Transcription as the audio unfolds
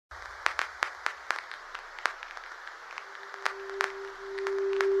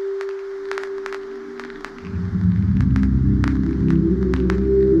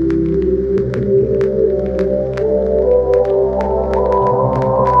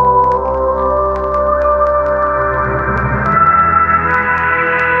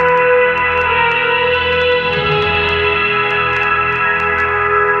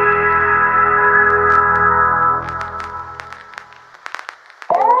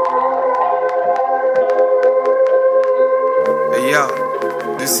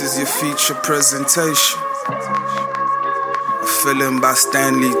This is your feature presentation. A film by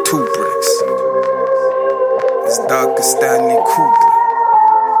Stanley Kubrick. It's dark as Stanley Kubrick.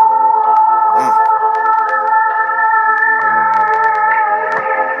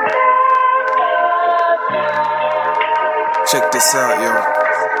 Check this out, yo.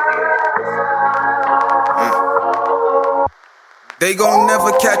 They gon'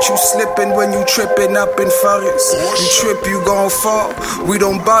 never catch you slipping when you tripping up in forest. You trip, you gon' fall. We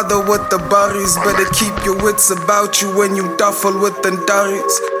don't bother with the bodies. Better keep your wits about you when you duffel with the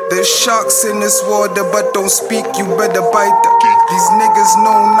diaries. There's sharks in this water, but don't speak, you better bite them. These niggas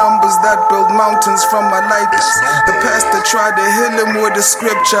know numbers that build mountains from my lighters. The pastor tried to heal him with a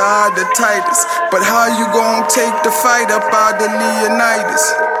scripture out of Titus. But how you gon' take the fight up out of Leonidas?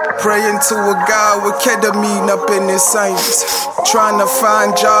 Praying to a God with ketamine up in his sinus. Trying to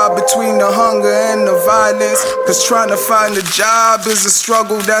find job between the hunger and the violence. Cause trying to find a job is a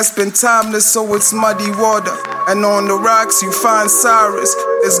struggle that's been timeless, so it's muddy water. And on the rocks you find Cyrus.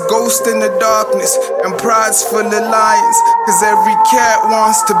 There's ghosts in the darkness and pride's full of lions. Cause every cat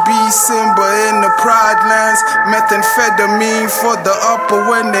wants to be Simba in the pride lands. Methamphetamine for the upper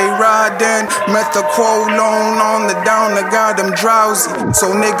when they ride in. Methaquolone on the downer got them drowsy.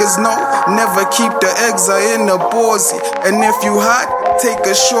 So niggas know, never keep the exa in the borsy. And if you hot, take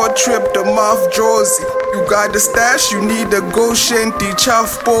a short trip to Moth Jersey. You got the stash, you need to go shanty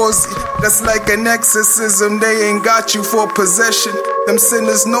chaff borsy. That's like an exorcism, they ain't got you for possession. Them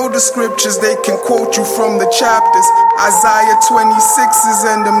sinners know the scriptures, they can quote you from the chapters. Isaiah 26s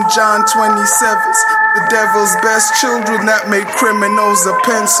and them John 27s. The devil's best children that make criminals of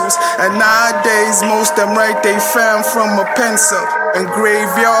pencils. And nowadays most them write they fam from a pencil. And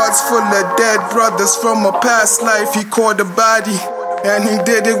graveyards full of dead brothers from a past life. He caught a body and he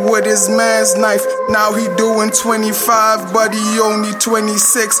did it with his man's knife. Now he doing 25, but he only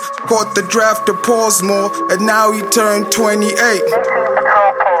 26. Caught the draft to Portsmore, and now he turned 28. He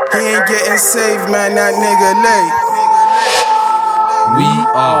ain't getting saved, man, that nigga late. We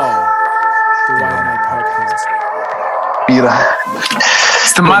are the Why Not Podcast.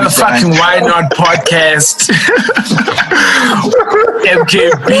 It's the motherfucking Why Not Podcast.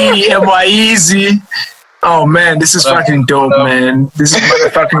 MKB, MYEZ. Oh man, this is fucking dope, man. This is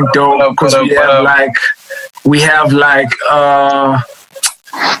motherfucking dope because we have like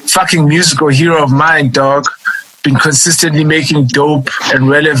fucking musical hero of mine, dog. Been consistently making dope and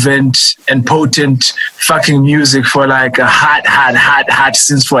relevant and potent fucking music for like a hot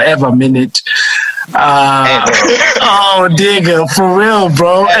since forever minute. Oh, digga, for real,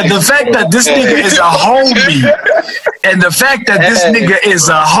 bro. And the fact that this nigga is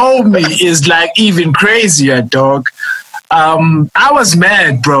a homie, is like even crazier, dog. I was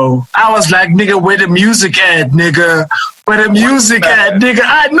mad, bro. I was like, nigga, where the music at, nigga? Where the music at, nigga?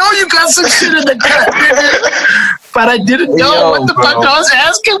 I know you got some shit in the cut, nigga. But I didn't know what the fuck I was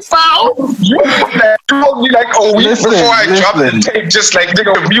asking for. You told me like a week before I dropped the tape, just like,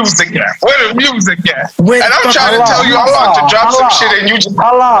 nigga, the music at? Where the music at? And I'm trying to tell you I'm about to drop some shit and you just...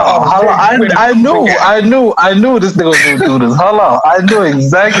 I knew this nigga was going to do this. I knew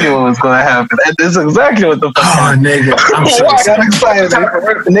exactly what was going to happen. And this is exactly what the fuck happened. Nigga, I'm so excited.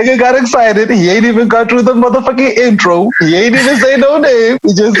 Nigga got excited. He ain't even got through the motherfucking intro. He ain't even say no name.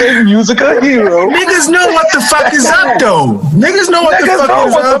 He just said musical hero. Niggas know what the fuck is up, though. Niggas know what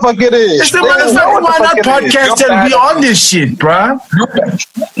the fuck it is. It's the motherfucking Why Not Podcast and we on this shit, bruh.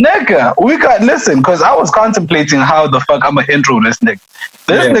 Nigga, listen, because I was contemplating how the fuck I'm gonna intro this nigga.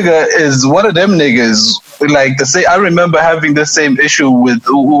 This nigga is one of them niggas. Like I remember having the same issue with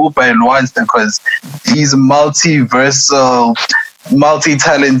Upa and Winston because he's multiversal,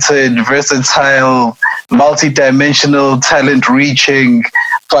 multi-talented, versatile, multi-dimensional, talent-reaching,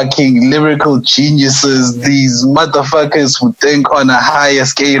 fucking lyrical geniuses. These motherfuckers who think on a higher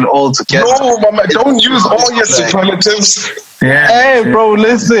scale altogether. No, mama, don't use all your superlatives. Yeah. Hey, bro,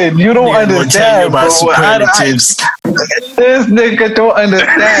 listen, you don't understand, bro. Superlatives. This nigga don't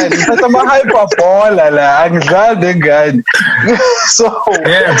understand. I'm a hyperballer, I'm glad they got. So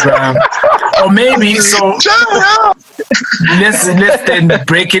yeah, bro. Or maybe so. Let's then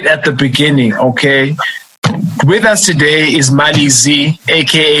break it at the beginning, okay? With us today is Mali Z,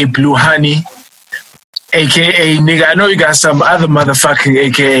 aka Blue Honey, aka nigga. I know you got some other motherfucking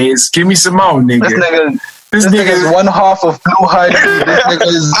AKAs. Give me some more, nigga. This nigga is one half of Blue Honey. This nigga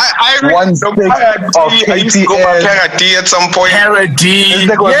is one sixth of KTS. I used to go by Parody at some point. Parody.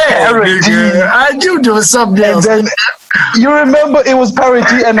 Nigga. I do do something else. And then, you remember it was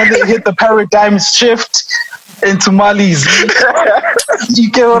Parody and then they hit the paradigm shift into Mali's.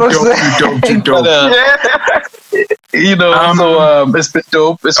 You get what I'm saying? You don't. It's been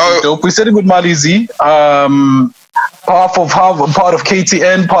dope. It's been dope. We're sitting with Mali Z. Part of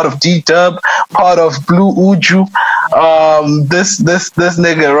KTN, part of D-Dub, part of Blue Uju. This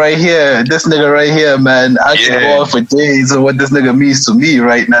nigga right here, man, I can go on for days of what this nigga means to me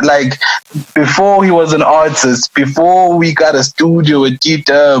right now. Like, before he was an artist, before we got a studio with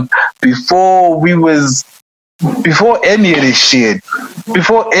D-Dub, before any of this shit, my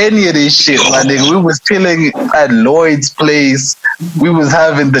nigga, we was chilling at Lloyd's place. We was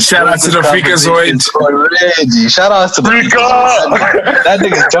having the shout out to the Freakazoid already. Shout out to the Freakazoid. That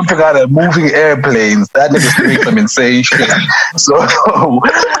nigga jumping out of moving airplanes. That nigga's doing some insane shit. So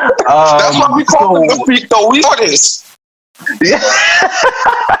that's what we call the freak, though. We know this. Yeah.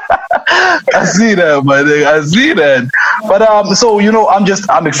 I see that, my nigga. I see that. But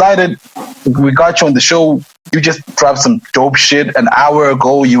I'm excited. We got you on the show. You just dropped some dope shit an hour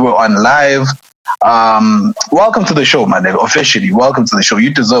ago. You were on live. Welcome to the show, my nigga. Officially, welcome to the show.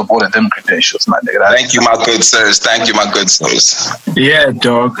 You deserve all of them credentials, my nigga. Thank you, my good sirs. Yeah,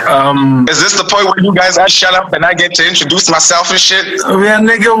 dog. Is this the point where you guys shut up and I get to introduce myself and shit? Yeah,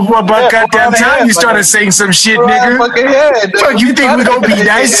 nigga. What about goddamn time you started saying some shit, nigga? Fuck, you think we gonna be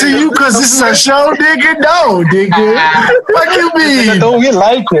nice to you because this is a show, nigga? No, nigga. Fuck you mean? Don't we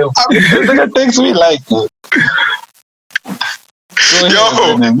like him? This nigga thinks we like him.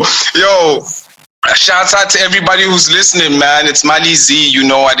 Yo. Shouts out to everybody who's listening, man. It's Mali Z, you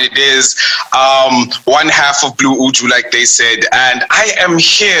know what it is. One half of Blue Uju, like they said. And I am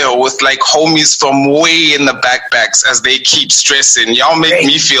here with like homies from way in the backpacks as they keep stressing. Y'all make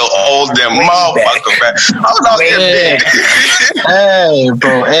me feel old, them motherfucker, man. I'm not big. Hey,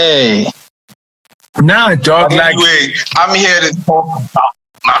 bro, hey. Nah, dog, anyway, I'm here to talk about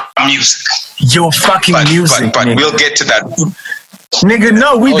my music. Your fucking music, but we'll get to that. Nigga,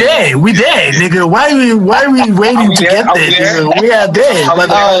 no, we there, nigga. Why we waiting to get there, nigga? We are there.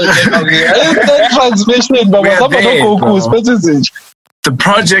 Transmission, but the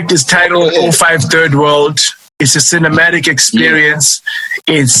project is titled 05 Third World. It's a cinematic experience.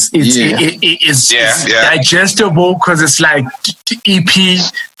 It's digestible because it's like EP,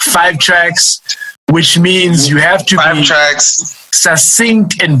 5 tracks, which means you have to be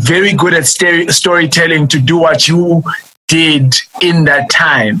succinct and very good at storytelling to do what you did in that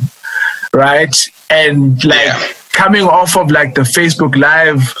time, right? And like coming off of like the Facebook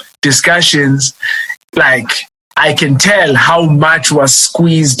Live discussions, like I can tell how much was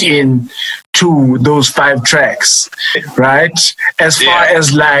squeezed in to those 5 tracks, right? As far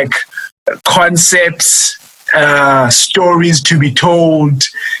as like concepts, stories to be told,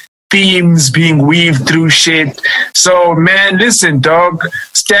 themes being weaved through shit. So man, listen, dog.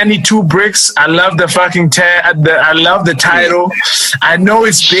 Stanley 2 Bricks. I love the fucking I love the title. I know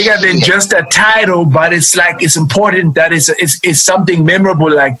it's bigger than just a title, but it's like it's important that it's something memorable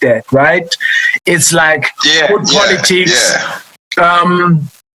like that, right? It's like good politics.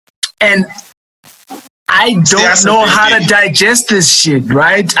 And I don't know how to digest this shit,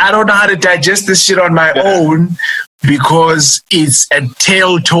 right? I don't know how to digest this shit on my own because it's a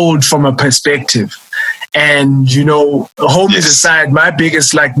tale told from a perspective. And, homies aside, my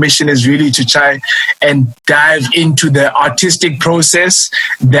biggest mission is really to try and dive into the artistic process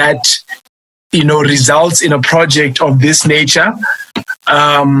that, results in a project of this nature.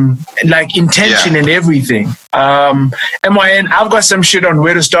 Intention and everything. MYN, I've got some shit on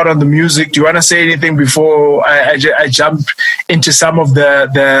where to start on the music. Do you want to say anything before I jump into some of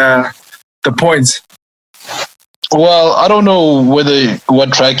the points? Well, I don't know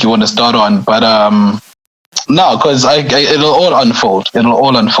what track you want to start on, but no, because it'll all unfold.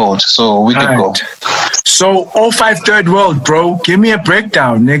 So we can go. So 05 Third World, bro. Give me a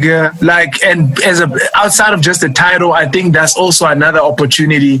breakdown, nigga. And outside of just the title, I think that's also another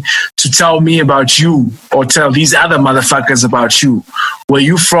opportunity to tell me about you or tell these other motherfuckers about you. Where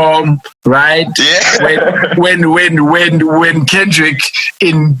you from, right? Yeah. When Kendrick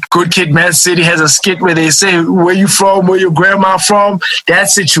in Good Kid, Mad City has a skit where they say, where you from, where your grandma from, that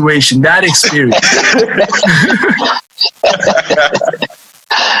situation, that experience.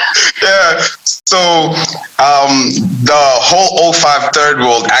 Yeah, so the whole 05 Third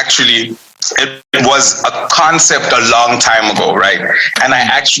World, actually, it was a concept a long time ago, right? And I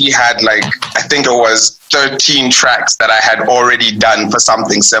actually had I think it was 13 tracks that I had already done for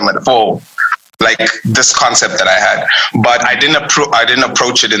something similar, for this concept that I had. But I didn't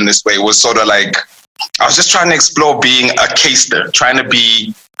approach it in this way. It was sort of I was just trying to explore being a caster, trying to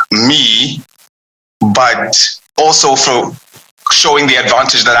be me, but also showing the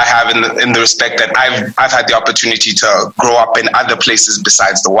advantage that I have in the respect that I've had the opportunity to grow up in other places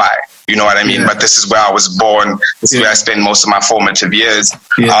besides the Y. You know what I mean? But this is where I was born. This is where I spent most of my formative years.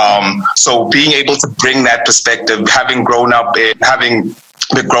 So being able to bring that perspective, having grown up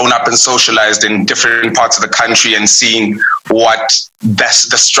and socialized in different parts of the country and seeing what that's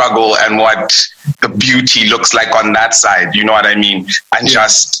the struggle and what the beauty looks like on that side, you know what I mean? And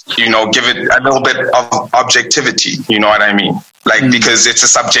just, you know, give it a little bit of objectivity, you know what I mean? Like, because it's a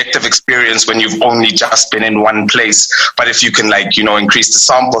subjective experience when you've only just been in one place. But if you can, like, you know, increase the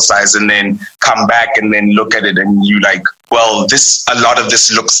sample size and then come back and then look at it and you like, well, a lot of this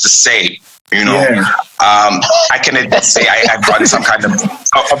looks the same. You know, I can say I had gotten some kind of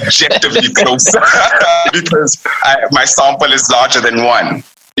objectively close because my sample is larger than one.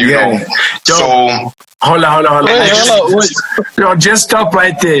 You know, so hold on. No, just stop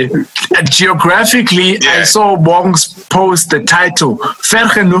right there. Geographically, I saw Wong's post the title. Ver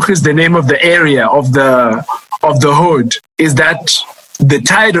Genoeg is the name of the area of the hood. Is that the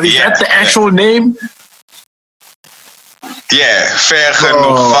title? Is that the actual name? Yeah, Ver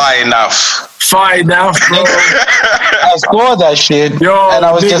Genoeg, far enough. Far enough, bro. I scored that shit. Yo, and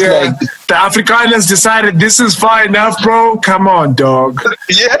I was nigga, just like, the Afrikaners decided this is far enough, bro. Come on, dog.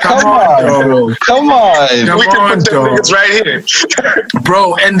 Yeah, come on, dog. Come on. We can put them niggas right here.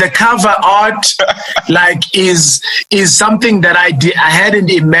 Bro, and the cover art like is something that I hadn't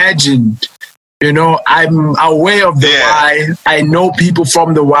imagined. You know, I'm aware of the Y. I know people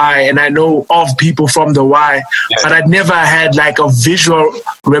from the Y, and I know of people from the Y, but I'd never had like a visual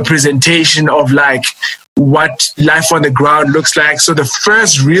representation of like what life on the ground looks like. So the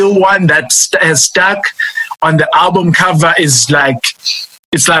first real one that has stuck on the album cover is like,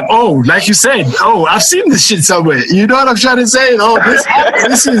 it's like, oh, like you said, oh, I've seen this shit somewhere. You know what I'm trying to say? Oh,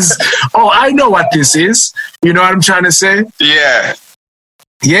 this is, oh, I know what this is. You know what I'm trying to say? Yeah.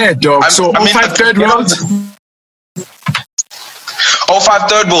 Yeah, dog. So 05 Third World. 05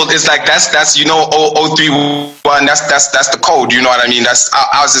 Third World is like that's you know 031. That's the code. You know what I mean? That's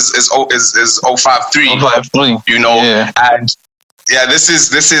ours is 053. 053. You know, and yeah, this is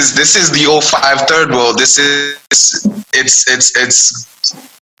the 05 Third World. This is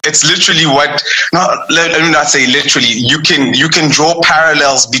it's literally what. No, let me not say literally. You can draw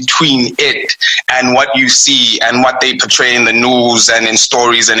parallels between it and what you see and what they portray in the news and in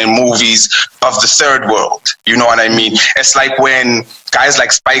stories and in movies of the third world. You know what I mean? It's like when guys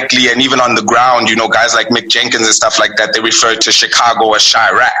like Spike Lee and even on the ground, you know, guys like Mick Jenkins and stuff like that, they refer to Chicago as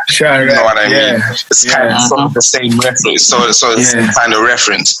Chirac. You know what I mean? It's kind of sort of the same reference. So it's the kind of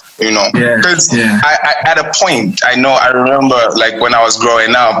reference, you know. Because I at a point, I remember like when I was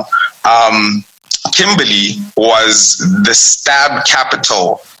growing up, Kimberley was the stab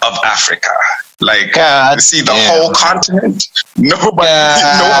capital of Africa. Like, you see, the whole continent, nobody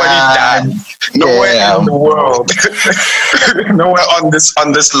died. Nowhere in the world. Nowhere on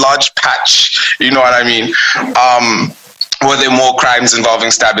this large patch. You know what I mean? Were there more crimes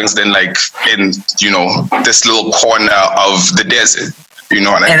involving stabbings than like in, you know, this little corner of the desert? You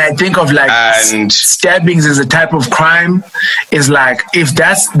know what I mean? And I think of like stabbings as a type of crime is like, if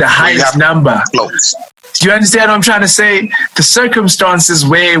that's the highest number. Do you understand what I'm trying to say? The circumstances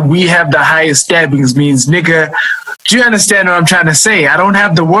where we have the highest stabbings means, nigga, do you understand what I'm trying to say? I don't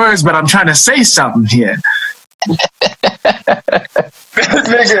have the words, but I'm trying to say something here.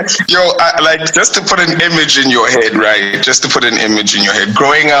 Nigga, like just to put an image in your head, right? Just to put an image in your head.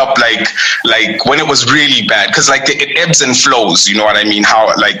 Growing up, like when it was really bad, because like it ebbs and flows. You know what I mean?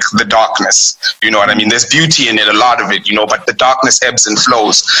 How like the darkness. You know what I mean? There's beauty in it, a lot of it. You know, but the darkness ebbs and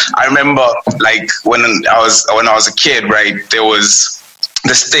flows. I remember like when I was a kid, right? There was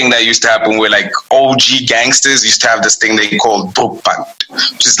this thing that used to happen where like OG gangsters used to have this thing they called book band,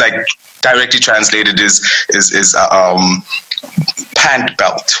 which is like directly translated is pant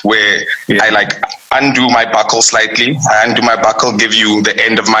belt, where I like undo my buckle slightly. I undo my buckle, give you the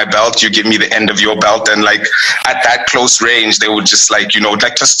end of my belt, you give me the end of your belt, and like at that close range they would just like, you know,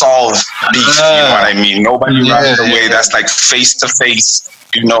 like to solve beef, you know what I mean? Nobody runs away. That's like face to face,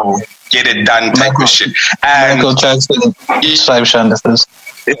 you know, get it done type of shit. And Michael Jackson,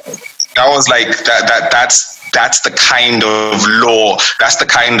 that was like that's the kind of law, that's the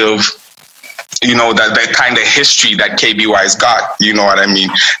kind of, you know, that kind of history that KBY's got. You know what I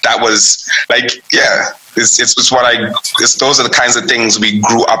mean? That was like, it's those are the kinds of things we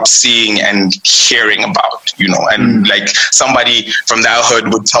grew up seeing and hearing about, you know. And like somebody from that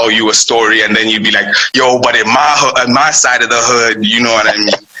hood would tell you a story, and then you'd be like, "Yo, but in my side of the hood," you know what I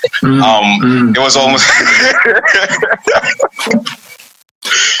mean? It was almost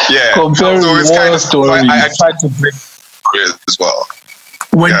comparing so it's kind of story. I tried to bring. as well.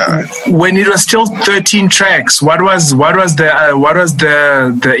 When it was still 13 tracks, what was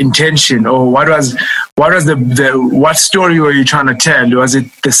the intention, or what story were you trying to tell? Was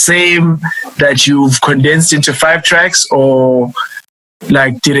it the same that you've condensed into 5 tracks, or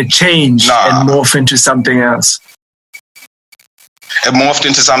like did it change and morph into something else? It morphed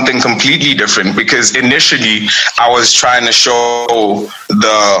into something completely different, because initially I was trying to show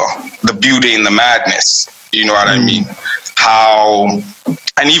the beauty in the madness. You know what I mean? How,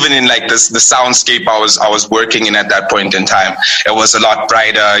 and even in like the soundscape I was working in at that point in time, it was a lot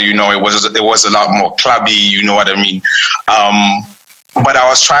brighter. You know, it was a lot more clubby. You know what I mean? But I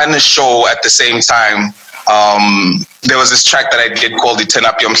was trying to show at the same time. There was this track that I did called the Turn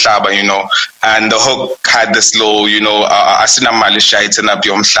Up Yom Shlaba, you know, and the hook had this little, you know, Asina Malisha Turn Up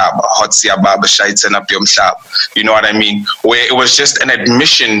Yom Shlaba, Hotsia Baba Shai Turn Up Yom Shlaba, you know what I mean? Where it was just an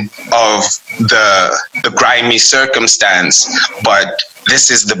admission of the grimy circumstance, but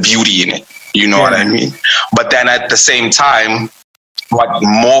this is the beauty in it, you know what I mean? But then at the same time, what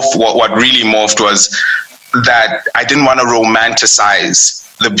really morphed was that I didn't want to romanticize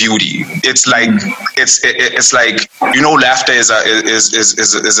the beauty. It's like it's like, you know, laughter is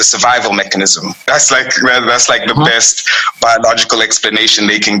a survival mechanism. That's like the best biological explanation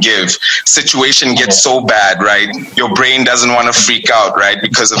they can give. Situation gets so bad, right? Your brain doesn't want to freak out, right,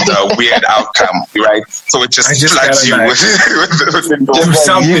 because of the weird outcome, right? So it just floods you with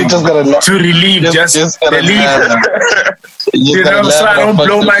something to relieve, just relieve. You know, so I don't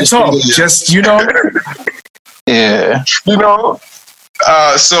blow my top. Just, you know. Yeah. You know.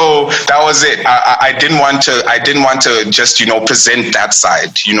 So that was it. I didn't want to just, you know, present that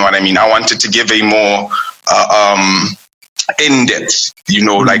side. You know what I mean? I wanted to give a more in-depth, you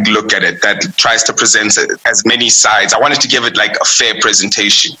know, like look at it that tries to present as many sides. I wanted to give it like a fair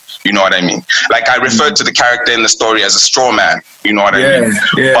presentation. You know what I mean? Like I referred to the character in the story as a straw man. You know what I mean?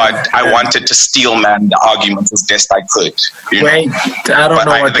 Yeah, but I wanted to steel man the argument as best I could. You know? I don't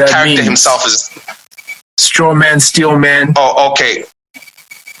know what the that character means. Himself is straw man, steel man. Oh, okay.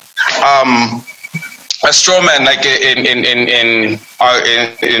 A straw man, like in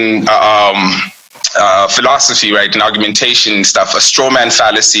philosophy, right, in argumentation and stuff, a straw man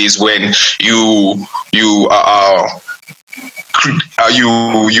fallacy is when you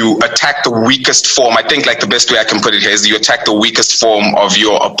attack the weakest form. I think like the best way I can put it here is you attack the weakest form of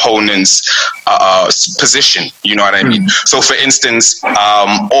your opponent's position. You know what I mean? So for instance,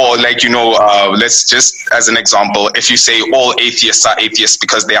 or like, you know, let's just as an example, if you say all atheists are atheists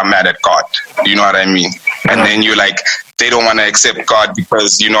because they are mad at God, you know what I mean? And then you're like, they don't want to accept God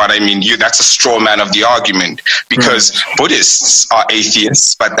because, you know what I mean? That's a straw man of the argument, because Buddhists are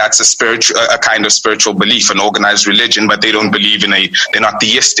atheists, but that's a kind of spiritual belief, an organized religion, but they don't believe they're not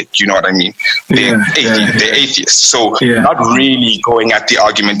theistic, you know what I mean? They're atheists. So not really going at the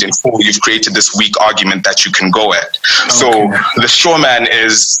argument in full. You've created this weak argument that you can go at. So the straw man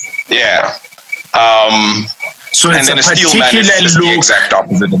is, so it's and a then a steel man is just the exact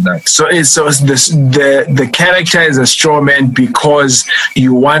opposite of that. So the character is a straw man because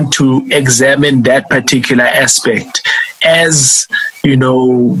you want to examine that particular aspect as, you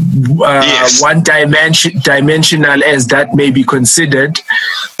know, one dimensional as that may be considered,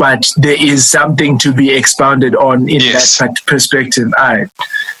 but there is something to be expounded on in that perspective.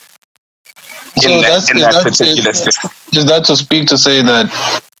 So is that to speak to say that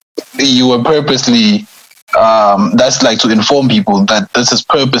you were purposely that's like to inform people that this is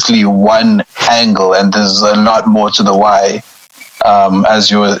purposely one angle and there's a lot more to the why,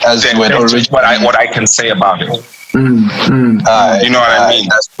 as you had originally. What I can say about it. You know what I mean?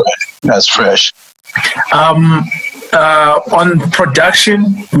 That's fresh. On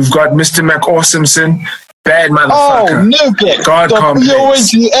production, we've got Mr. McAwesomeson. Bad motherfucker. Oh, nigga. God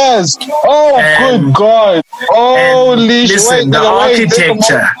complex. Oh, and, good God. Holy shit. Listen, the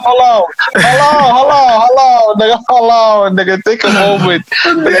architecture. Hello. Nigga, take a moment.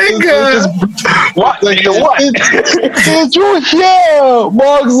 Nigga. What? Did you hear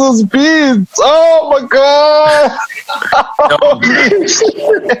Marx's beats? Oh, my God.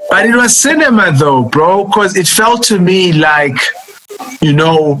 But it was cinema, though, bro, because it felt to me like, you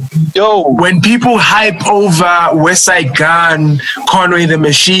know, when people hype over West Side Gun, Conway the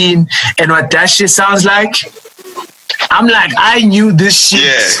Machine, and what that shit sounds like, I'm like, I knew this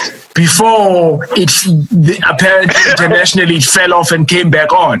shit before apparently internationally it fell off and came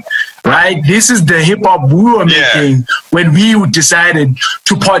back on, right? This is the hip hop we were making when we decided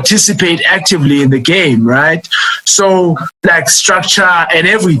to participate actively in the game, right? So, like, structure and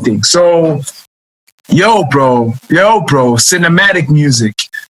everything. So, Yo, bro, cinematic music.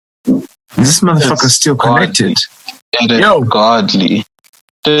 This motherfucker's still connected. It is godly.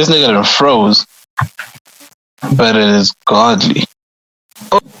 This nigga done froze. But it is godly.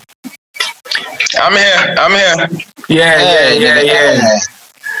 I'm here. Yeah.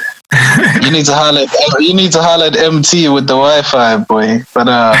 You need to holler at MT with the Wi-Fi, boy. But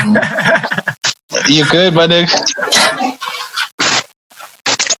you good, my nigga?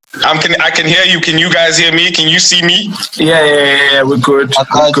 I can hear you. Can you guys hear me? Can you see me? Yeah. We're good.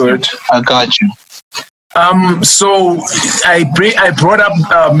 I got you. So I brought up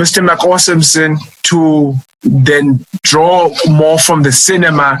Mr. McAwesomeson to then draw more from the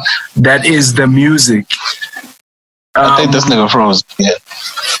cinema that is the music. I think this nigga froze. Yeah.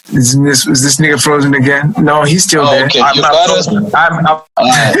 Is this nigga frozen again? No, he's still there. Okay. I'm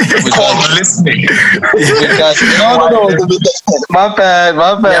listening. No. My bad.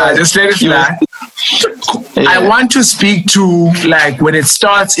 Yeah, just let it fly. I want to speak to, like, when it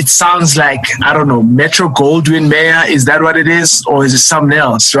starts, it sounds like, I don't know, Metro Goldwyn Mayer. Is that what it is? Or is it something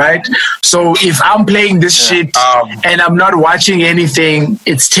else, right? So if I'm playing this shit and I'm not watching anything,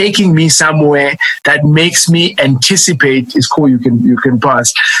 it's taking me somewhere that makes me anticipate. It's cool, you can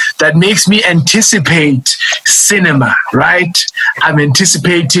pause. That makes me anticipate cinema, right? I'm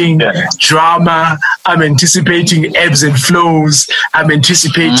anticipating drama. I'm anticipating ebbs and flows. I'm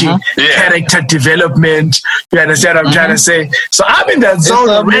anticipating character development. You understand what I'm trying to say? So I'm in that zone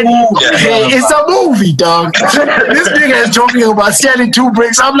already. It's a movie, dog. This nigga is talking about selling 2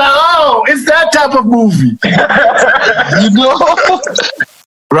 bricks. I'm like, oh, it's that type of movie. You know?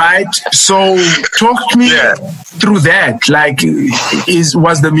 Right? So talk to me through that. Like,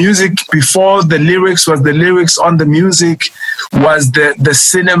 was the music before the lyrics? Was the lyrics on the music? Was the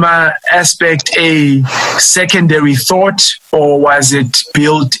cinema aspect a secondary thought, or was it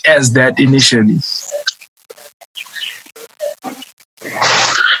built as that initially?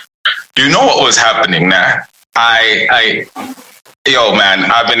 Do you know what was happening now? Yo, man,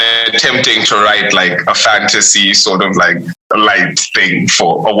 I've been attempting to write like a fantasy sort of like light thing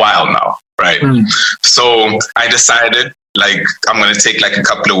for a while now, right? So I decided, like, I'm going to take like a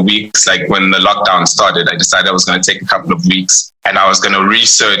couple of weeks. Like when the lockdown started, I decided I was going to take a couple of weeks and I was going to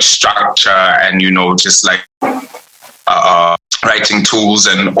research structure and, you know, just like writing tools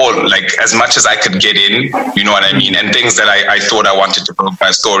and all, like as much as I could get in, you know what I mean? And things that I thought I wanted to build my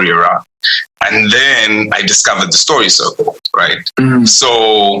story around. And then I discovered the Story Circle, right?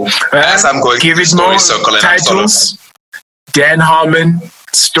 So as I'm going through the Story Circle, and titles, Dan Harmon,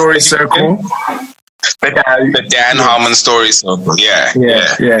 Story Circle. The Dan Harmon Story Circle, yeah.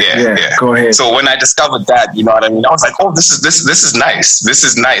 Go ahead. So when I discovered that, you know what I mean, I was like, oh, this is nice. This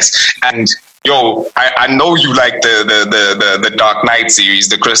is nice. And yo, I know you like the Dark Knight series,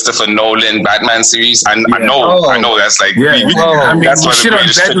 the Christopher Nolan Batman series. I know that's like I mean, we shit on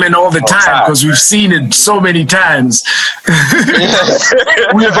Batman all the time because we've seen it so many times.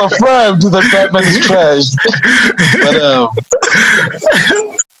 We've affirmed that Batman is trash.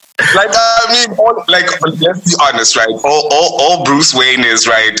 But like, I mean, let's be honest, right? All Bruce Wayne is,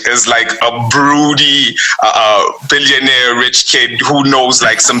 right, is like a broody, billionaire rich kid who knows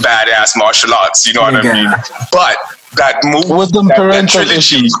like some badass martial arts. You know what I mean? But that movie, with them parental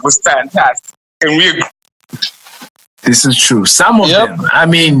issues, was fantastic, and we. This is true. Some of them. I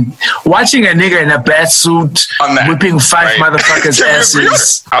mean, watching a nigga in a bat suit whipping 5 motherfuckers'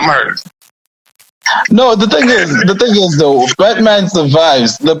 asses. I'm hurt. No, the thing is though, Batman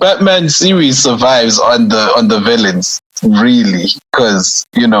survives. The Batman series survives on the villains, really, because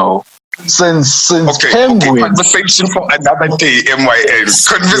you know, since Penguin. Conversation for another day, MYN.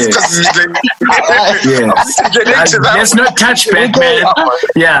 Let's not touch Batman.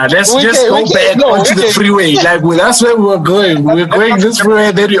 Let's just go back onto the freeway. Like, that's where we're going. We're going this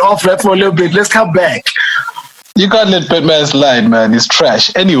freeway, then we off that for a little bit. Let's come back. You can't let Batman slide, man. He's trash.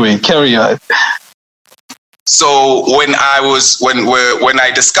 Anyway, carry on. So when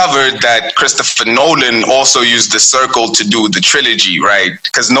I discovered that Christopher Nolan also used the circle to do the trilogy, right?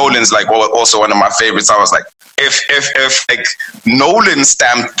 Because Nolan's like also one of my favorites. I was like, if like Nolan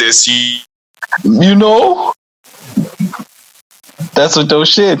stamped this, you know, that's what those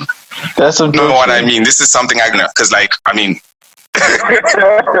shit. That's what. You know what I mean? This is something because like I mean.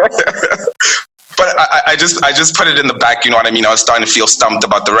 But I just put it in the back, you know what I mean? I was starting to feel stumped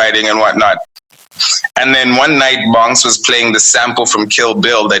about the writing and whatnot. And then one night, Bonks was playing the sample from Kill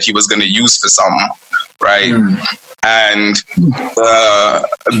Bill that he was going to use for something, right? And the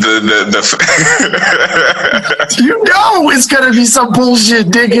you know it's gonna be some bullshit,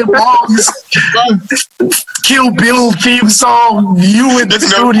 digging bombs. Kill Bill theme song. You in the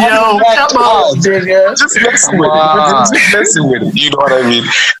studio. Come on, nigga. Just messing with it. Just messing with it. You know what I mean?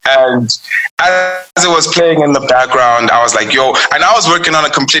 And as it was playing in the background, I was like, yo, and I was working on a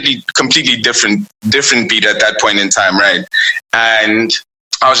completely different beat at that point in time, right? And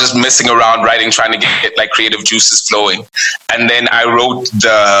I was just messing around, writing, trying to get like creative juices flowing. And then I wrote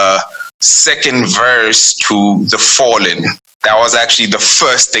the second verse to The Fallen. That was actually the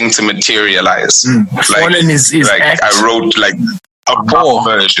first thing to materialize. Fallen is like act. I wrote like a raw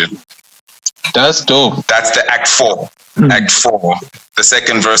version. That's dope. That's the Act 4. Act 4. The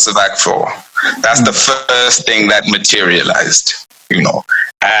second verse of Act 4. That's the first thing that materialized, you know.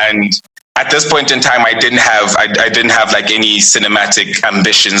 And at this point in time, I didn't have like any cinematic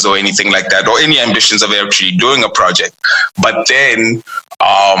ambitions or anything like that, or any ambitions of actually doing a project. But then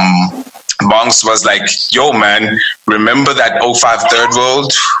Monks was like, yo man, remember that 05 Third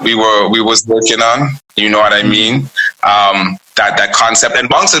World we was working on? You know what I mean? That concept. And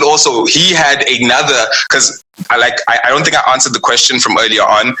Monks had also, he had another, because I don't think I answered the question from earlier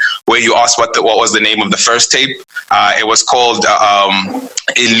on where you asked what was the name of the first tape. It was called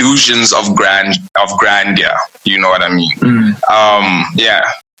Illusions of Grandeur. You know what I mean?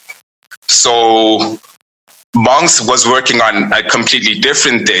 Yeah. So Monks was working on a completely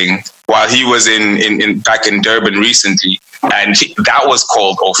different thing while he was in back in Durban recently, and that was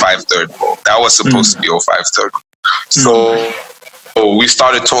called 05 Third World. That was supposed to be 05 Third World. So we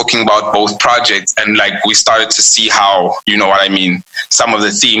started talking about both projects, and like we started to see how, you know what I mean, some of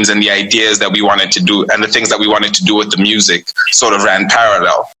the themes and the ideas that we wanted to do and the things that we wanted to do with the music sort of ran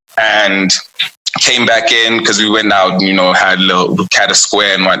parallel. And came back in because we went out, you know, had a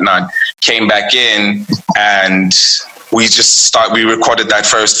square and whatnot. Came back in and we recorded that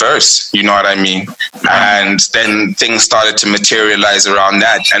first verse, you know what I mean? And then things started to materialize around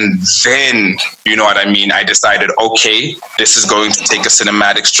that. And then, you know what I mean, I decided, okay, this is going to take a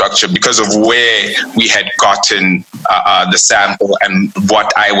cinematic structure because of where we had gotten the sample and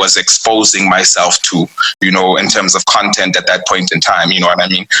what I was exposing myself to, you know, in terms of content at that point in time, you know what I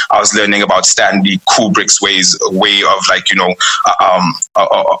mean? I was learning about Stanley Kubrick's way of like, you know,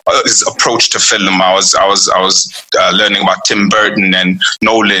 his approach to film. I was learning about Tim Burton and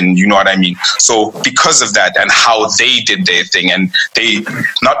Nolan, you know what I mean? So because of that and how they did their thing, and they,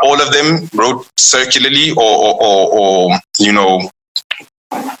 not all of them wrote circularly or you know,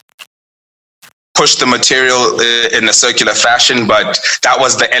 push the material in a circular fashion, but that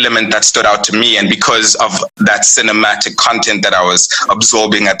was the element that stood out to me. And because of that cinematic content that I was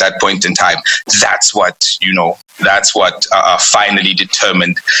absorbing at that point in time, that's what finally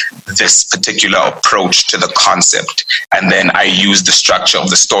determined this particular approach to the concept. And then I used the structure of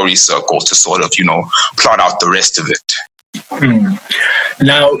the story circle to sort of, you know, plot out the rest of it.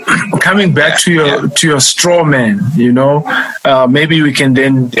 Now, coming back to your straw man, you know, maybe we can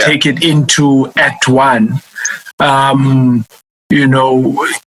then take it into Act 1. You know,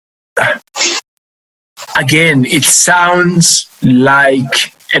 again, it sounds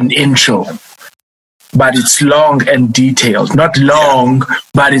like an intro, but it's long and detailed. Not long,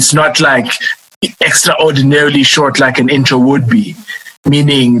 but it's not like extraordinarily short like an intro would be.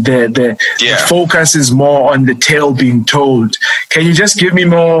 Meaning the focus is more on the tale being told. Can you just give me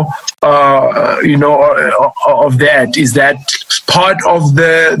more, you know, of that? Is that part of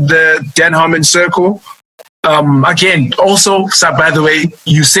the Dan Harmon circle? Again, also, so by the way,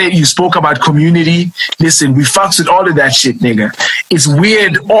 you spoke about community. Listen, we fucks with all of that shit, nigga. It's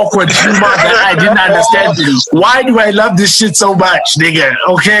weird, awkward humor that I didn't understand. Why do I love this shit so much, nigga?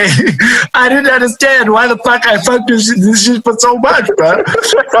 Okay? I didn't understand why the fuck I fucked this shit for so much, bro. You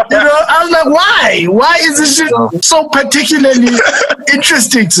know, I was like, why? Why is this shit so particularly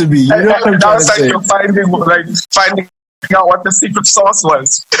interesting to me? You know what I'm trying to say? You're finding out what the secret sauce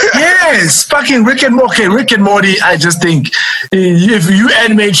was. Yes, fucking Rick and Morty. I just think if you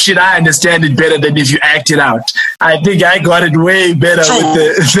animate shit, I understand it better than if you act it out. I think I got it way better with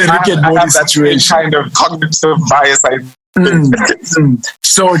the Rick and Morty situation. Kind of cognitive bias.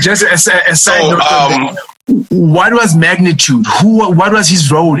 So just a side note. What was Magnitude? What was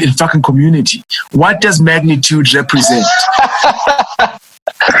his role in fucking Community? What does Magnitude represent?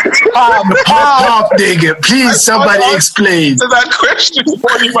 Pop, nigga. Please, somebody explain. To that question,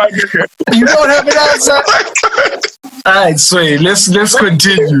 you don't have an answer. All right, Sway. Let's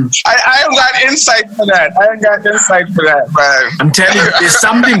continue. I ain't got insight for that. Man. I'm telling you, there's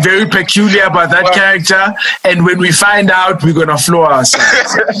something very peculiar about that character, and when we find out, we're gonna floor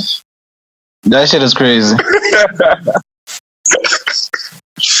ourselves. That shit is crazy.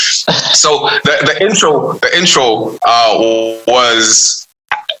 So the intro was,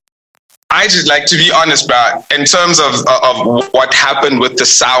 I just like, to be honest, bro, in terms of what happened with the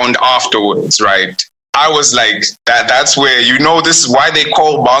sound afterwards, right? I was like, that's where, you know, this is why they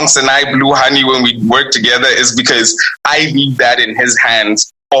call Bonks and I Blue Honey when we work together, is because I leave that in his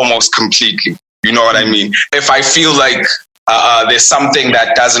hands almost completely. You know what I mean? If I feel like there's something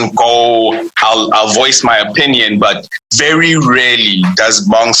that doesn't go, I'll voice my opinion, but very rarely does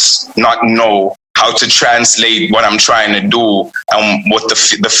Bonks not know how to translate what I'm trying to do and what the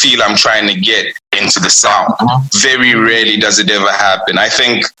feel I'm trying to get into the sound. Very rarely does it ever happen. I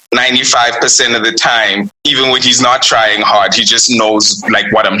think 95% of the time, even when he's not trying hard, he just knows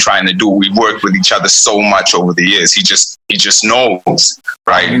like what I'm trying to do. We've worked with each other so much over the years. He just knows,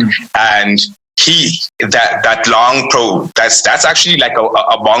 right? And that long pro, that's actually like a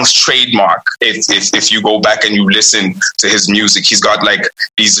Bonks trademark. If you go back and you listen to his music, he's got like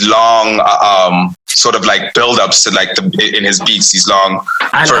these long sort of like build-ups to like in his beats, these long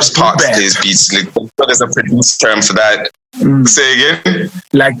first parts to his beats. Like, there's a produce term for that. Say again?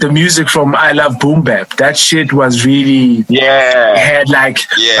 Like the music from I Love Boom Bap. That shit was really had like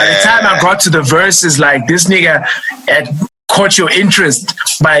by the time I got to the verses, like this nigga had caught your interest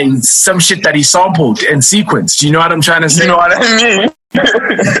by some shit that he sampled and sequenced. You know what I'm trying to say? You know what I mean?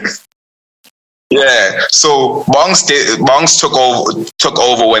 Yeah. So Bonks took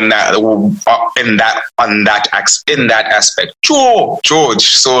over when that in that aspect. George,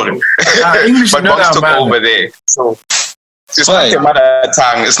 sorry, English, but Bonks took over there. So it's not a mother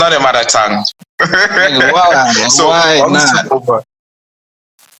tongue. It's not a mother tongue. So why Bonks took over.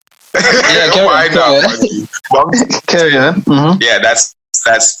 Why not? Carry on. Mm-hmm. Yeah, that's.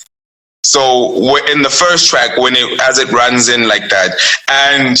 So in the first track, as it runs in like that,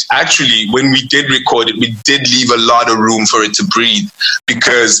 and actually when we did record it, we did leave a lot of room for it to breathe,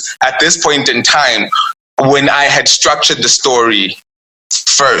 because at this point in time, when I had structured the story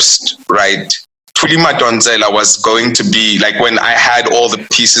first, right, Thuli Madonsela was going to be like, when I had all the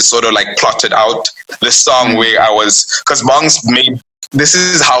pieces sort of like plotted out, the song where I was, because Bonks made. This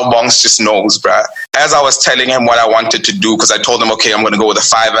is how Bonks just knows, bruh. As I was telling him what I wanted to do, because I told him, okay, I'm going to go with a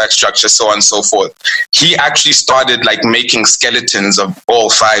 5-act structure, so on and so forth. He actually started like making skeletons of all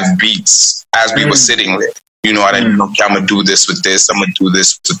 5 beats as we were sitting there. You know what I mean? Okay, I'm going to do this with this. I'm going to do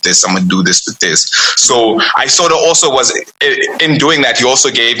this with this. I'm going to do this with this. So I sort of also was, in doing that, he also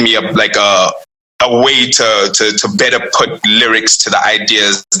gave me a way to better put lyrics to the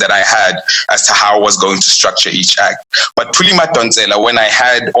ideas that I had as to how I was going to structure each act. But Thuli Madonsela, when I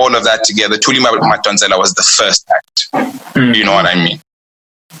had all of that together, Thuli Madonsela was the first act. You know what I mean?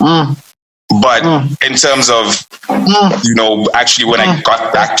 But in terms of, you know, actually when I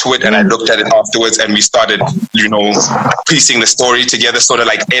got back to it and I looked at it afterwards and we started, you know, piecing the story together, sort of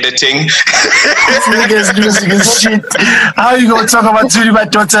like editing. This nigga's music is shit. How are you going to talk about Thuli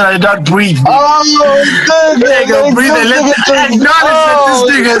Madonsela and not breathe? Nigga, breathe and let's acknowledge that this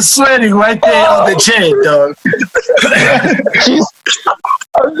nigga is sweating right there on the chair, dog.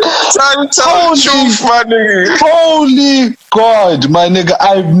 Holy God, my nigga.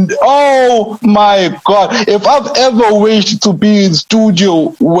 Oh my God. If I've ever wished to be in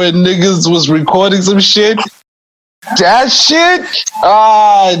studio when niggas was recording some shit, that shit,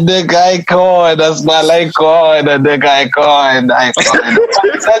 nigga, icon. That's my icon. Nigga, icon.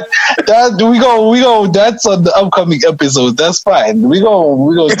 That we go. That's on the upcoming episode. That's fine. We go.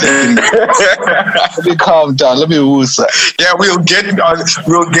 Let me calm down. Let me woosa. Yeah, we'll get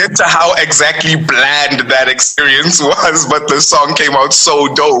to how exactly bland that experience was, but the song came out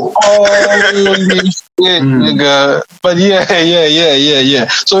so dope. Holy shit, nigga. But yeah.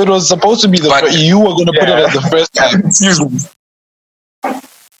 So it was supposed to be you were gonna put it as the first time. Excuse me.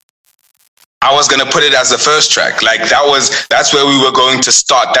 I was gonna put it as the first track. Like that's where we were going to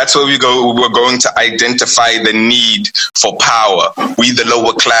start. That's where we were going to identify the need for power. We, the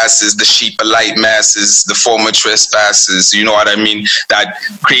lower classes, the sheep light masses, the former trespassers. You know what I mean? That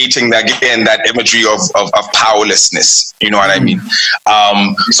creating that imagery of powerlessness. You know what I mean?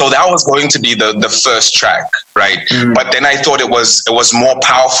 So that was going to be the first track, right? But then I thought it was more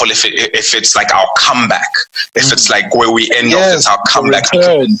powerful if it's like our comeback. If it's like where we end off, it's our comeback.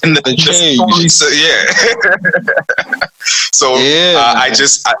 In the change. So I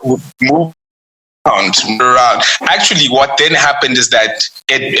moved around. Actually, what then happened is that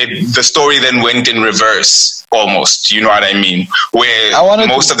the story then went in reverse. almost. You know what I mean? Where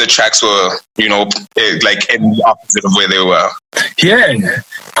most of the tracks were, you know, like in the opposite of where they were. Yeah,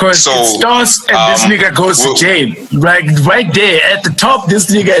 because it starts and this nigga goes to jail. Like right there at the top,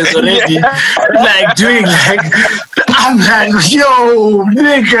 this nigga is already like doing like, I'm like, yo,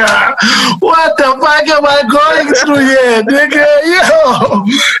 nigga, what the fuck am I going through here, nigga? Yo,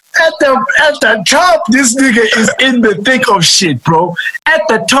 at the top, this nigga is in the thick of shit, bro. At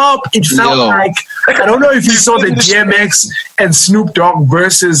the top, it felt like, I don't know if you saw the DMX and Snoop Dogg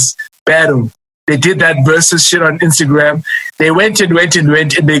versus battle. They did that versus shit on Instagram. They went, and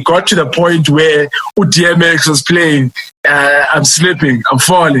they got to the point where DMX was playing, I'm slipping, I'm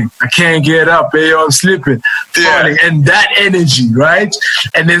falling, I can't get up, hey, I'm slipping, falling, and that energy, right?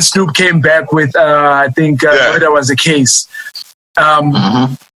 And then Snoop came back with, I think that was the case.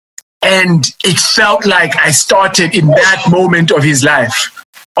 And it felt like I started in that moment of his life,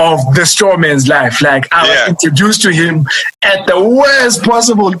 of the strawman's life. Like I was introduced to him at the worst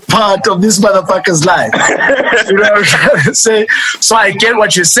possible part of this motherfucker's life. You know what I'm trying to say? So I get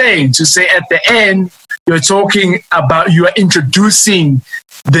what you're saying, to say at the end, you're talking about, you are introducing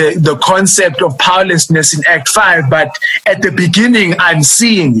the concept of powerlessness in Act 5, but at the beginning, I'm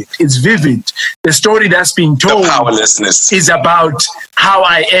seeing it. It's vivid. The story that's being told is about how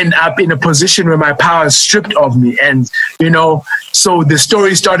I end up in a position where my power is stripped of me. And, you know, so the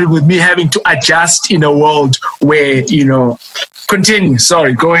story started with me having to adjust in a world where, you know, continue.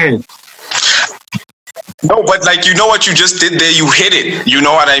 Sorry, go ahead. No, but like, you know what you just did there? You hit it. You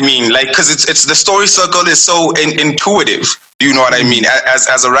know what I mean? Like, because it's the story circle is so intuitive. You know what I mean?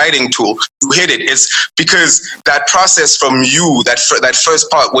 As a writing tool, you hit it. It's because that process from you, that first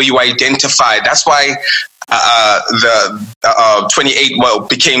part where you identify, that's why the 28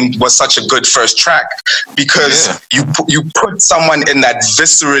 was such a good first track, because you put someone in that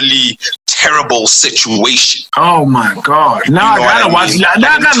viscerally terrible situation. Oh my God. Now I gotta watch. Now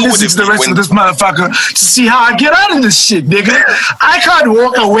I gotta listen to the rest of this motherfucker to see how I get out of this shit, nigga. I can't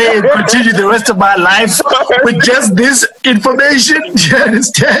walk away and continue the rest of my life with just this information. You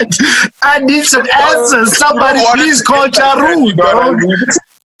understand? I need some answers. Somebody please call Charu, bro.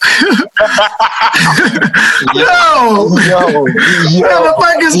 Yo, where the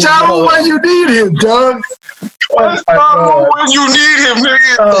fuck is Charu when you need him, dog? Where's Charu when you need him,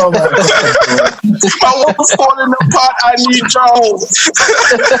 nigga? Oh my world's falling apart. I need Joe.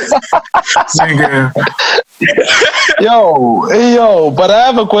 Yo, but I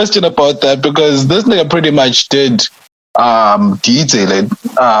have a question about that, because this nigga pretty much did detail it.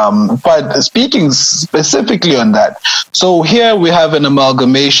 But speaking specifically on that, so here we have an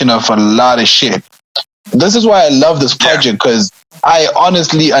amalgamation of a lot of shit. This is why I love this project, because I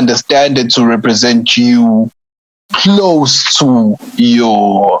honestly understand it to represent you close to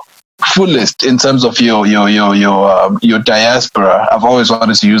your fullest in terms of your diaspora. I've always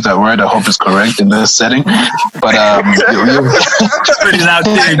wanted to use that word. I hope it's correct in this setting. But put it out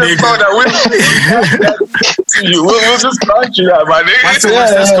there, nigga. We'll just start you that, my nigga. What's the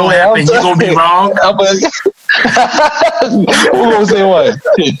worst that's gonna happen? You gonna be wrong? Who gonna say what?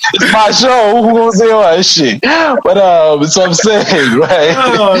 It's my show. Who gonna say what? Shit. But so I'm saying, right?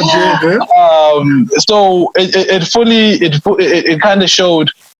 So it kind of showed.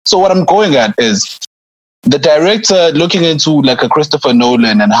 So what I'm going at is the director looking into like a Christopher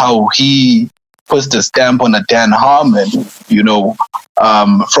Nolan and how he puts the stamp on a Dan Harmon, you know,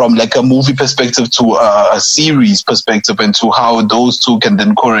 from like a movie perspective to a series perspective, and to how those two can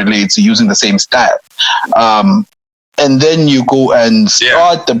then correlate to using the same style. And then you go and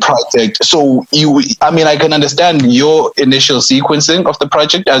start the project. So I can understand your initial sequencing of the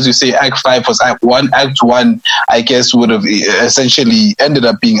project. As you say, Act 5 was Act 1. Act 1, I guess, would have essentially ended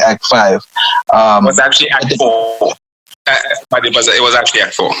up being Act 5. It was actually Act 4. But it was actually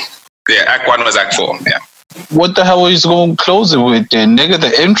Act 4. Yeah, Act 1 was Act 4, yeah. What the hell are you going to close it with then, nigga?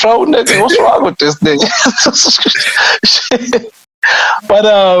 The intro, nigga? What's wrong with this thing? But,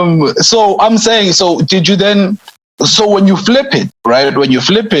 so I'm saying, so did you then... So when you flip it, right? When you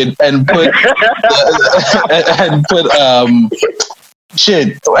flip it and put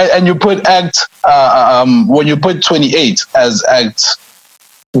and you put Act when you put 28 as Act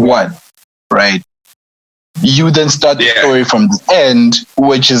 1, right? You then start the story from the end,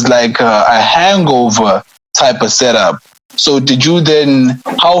 which is like a hangover type of setup. So did you then?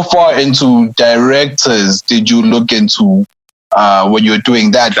 How far into directors did you look into? When you're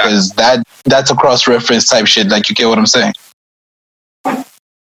doing that, because that's a cross-reference type shit. Like, you get what I'm saying?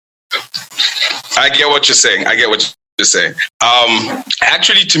 I get what you're saying.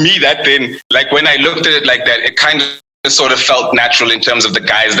 Actually, to me, that then, like, when I looked at it like that, it kind of sort of felt natural in terms of the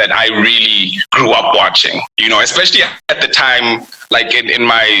guys that I really grew up watching, you know, especially at the time, like in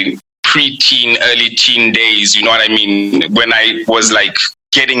my pre-teen, early teen days, you know what I mean? When I was like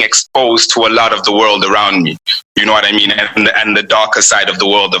getting exposed to a lot of the world around me, you know what I mean? And the darker side of the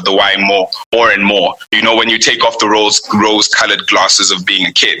world of the why more and more, you know, when you take off the rose-colored glasses of being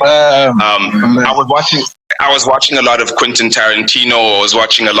a kid. I was watching a lot of Quentin Tarantino. I was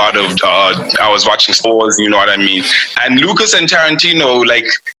watching a lot of, I was watching Spores, you know what I mean? And Lucas and Tarantino, like,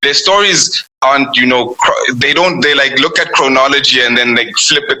 their stories aren't, you know, they like look at chronology and then like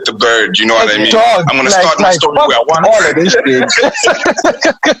flip it the bird, you know what I mean? Dog, I'm going to start my story where I want all of this shit.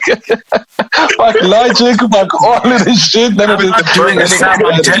 Fuck logic, fuck all of this shit. None of this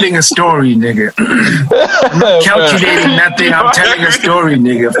I'm telling a story, nigga. I'm not calculating nothing. I'm telling a story,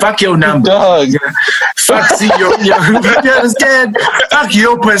 nigga. Fuck your number. Dog. Fuck you understand? Fuck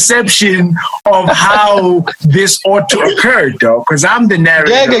your perception of how this ought to occur, though. Because I'm the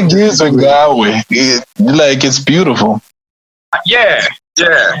narrator. Like, it's beautiful. Yeah.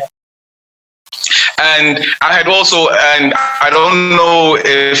 And I had also, and I don't know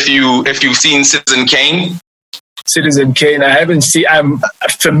if you've seen Citizen Kane. Citizen Kane, I haven't seen. I'm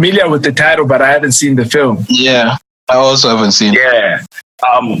familiar with the title, but I haven't seen the film. Yeah, I also haven't seen. Yeah.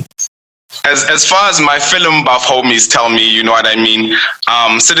 As far as my film buff homies tell me, you know what I mean?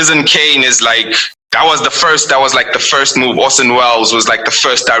 Citizen Kane is like, that was the first move. Orson Welles was like the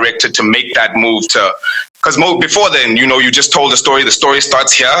first director to make that move because before then, you know, you just told the story. The story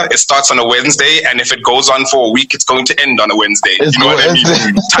starts here. It starts on a Wednesday, and if it goes on for a week, it's going to end on a Wednesday. You know what I mean?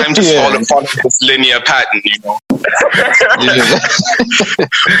 Time to fall upon this linear pattern, you know.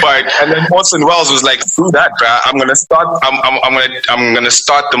 But and then Orson Welles was like, "Screw that, bro. I'm gonna start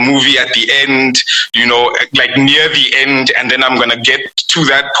the movie at the end, you know, like near the end, and then I'm gonna get to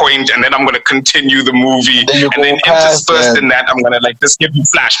that point, and then I'm gonna continue the movie, and then interspersed in that, I'm gonna like just give you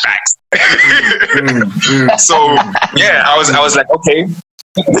flashbacks." So yeah, I was like, okay.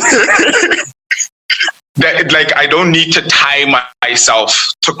 That, like, I don't need to tie myself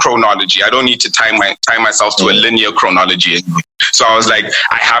to chronology. I don't need to tie myself to a linear chronology. So I was like,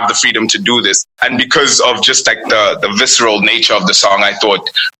 I have the freedom to do this. And because of just like the visceral nature of the song, I thought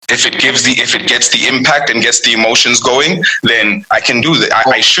if it gets the impact and gets the emotions going, then I can do that.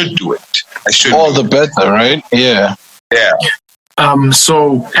 I should do it. I should. All the better, right? Yeah. Yeah.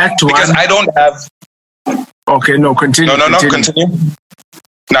 So Act 1. Because I don't have. Okay, no, continue. No, continue.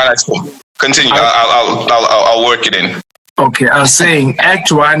 No, that's cool. Continue. I'll work it in. Okay, I was saying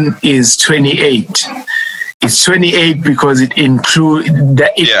Act 1 is 28. It's 28 because it includes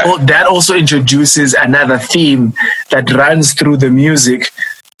that. That also introduces another theme that runs through the music,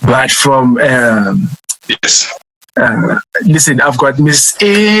 but from yes. Listen, I've got Miss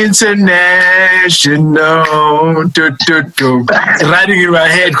International running in my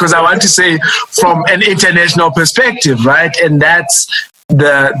head because I want to say from an international perspective, right? And that's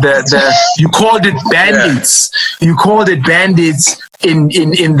the you called it bandits. Yeah. You called it bandits in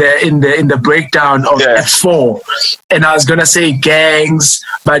the breakdown of F4, and I was gonna say gangs,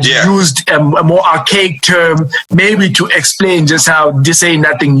 but used a more archaic term maybe to explain just how this ain't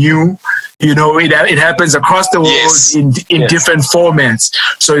nothing new. You know, it happens across the world in different formats.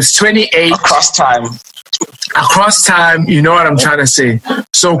 So it's 28 across time. Across time, you know what I'm trying to say.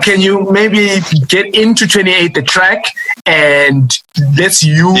 So can you maybe get into 28, the track, and let's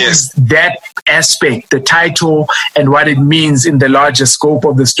use that aspect, the title, and what it means in the larger scope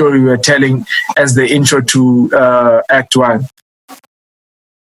of the story we're telling as the intro to Act 1.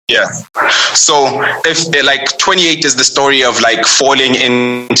 Yeah. So if like 28 is the story of like falling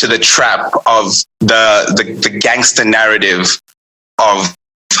into the trap of the gangster narrative of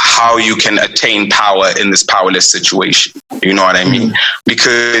how you can attain power in this powerless situation. You know what I mean?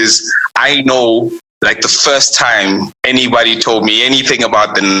 Because I know, like, the first time anybody told me anything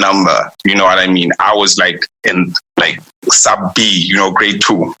about the number, you know what I mean? I was like in like sub B, you know, grade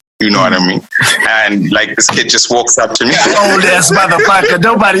 2. You know what I mean? And like this kid just walks up to me. Old ass motherfucker.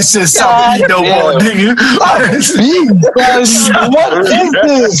 Nobody says something no more, nigga. What is this? Nobody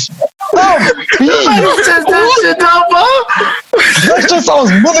says that shit no more. That just sounds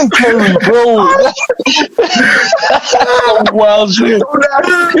military, bro. Wild shit.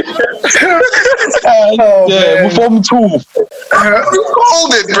 Yeah, we form 2. You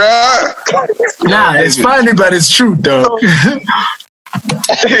called it, bruh. Nah, it's funny, but it's true, though.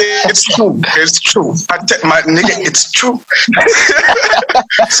 It's true. It's true. My nigga, it's true.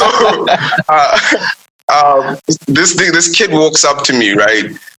 So, this kid walks up to me,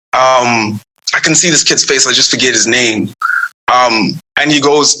 right? I can see this kid's face. I just forget his name. And he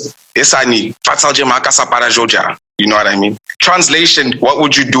goes, "Esani, Fatalje Makasa para Georgia." You know what I mean? Translation, what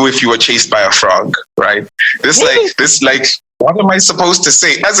would you do if you were chased by a frog, right? This what am I supposed to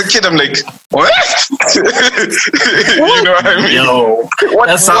say? As a kid, I'm like, what? You know what I mean? Yo,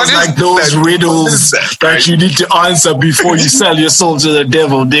 that sounds like those riddles that you need to answer before you sell your soul to the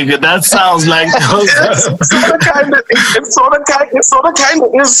devil, nigga. That sounds like It sort of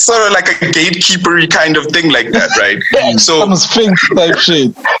is like a gatekeepery kind of thing like that, right? So some Sphinx type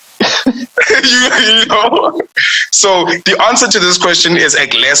shit. you know. So the answer to this question is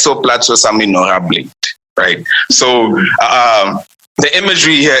Egleso Plazo Saminora, right? So the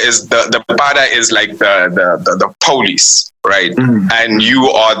imagery here is the pada is like the police, right? And you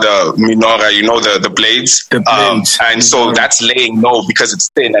are the minora, you know, the blades. The blades. And so that's laying low because it's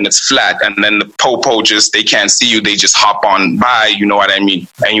thin and it's flat. And then the popo they can't see you, they just hop on by, you know what I mean?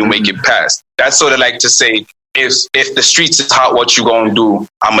 And you make it past. That's sort of like to say, if the streets is hot, what you gonna do?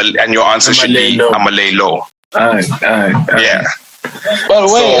 And your answer should be, I'ma lay low. Yeah. But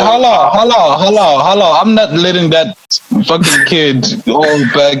wait, hello. I'm not letting that fucking kid all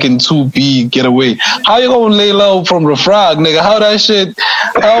back in 2B get away. How you gonna lay low from the frog, nigga? How that shit?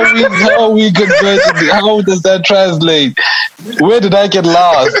 How we converted? How does that translate? Where did I get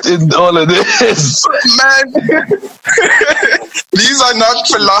lost in all of this? Man, these are not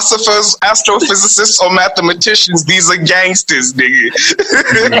philosophers, astrophysicists, or mathematicians. These are gangsters, nigga.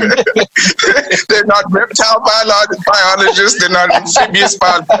 They're not reptile biologists. They're not amphibious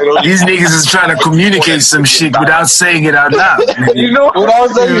biologists. These niggas is trying to communicate some shit without saying it out loud. You know,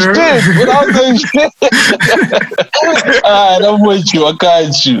 without saying shit. Alright, I'm with you. I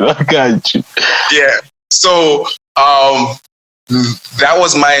got you. Yeah. So, that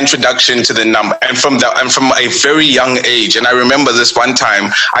was my introduction to the number, and from a very young age. And I remember this one time,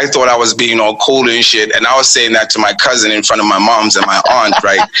 I thought I was being all cool and shit, and I was saying that to my cousin in front of my mom's and my aunt,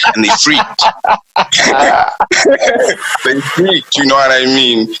 right? And they freaked. They freaked, you know what I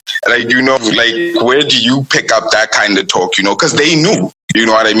mean? Like, you know, like, where do you pick up that kind of talk? You know, because they knew. You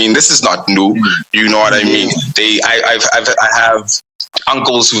know what I mean? This is not new. You know what I mean? I have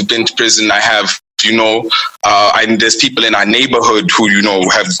uncles who've been to prison. I have. You know, and there's people in our neighborhood who, you know,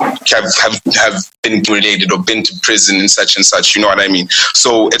 have been related or been to prison and such. You know what I mean?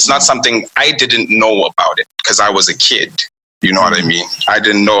 So it's not something I didn't know about it because I was a kid. You know what I mean? I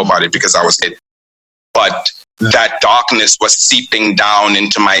didn't know about it because I was a kid. But that darkness was seeping down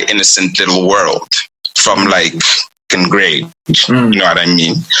into my innocent little world from like in grade. You know what I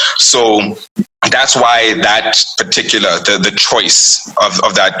mean? So that's why that particular the choice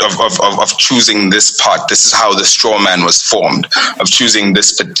of choosing this part. This is how the straw man was formed, of choosing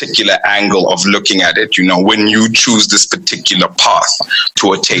this particular angle of looking at it. You know, when you choose this particular path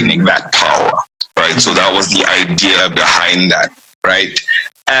to attaining that power, right? So that was the idea behind that, right?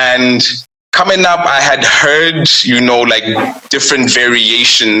 And coming up, I had heard, you know, like different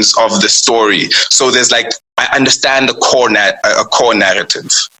variations of the story. So there's like, I understand a core narrative.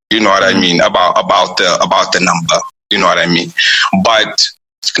 You know what I mean about the number. You know what I mean. But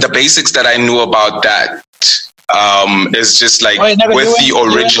the basics that I knew about that is just like nigga, with the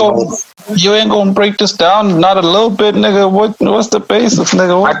original. You ain't gonna break this down, not a little bit, nigga. What's the basics,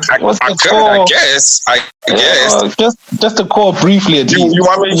 nigga? What's the core? I guess. Just to core briefly. You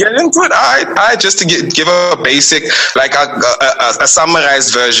want me to get into it? I just to give a basic, like a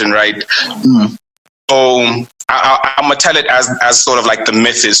summarized version, right? So I'm gonna tell it as sort of like the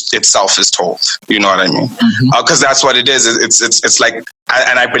myth itself is told. You know what I mean? Because that's what it is. It's like,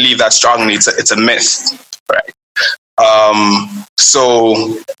 and I believe that strongly. It's a myth, right?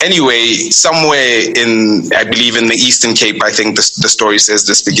 So anyway, somewhere I believe in the Eastern Cape, I think the story says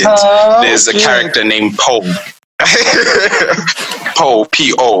this begins. There's a character named Poe. Poe,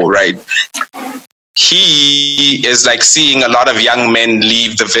 P-O, right? He is like seeing a lot of young men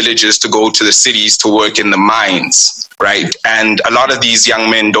leave the villages to go to the cities to work in the mines, right? And a lot of these young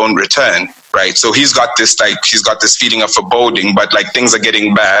men don't return, right? So he's got this feeling of foreboding, but like things are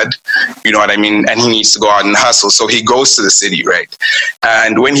getting bad, you know what I mean? And he needs to go out and hustle. So he goes to the city, right?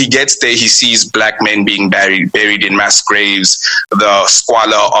 And when he gets there, he sees black men being buried in mass graves, the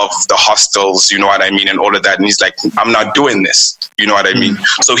squalor of the hostels, you know what I mean? And all of that. And he's like, I'm not doing this. You know what I mean?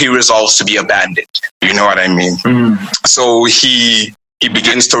 So he resolves to be a bandit. You know what I mean? So he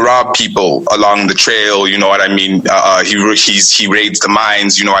begins to rob people along the trail. You know what I mean? He raids the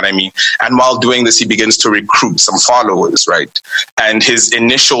mines. You know what I mean? And while doing this, he begins to recruit some followers, right? And his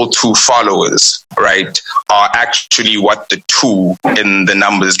initial 2 followers, right, are actually what the 2 in the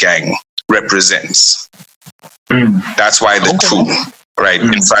Numbers Gang represents. That's why the 2. right,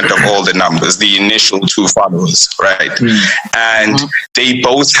 in front of all the numbers, the initial two followers, right? And they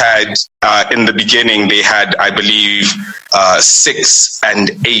both had, in the beginning, they had, I believe, 6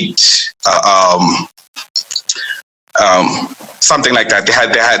 and 8, something like that.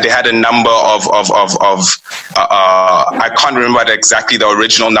 They had a number of I can't remember exactly the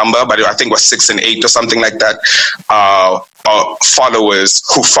original number, but I think it was 6 and 8 or something like that. Followers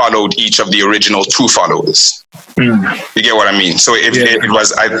who followed each of the original 2 followers. You get what I mean? So it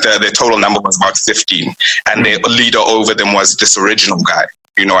was the total number was about 15, and the leader over them was this original guy.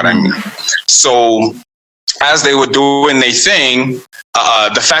 You know what I mean? So as they were doing their thing,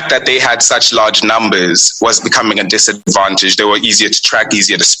 the fact that they had such large numbers was becoming a disadvantage. They were easier to track,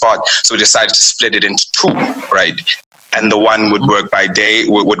 easier to spot. So we decided to split it into 2, right? And the one would work by day,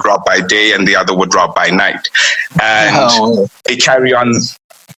 would drop by day, and the other would drop by night. And they carry on,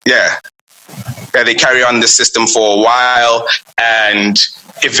 they carry on the system for a while, and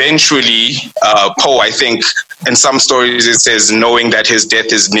eventually, Poe, I think, in some stories it says, knowing that his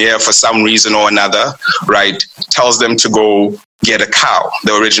death is near for some reason or another, right, tells them to go get a cow,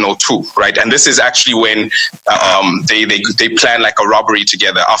 the original 2, right? And this is actually when they plan like a robbery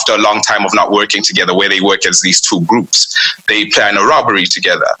together after a long time of not working together, where they work as these 2 groups. They plan a robbery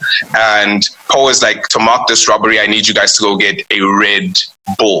together. And Poe is like, to mark this robbery, I need you guys to go get a red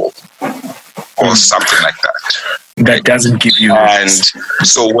bull or something like that. That doesn't give you. And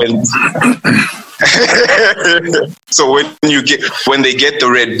so when when they get the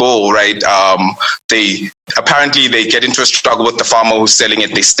red bull, right? They get into a struggle with the farmer who's selling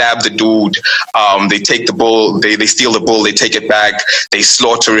it. They stab the dude. They take the bull. They steal the bull. They take it back. They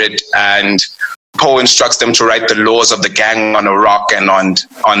slaughter it, and Poe instructs them to write the laws of the gang on a rock and on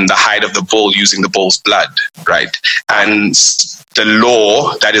the hide of the bull using the bull's blood, right? And the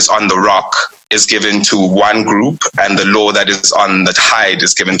law that is on the rock is given to one group, and the law that is on the hide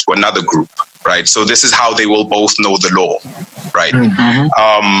is given to another group, right? So this is how they will both know the law, right?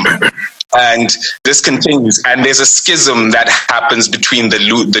 And this continues, and there's a schism that happens between the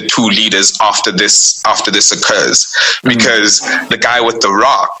 2 leaders after this occurs, because the guy with the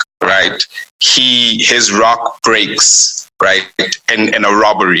rock, right? His rock breaks, right, in a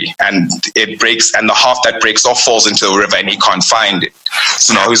robbery, and it breaks, and the half that breaks off falls into the river, and he can't find it.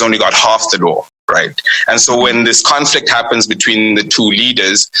 So now he's only got half the law, right? And so when this conflict happens between the 2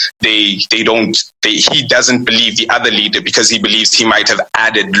 leaders, he doesn't believe the other leader, because he believes he might have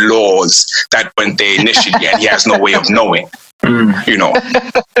added laws that weren't there initially, and he has no way of knowing, you know.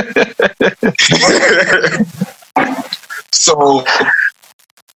 So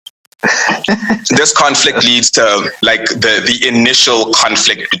this conflict leads to like the initial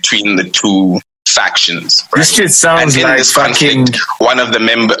conflict between the 2 factions. Right? This shit sounds like this fucking. Conflict, one of the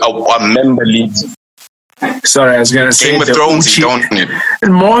member leads. Sorry, I was gonna say Game of Thrones, don't it?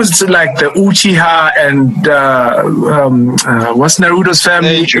 Most like the Uchiha and what's Naruto's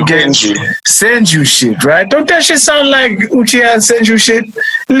family again? Senju shit, right? Don't that shit sound like Uchiha and Senju shit?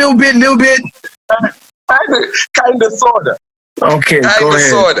 Little bit. Kind of, sorta. Okay, go ahead.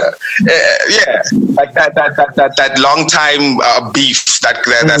 Sorta. Yeah, like that long time beef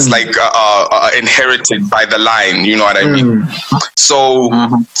that's like inherited by the line. You know what I mean? So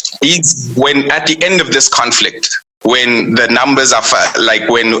when at the end of this conflict, when the numbers are like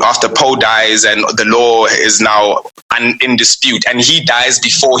when after Poe dies and the law is now in dispute, and he dies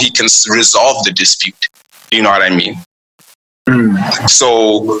before he can resolve the dispute. You know what I mean?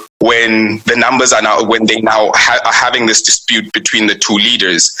 So when the numbers are now, when they now are having this dispute between the 2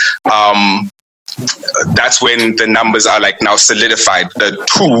 leaders, that's when the numbers are like now solidified. The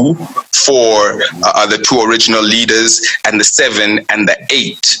 2 for the 2 original leaders, and the 7 and the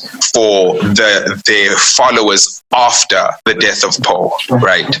 8 for their followers after the death of Poe,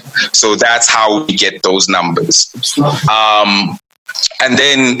 right? So that's how we get those numbers. And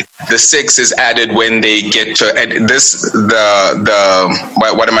then the 6 is added when they get to, and this,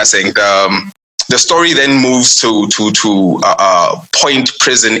 what am I saying? The story then moves to Point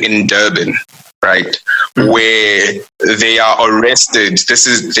Prison in Durban, right? Where they are arrested.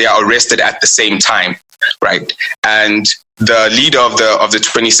 They are arrested at the same time, right? And the leader of the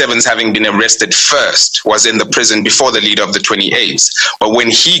 27s, having been arrested first, was in the prison before the leader of the 28s. But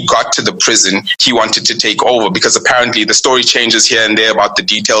when he got to the prison, he wanted to take over, because apparently the story changes here and there about the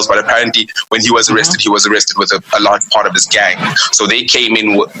details. But apparently when he was arrested, he was arrested with a large part of his gang. So they came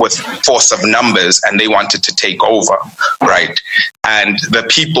in with force of numbers, and they wanted to take over, right? And the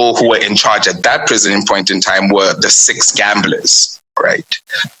people who were in charge at that prison point in time were the 6 gamblers, right?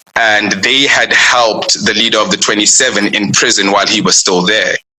 And they had helped the leader of the 27 in prison while he was still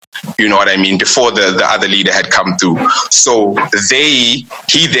there. You know what I mean? Before the other leader had come through. So he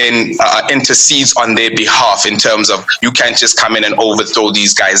then intercedes on their behalf in terms of, you can't just come in and overthrow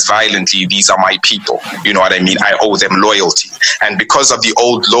these guys violently. These are my people. You know what I mean? I owe them loyalty. And because of the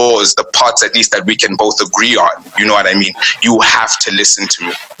old laws, the parts at least that we can both agree on, you know what I mean? You have to listen to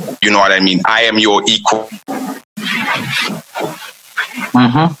me. You know what I mean? I am your equal.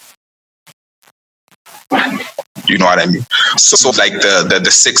 Mm-hmm. You know what I mean? So like the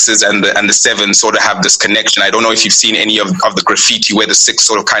sixes and the sevens sort of have this connection. I don't know if you've seen any of the graffiti where the six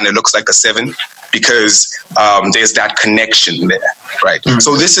sort of kind of looks like a seven, because there's that connection there, right? Mm-hmm.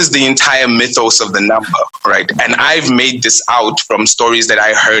 So this is the entire mythos of the number, right? And I've made this out from stories that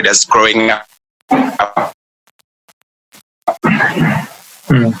I heard as growing up.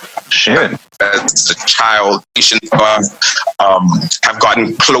 Shit. As a child, have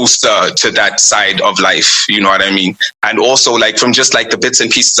gotten closer to that side of life, you know what I mean? And also like from just like the bits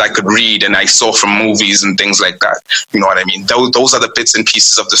and pieces I could read and I saw from movies and things like that, you know what I mean? Those are the bits and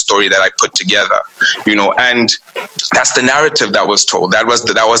pieces of the story that I put together, you know, and that's the narrative that was told. That was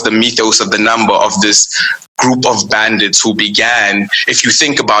the mythos of the number of this group of bandits who began, if you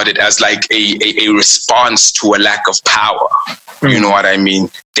think about it, as like a response to a lack of power. You know what I mean?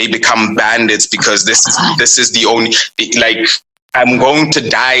 They become bandits because this is the only, like, I'm going to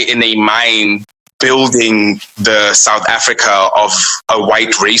die in a mine building the South Africa of a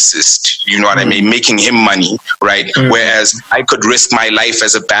white racist, you know what I mean? Making him money, right? Whereas I could risk my life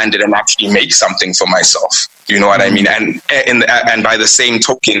as a bandit and actually make something for myself. You know what I mean? And by the same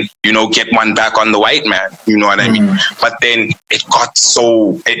token, you know, get one back on the white man. You know what I mean? But then it got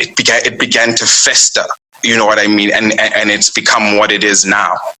so, it began to fester. You know what I mean? And it's become what it is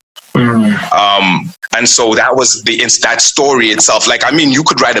now. And so that was that story itself. Like, I mean, you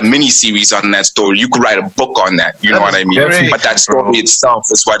could write a mini series on that story. You could write a book on that. You know what I mean? But that story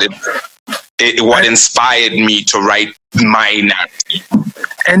itself is what what inspired me to write my narrative.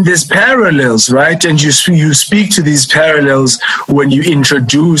 And there's parallels, right? And you speak to these parallels when you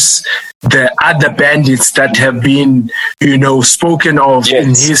introduce the other bandits that have been, you know, spoken of in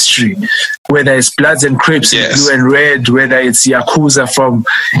history, whether it's Bloods and Crips, Blue and Red, whether it's Yakuza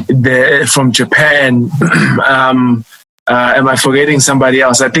from Japan. Am I forgetting somebody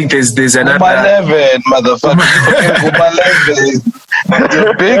else? I think there's another. Uma-11, motherfucker. Uma-11.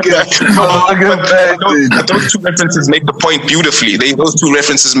 The biggest. Those two references make the point beautifully. Those two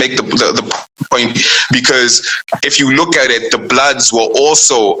references make the point, because if you look at it, the Bloods were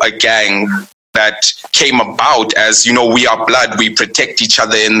also a gang that came about as, you know, we are blood, we protect each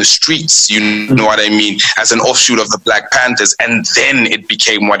other in the streets, you know what I mean, as an offshoot of the Black Panthers, and then it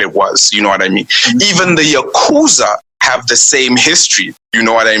became what it was, you know what I mean. Even the Yakuza have the same history, you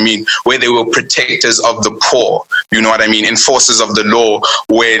know what I mean, where they were protectors of the poor, you know what I mean, enforcers of the law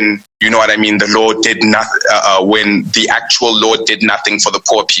when, you know what I mean, the law did nothing, when the actual law did nothing for the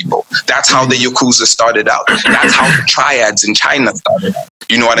poor people. That's how the Yakuza started out. That's how the triads in China started out.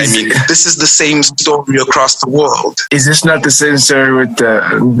 You know what I mean? This is the same story across the world. Is this not the same story with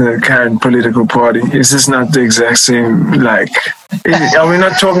the current political party? Is this not the exact same, like, are we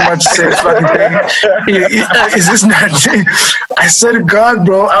not talking about the same fucking thing? Is this not, I swear to God,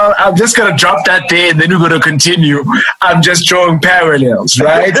 bro, I'm just going to drop that there and then we're going to continue. I'm just drawing parallels,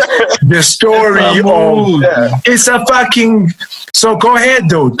 right? The story of, it's a fucking, so go ahead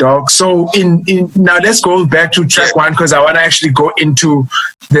though, dog. So now let's go back to track one, because I want to actually go into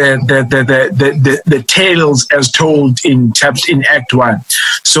the tales as told in Act 1.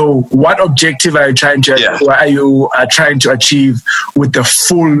 So what objective are you trying to trying to achieve with the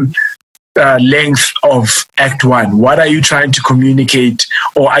full length of Act 1? What are you trying to communicate,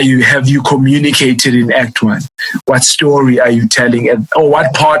 or have you communicated in Act 1? What story are you telling, or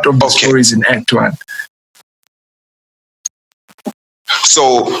what part of the story is in Act 1?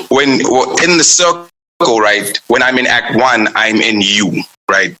 So when in the circle, right, when I'm in Act 1, I'm in you,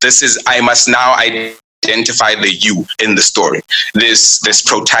 right? I must now identify the you in the story. This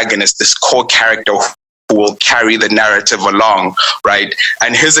protagonist, this core character who will carry the narrative along, right?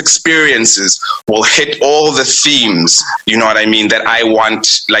 And his experiences will hit all the themes, you know what I mean, that I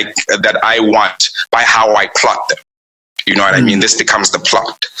want by how I plot them. You know what I mean? This becomes the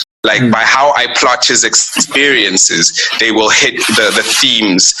plot. Like by how I plot his experiences, they will hit the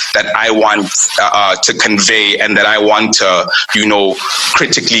themes that I want to convey and that I want to, you know,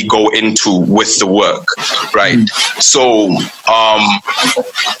 critically go into with the work, right? So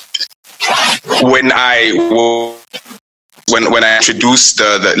when I introduce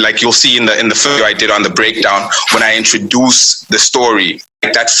the like you'll see in the video I did on the breakdown, when I introduce the story,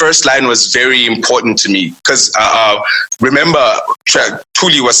 that first line was very important to me because remember,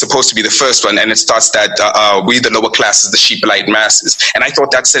 Thuli was supposed to be the first one, and it starts that we the lower classes, the sheep-light masses, and I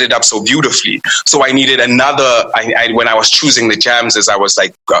thought that set it up so beautifully. So I needed another. When I was choosing the jams, as I was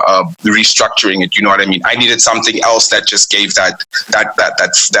like restructuring it, you know what I mean. I needed something else that just gave that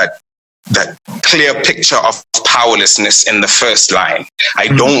clear picture of powerlessness in the first line. I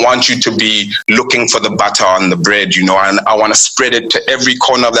don't want you to be looking for the butter on the bread, you know, and I want to spread it to every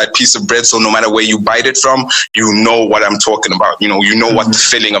corner of that piece of bread. So no matter where you bite it from, you know what I'm talking about. You know what the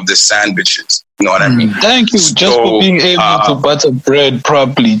filling of this sandwich is. You know what I mean? Thank you just for being able to butter bread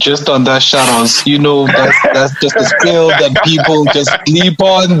properly, just on that shout-outs. You know, that's just a skill that people just sleep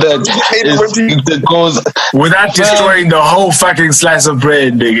on that goes... Without destroying the whole fucking slice of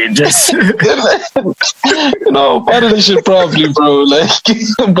bread, nigga. Just... you know, butter this shit properly, bro. Like,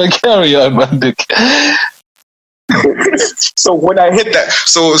 but carry on, my dick. So when I hit that...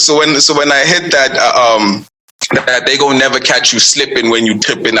 So when I hit that... that they gonna never catch you slipping when you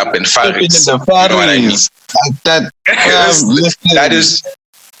tripping up in Faris. You know what I mean? That is,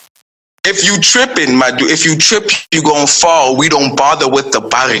 if you tripping, my dude, if you trip, you gonna fall. We don't bother with the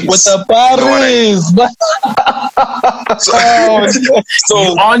Paris. With the Paris. You know so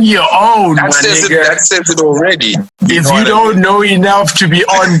on your own, that says it already. If you don't know enough to be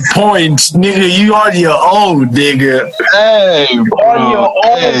on point, nigga, you on your own, nigga. Hey, bro. On your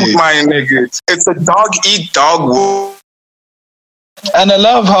own, my nigga. It's a dog eat dog world. And I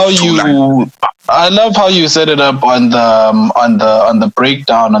love how you set it up on the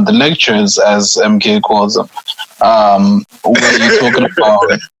breakdown, on the lectures, as MK calls them, where you're talking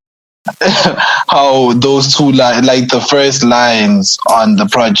about how those two like the first lines on the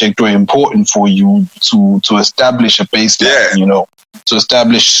project were important for you to establish a baseline, you know, to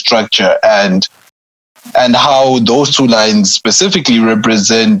establish structure, and how those two lines specifically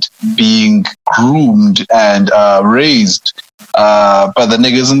represent being groomed and raised by the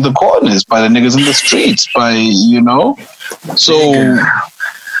niggas in the corners, by the niggas in the streets, by, you know, so.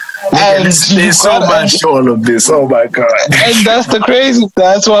 And there's so much to all of this. Oh my god! And that's the crazy.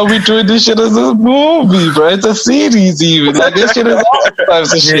 That's why we doing this shit as a movie, bro. It's a series, even. Like, this shit is all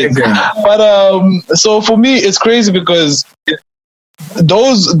types of shit. But so for me, it's crazy because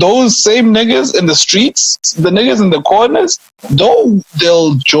those same niggas in the streets, the niggas in the corners, though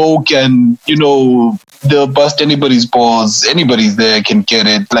they'll joke and, you know, they'll bust anybody's balls, anybody's there can get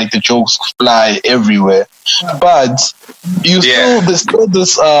it, like the jokes fly everywhere. But there's still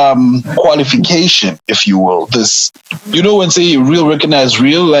this qualification, if you will. This, you know, when say real recognize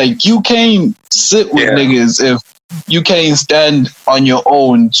real, like you can't sit with niggas if you can't stand on your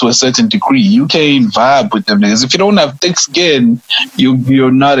own to a certain degree. You can't vibe with them niggas. If you don't have thick skin,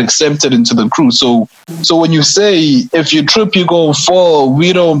 you're not accepted into the crew. So when you say if you trip, you gonna fall,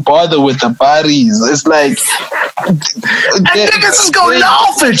 we don't bother with the bodies. It's like niggas is gonna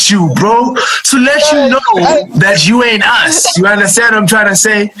laugh at you, bro. To let you know that you ain't us. You understand what I'm trying to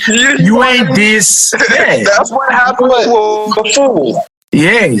say? You ain't this. Yeah. That's what happened to the fool.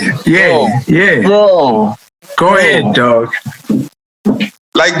 Yeah. Bro. Go ahead, dog.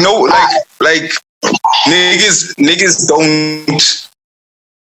 Like niggas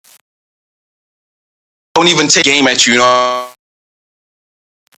don't even take game at you, you know.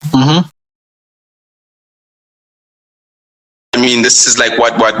 Mm-hmm. I mean, this is like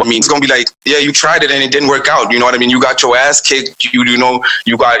what I mean. It's gonna be like, yeah, you tried it and it didn't work out. You know what I mean? You got your ass kicked. You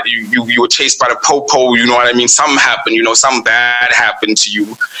were chased by the popo. You know what I mean? Something happened. You know, something bad happened to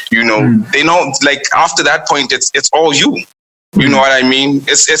you. You know, they know. Like after that point, it's all you. You know what I mean?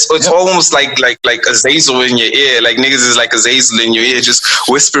 It's almost like Azazel in your ear. Like niggas is like Azazel in your ear, just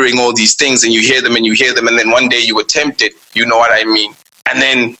whispering all these things, and you hear them, and then one day you attempt it. You know what I mean? And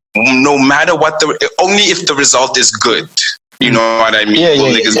then no matter what only if the result is good. You know what I mean?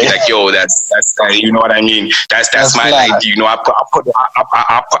 Niggas be like, yo, that's you know what I mean? That's my life. You know, I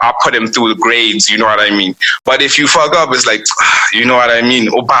put him through the grades. You know what I mean? But if you fuck up, it's like, you know what I mean?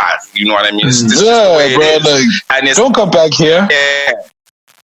 Oh, bad. You know what I mean? It's just the way bro, it is. like, and it's, don't come back here. Yeah.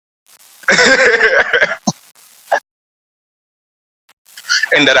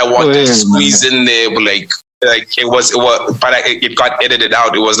 And that I wanted to squeeze in there, but like it was, but it got edited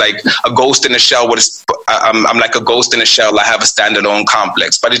out. It was like a ghost in a shell. I'm like a ghost in a shell. I have a standalone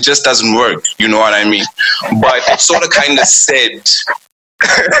complex, but it just doesn't work. You know what I mean? But it sort of kind of said,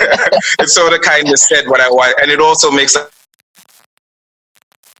 what I want, and it also makes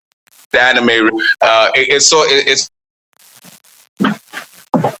the anime. It's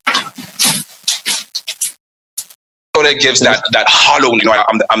sort of gives that hollow, you know,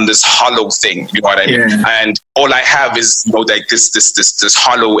 I'm this hollow thing, you know what I mean? Yeah. And all I have is, you know, like this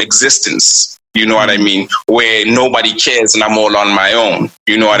hollow existence, you know what I mean? Where nobody cares and I'm all on my own,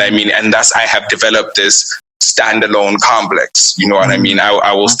 you know what I mean? And thus I have developed this standalone complex, you know what I mean?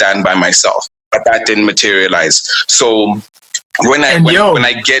 I will stand by myself, but that didn't materialize. So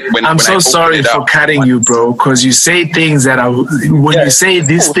I'm so sorry for cutting you, bro, because you say things that are, when you say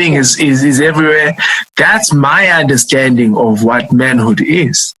this thing is everywhere, that's my understanding of what manhood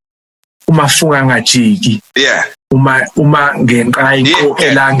is. Umafunga ngajiki. Yeah. Uma ngenqayiko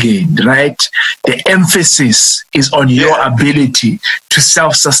elangeni, right? The emphasis is on your ability to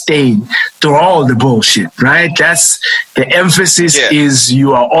self-sustain through all the bullshit, right? That's the emphasis is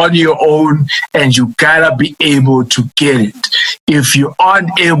you are on your own and you gotta be able to get it. If you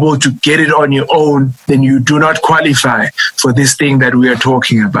aren't able to get it on your own, then you do not qualify for this thing that we are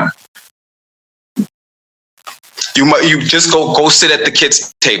talking about. You just go sit at the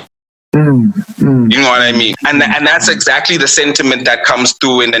kids' table. You know what I mean? And that's exactly the sentiment that comes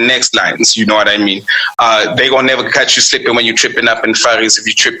through in the next lines. You know what I mean? They gonna never catch you slipping when you tripping up in furries. If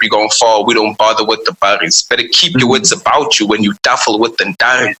you trip, you gonna fall. We don't bother with the buddies. Better keep your wits about you when you duffel with the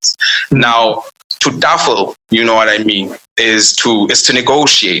diaries. Now, to duffel, you know what I mean, is to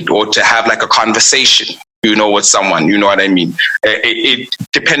negotiate or to have like a conversation, you know, with someone, you know what I mean? It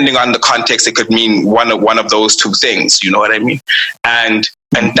depending on the context, it could mean one of those two things, you know what I mean? And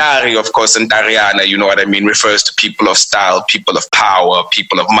Dari, of course, and Dariana, you know what I mean, refers to people of style, people of power,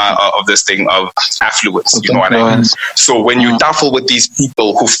 people of this thing of affluence, you know what I mean? So when you duffel with these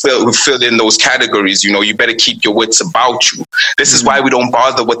people who fill in those categories, you know, you better keep your wits about you. This is why we don't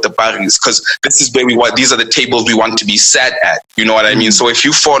bother with the buddies, because this is where these are the tables we want to be sat at, you know what I mean? So if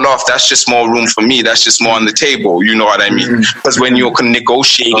you fall off, that's just more room for me, that's just more on the table, you know what I mean? Because when you're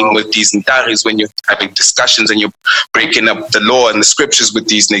negotiating with these Ntaris, when you're having discussions and you're breaking up the law and the scriptures with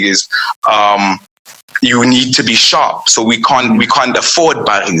these niggas, you need to be sharp. So we can't afford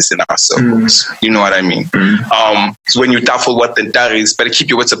barriers in our circles. You know what I mean? So when you duffel what the Ntaris, better keep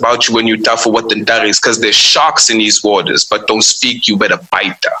your wits about you when you duffel what the Ntaris, because there's sharks in these waters, but don't speak, you better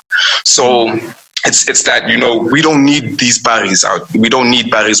bite them. So it's that, you know, we don't need these barriers out. We don't need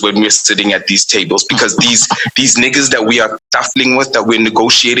barriers when we're sitting at these tables, because these niggas that we are duffling with, that we're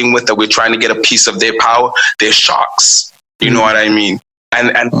negotiating with, that we're trying to get a piece of their power, they're sharks. You know what I mean?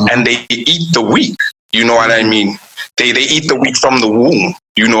 And they eat the weak. You know what I mean? They eat the weak from the womb.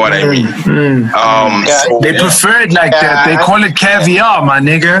 You know what I mean? They prefer it like that. They call it caviar, my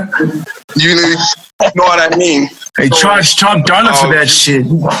nigga. You know what I mean? They charge top dollar for that shit.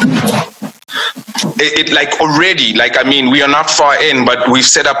 It like already, like, I mean, we are not far in, but we've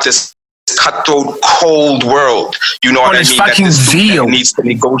set up this cutthroat, cold world. You know what I mean? Fucking that this veal needs to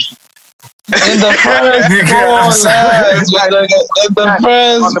negotiate. In the first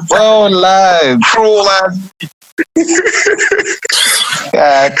four lives. Cruel ass.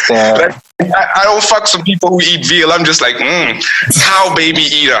 God damn. I don't fuck some people who eat veal. I'm just like, cow baby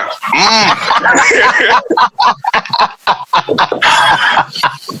eater.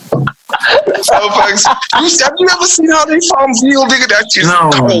 So, folks, have you ever seen how they farm veal, nigga? That's just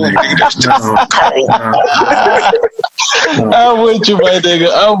cold, nigga. That's just cold. I'm with you, my nigga.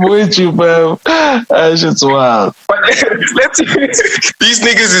 I'm with you, bro. That shit's wild. But these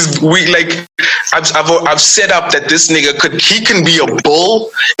niggas is weak. Like, I've set up that this nigga can be a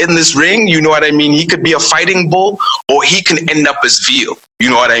bull in this ring. You know what I mean? He could be a fighting bull, or he can end up as veal. You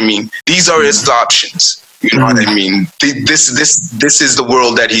know what I mean? These are his options. You know what I mean? This is the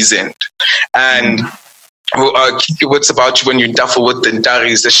world that he's in. And keep your wits about you when you duffel with the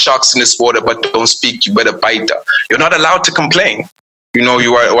Ntaris. There's sharks in this water, but don't speak, you better bite them. You're not allowed to complain. You know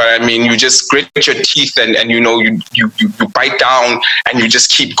what I mean? You just grit your teeth and you know, you bite down and you just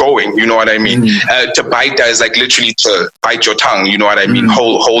keep going. You know what I mean? To bite that is like literally to bite your tongue. You know what I mean?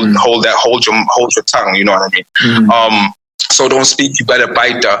 Hold your tongue. You know what I mean? So don't speak, you better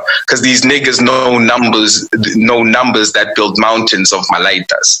bite her, because these niggas know numbers that build mountains of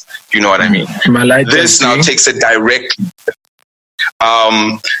malaitas. You know what I mean? This now takes it directly.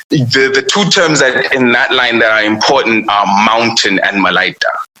 The two terms that in that line that are important are mountain and malaita.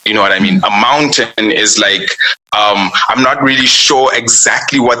 You know what I mean? A mountain is like, I'm not really sure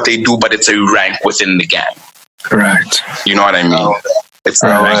exactly what they do, but it's a rank within the gang. Right. You know what I mean? It's a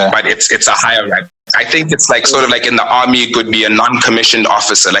rank, but it's a higher rank. I think it's like sort of like in the army, it could be a non-commissioned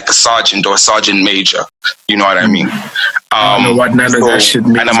officer, like a sergeant or a sergeant major. You know what I mean? I don't know what none of that shit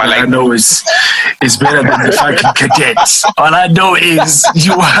means. I know it's better than the fucking cadets. All I know is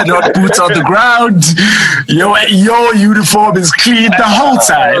you are not boots on the ground. Your uniform is clean the whole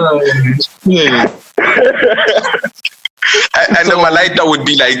time. and the Malaita would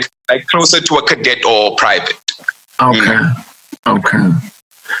be like closer to a cadet or private. Okay. Okay.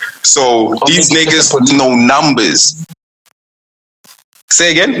 So these niggas know numbers.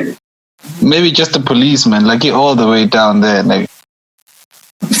 Say again? Maybe just a policeman, like you're all the way down there, nigga.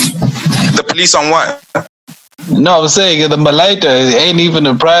 The police on what? No, I'm saying the Malaita ain't even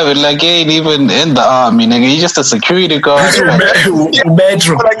a private, like he ain't even in the army, nigga. He's just a security guard.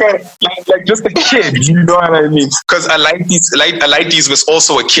 Bedroom. Like just a kid, you know what I mean? Because Alaitis was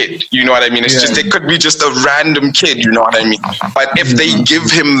also a kid, you know what I mean? It's just, it could be just a random kid, you know what I mean? But if they give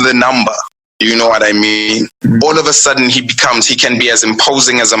him the number, you know what I mean? All of a sudden he can be as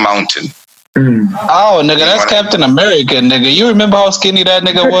imposing as a mountain. Oh, nigga, that's Captain America, nigga. You remember how skinny that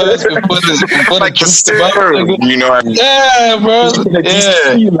nigga was before like the stir, you know what I mean? Yeah, bro.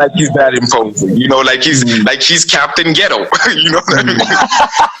 Yeah. Like he's that imposing, you know, like he's Captain Ghetto, you know what I mean?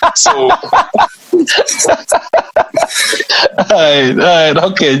 So, all right,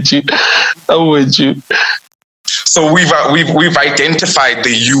 I'll get you. I'm with you. So we've identified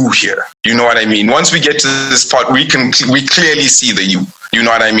the you here. You know what I mean? Once we get to this part, we clearly see the you. You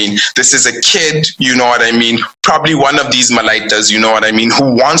know what I mean? This is a kid, you know what I mean? Probably one of these Malaitas, you know what I mean,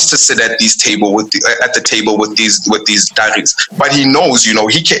 who wants to sit at the table with these daris. But he knows, you know,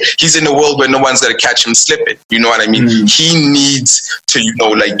 he's in a world where no one's gonna catch him slipping. You know what I mean? He needs to,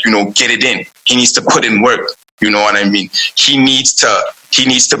 get it in. He needs to put in work. You know what I mean? He needs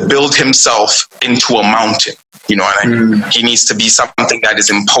to build himself into a mountain. You know what I mean? He needs to be something that is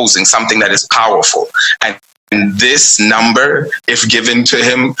imposing, something that is powerful. And this number, if given to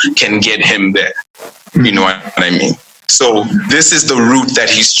him, can get him there. You know what I mean? So this is the route that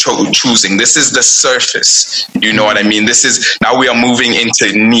he's choosing. This is the surface. You know what I mean? Now we are moving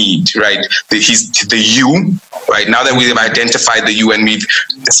into need, right? He's the you, right? Now that we've identified the you and we've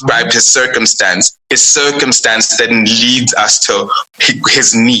described his circumstance then leads us to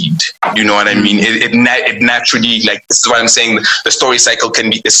his need. You know what I mean? It naturally, like, this is what I'm saying. The story cycle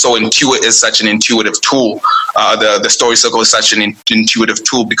is such an intuitive tool. The story cycle is such an intuitive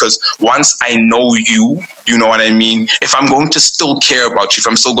tool because once I know you know what I mean? If I'm going to still care about you, if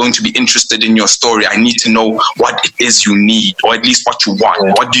I'm still going to be interested in your story, I need to know what it is you need, or at least what you want.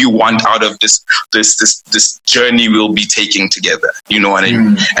 Yeah. What do you want out of this journey we'll be taking together? You know what I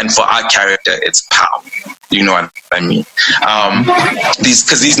mean? And for our character, it's power. You know what I mean?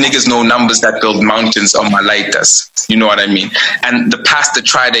 Because these niggas know numbers that build mountains on Malaitas. You know what I mean? And the pastor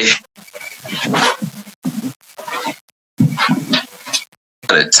tried to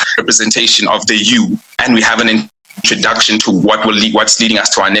representation of the you, and we have an introduction to what's leading us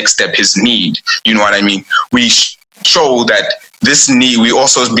to our next step, his need. You know what I mean? We show that this need, we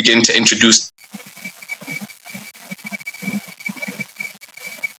also begin to introduce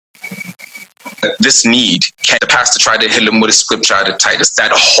this need. Can the pastor try to hit him with a scripture out of Titus?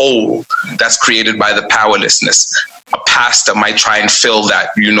 That hole that's created by the powerlessness. A pastor might try and fill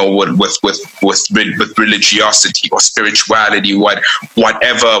that, you know, with religiosity or spirituality,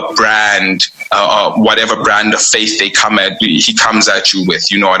 whatever brand of faith he comes at you with.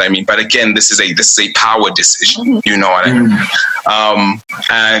 You know what I mean? But again, this is a power decision. You know what I mean?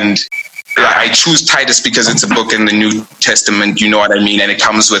 And I choose Titus because it's a book in the New Testament, you know what I mean? And it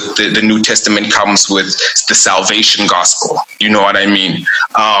comes with, the New Testament comes with the salvation gospel, you know what I mean?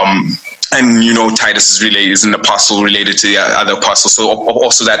 And, you know, Titus is an apostle related to the other apostles. So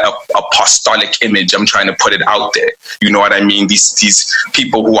also that apostolic image, I'm trying to put it out there. You know what I mean? These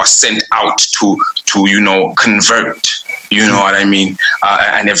people who are sent out to convert, you know what I mean?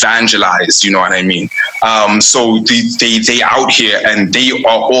 And evangelize, you know what I mean? So they out here and they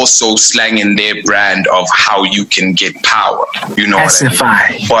are also slanging their brand of how you can get power, you know what I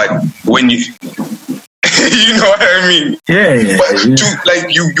mean? But when you... you know what I mean? Yeah.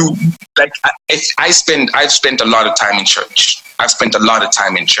 But I've spent a lot of time in church. I've spent a lot of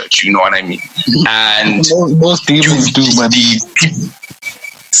time in church. You know what I mean? And most demons do, man.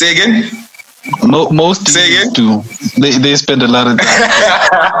 Say again. Most demons do. They spend a lot of time.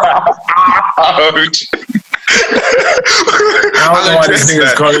 Ouch. I don't know why this thing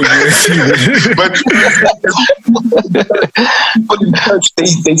is calling but in church, they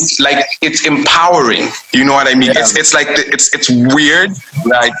like, it's empowering. You know what I mean? Yeah. It's like it's weird,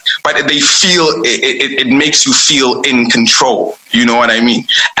 right? But they feel it makes you feel in control. You know what I mean?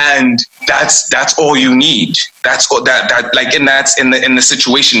 And that's all you need. That's all that like, and that's in the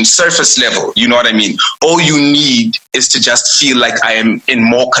situation, surface level. You know what I mean? All you need is to just feel like I am in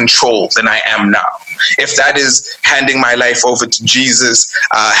more control than I am now. If that is handing my life over to Jesus,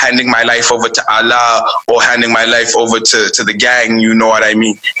 handing my life over to Allah, or handing my life over to the gang, you know what I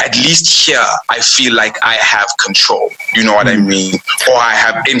mean? At least here, I feel like I have control. You know what I mean? Or I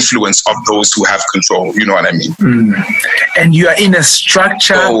have influence of those who have control. You know what I mean? And you are in a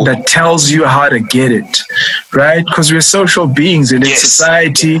structure that tells you how to get it, right? Because we're social beings, and in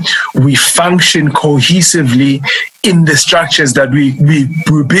society, we function cohesively in the structures that we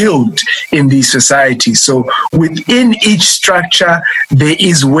build in these societies. So within each structure, there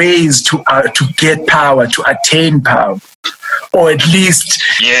is ways to get power, to attain power, or at least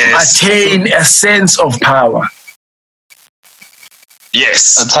attain a sense of power.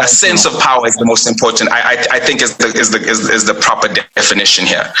 Yes, a sense of power is the most important. I think is the proper definition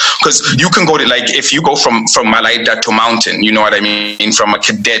here, because you can go to, like, if you go from Malaita to mountain, you know what I mean, from a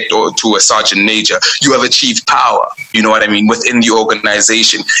cadet or to a sergeant major, you have achieved power. You know what I mean, within the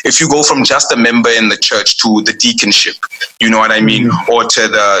organization. If you go from just a member in the church to the deaconship, you know what I mean, or to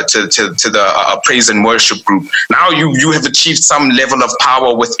the praise and worship group, now you have achieved some level of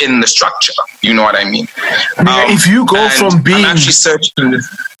power within the structure. You know what I mean? If you go from being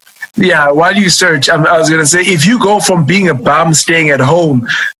while you search, I was going to say, if you go from being a bum staying at home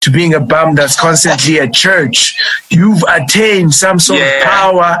to being a bum that's constantly at church, you've attained some sort of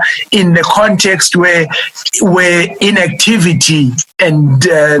power in the context where inactivity and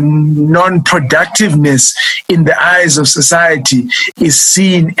non-productiveness in the eyes of society is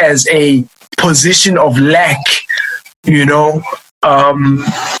seen as a position of lack, you know.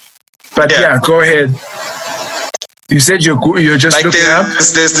 But go ahead. You said you're just like looking up?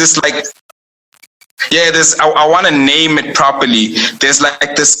 There's this like, I want to name it properly. There's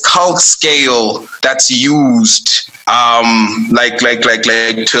like this cult scale that's used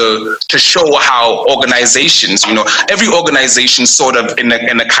to show how organizations, you know, every organization sort of in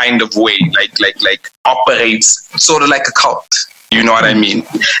a kind of way like operates sort of like a cult. You know what I mean?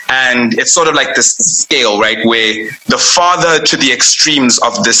 And it's sort of like this scale, right? Where the farther to the extremes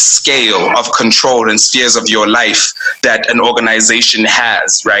of this scale of control and spheres of your life that an organization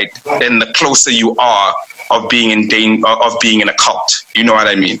has, right? Then the closer you are of being in a cult. You know what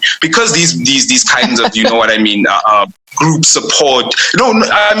I mean? Because these kinds of, you know what I mean, group support. No,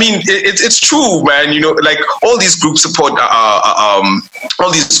 I mean, it's true, man. You know, like all these group support, all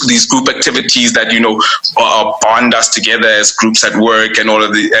these group activities that, you know, bond us together as groups at work and all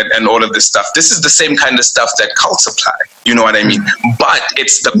of this stuff. This is the same kind of stuff that cults apply. You know what I mean? But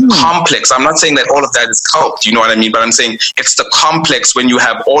it's the complex. I'm not saying that all of that is cult. You know what I mean? But I'm saying it's the complex when you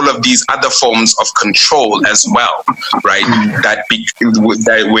have all of these other forms of control as well, right? That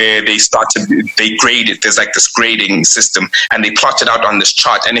where they grade it. There's like this grading system, and they plot it out on this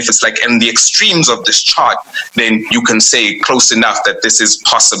chart. And if it's like in the extremes of this chart, then you can say close enough that this is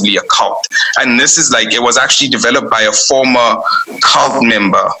possibly a cult. And this is like, it was actually developed by a former cult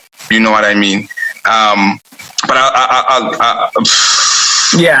member. You know what I mean? But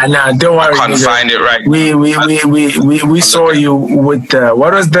don't worry. I can't find it right. We saw you with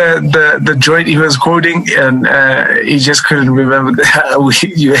what was the joint he was quoting, and he just couldn't remember. It was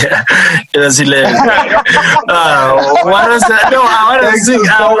hilarious. What was that? No, I want to sing.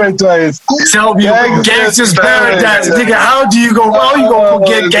 Tell me, Gangsta's Paradise. Nigga, how do you go? How you gonna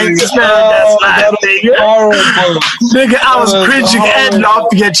forget Gangsta's Paradise live, nigga? Nigga, I was cringing and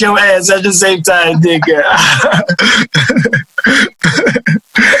laughing at your ass at the same time, nigga.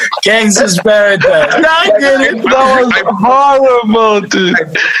 Gangsta's Paradise. I get it. That was horrible, dude. I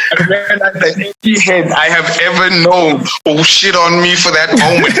realized that every head I have ever known will shit on me for that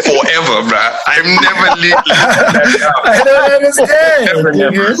moment forever, bruh. I've never lived that. I don't understand.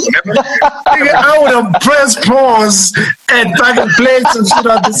 Nigga, I would have pressed pause and fucking played some shit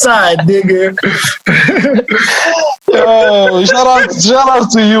on the side, nigga. Yo, shout out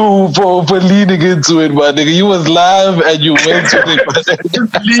to you for leading into it, man. Nigga, you was live and you went to it.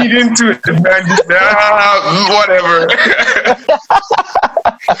 Lead into it, man. Whatever.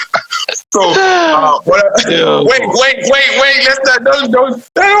 So, wait. Let's don't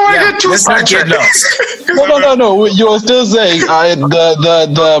get too sidetracked. No. You were still saying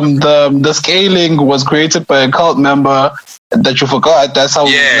the scaling was created by a cult member that you forgot. That's how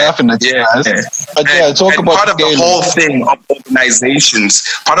we're laughing at you guys. But talk about part of the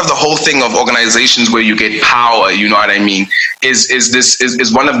whole thing of organizations where you get power, you know what I mean, is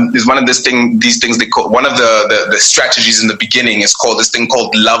one of these things they call, one of the strategies in the beginning is called this thing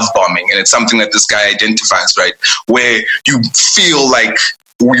called love bombing, and it's something that this guy identifies, right, where you feel like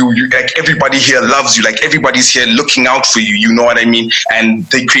you like everybody here loves you, like everybody's here looking out for you, you know what I mean, and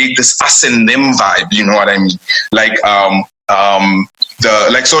they create this us and them vibe, you know what I mean, like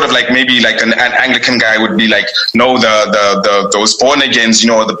sort of like maybe like an Anglican guy would be like, no, the those born agains, you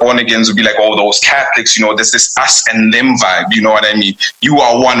know, the born agains would be like, oh, those Catholics, you know, there's this us and them vibe, you know what I mean, you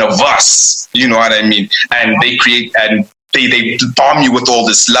are one of us, you know what I mean, and they create and they bomb you with all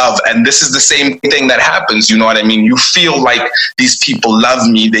this love, and this is the same thing that happens, you know what I mean, you feel like these people love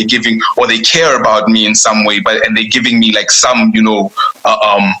me, they're giving, or they care about me in some way, and they're giving me like some, you know,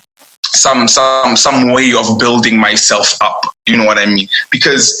 some way of building myself up, you know what I mean,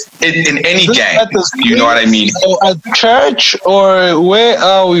 because in any gang, you know what I mean, or at church, or where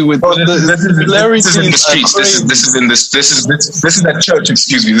are we with this is in the streets, this is at church,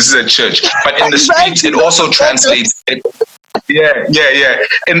 excuse me, this is at church, but in the streets it also translates in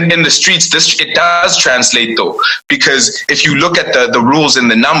the streets it does translate though, because if you look at the rules in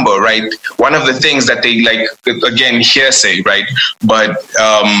the number, right, one of the things that they, like, again, hearsay, right, but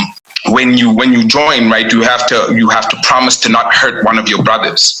when you join, right, you have to promise to not hurt one of your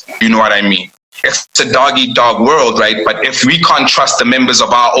brothers, you know what I mean. It's a dog eat dog world, right? But if we can't trust the members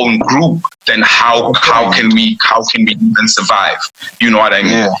of our own group, then how can we even survive? You know what I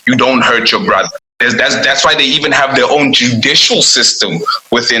mean? Yeah. You don't hurt your brother. That's why they even have their own judicial system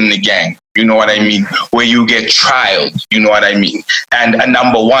within the gang. You know what I mean? Where you get trialed. You know what I mean? And a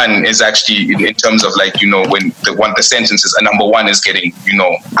number one is actually, in terms of like, you know, when the sentences, a number one is getting, you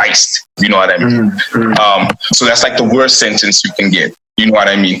know, iced. You know what I mean? So that's like the worst sentence you can get. You know what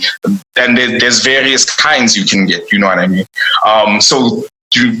I mean? And there's various kinds you can get. You know what I mean?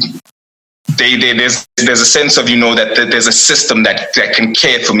 There's a sense of, you know, that there's a system that can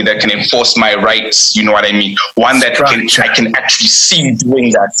care for me, that can enforce my rights, you know what I mean, one that I can actually see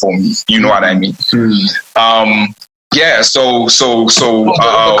doing that for me, you know what I mean. The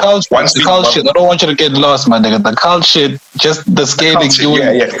culture, I don't want you to get lost, my nigga. The culture, just the scaling.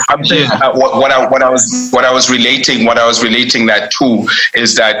 I'm saying what I was relating that to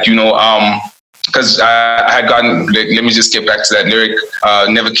is that, you know, because I had gotten, let me just get back to that lyric,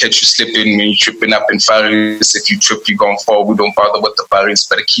 never catch you slipping when you tripping up in Faris. If you trip, you gon' fall. We don't bother with the Faris.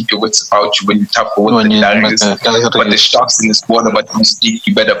 Better keep your wits about you when you topple with the Darius. But the sharks in this water, but you speak,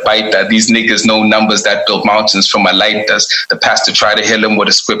 you better bite that. These niggas know numbers that build mountains from a light does. The pastor tried to heal him with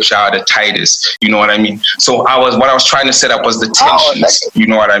a scripture out of Titus. You know what I mean? So what I was trying to set up was the tensions. You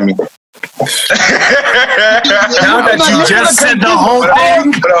know what I mean? Now that you just said the whole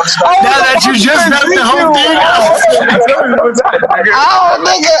thing,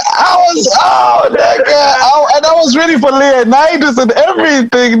 and I was ready for Leonidas and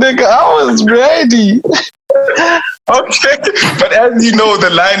everything, nigga. I was ready. Okay, but as you know, the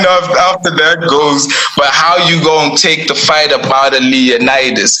line after that goes, but how you gonna take the fight up out of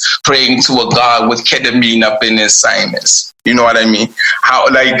Leonidas, praying to a god with ketamine up in his sinus? You know what I mean? How,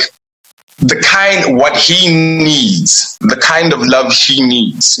 like, what he needs, the kind of love he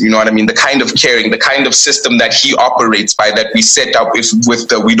needs, you know what I mean? The kind of caring, the kind of system that he operates by, that we set up with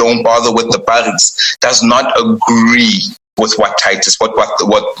the we don't bother with the Paris, does not agree with what Titus, with what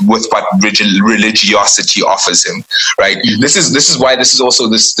religiosity offers him, right? This is why this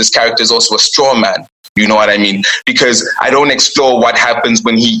character is also a straw man. You know what I mean? Because I don't explore what happens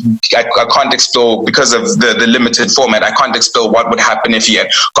when I can't explore, because of the limited format, I can't explore what would happen if he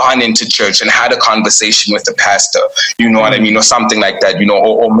had gone into church and had a conversation with the pastor, you know what I mean? Or something like that, you know,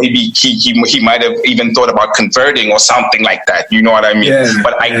 or maybe he might have even thought about converting or something like that, you know what I mean? Yeah.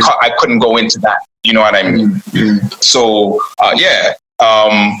 But I couldn't go into that, you know what I mean? So, I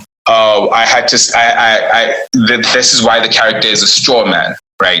had to, this is why the character is a straw man,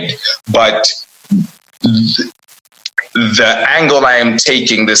 right? But the angle I am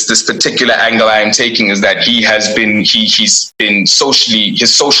taking, this particular angle I am taking, is that he's been socially,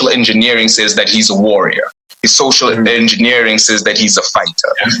 his social engineering says that he's a warrior. His social engineering says that he's a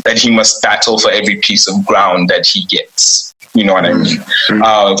fighter, that he must battle for every piece of ground that he gets. You know what I mean?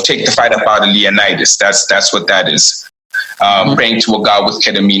 Take the fight up out of Leonidas. That's what that is. praying to a God with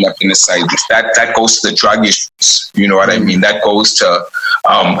ketamine up in his side. That goes to the drug issues. You know what I mean? That goes to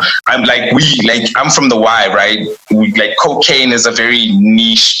I'm from the Y, right? Cocaine is a very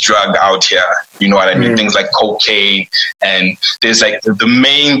niche drug out here. You know what I mean? Things like cocaine, and there's like the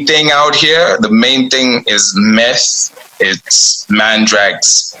main thing out here. The main thing is meth. It's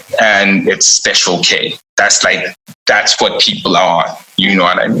Mandrax, and it's Special K. That's what people are on. You know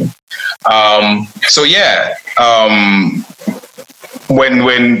what I mean? So yeah.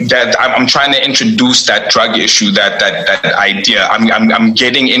 When that I'm trying to introduce that drug issue, that idea, I'm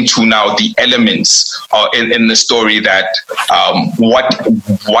getting into now the elements in the story that what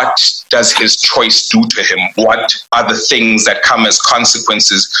does his choice do to him? What are the things that come as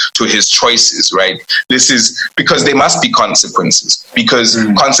consequences to his choices? Right. This is because there must be consequences, because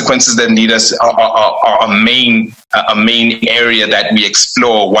consequences that lead us are a main area that we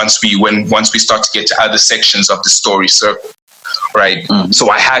explore once we start to get to other sections of the story circle. Right. So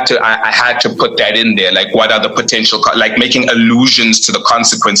I had to put that in there. Like, what are the potential, like making allusions to the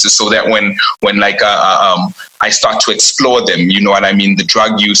consequences, so that when I start to explore them, you know what I mean? The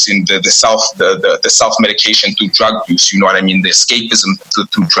drug use in the self-medication through drug use, you know what I mean? The escapism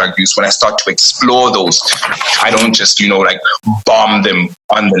through drug use. When I start to explore those, I don't just, bomb them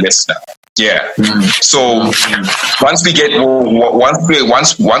on the listener. Yeah. So once we're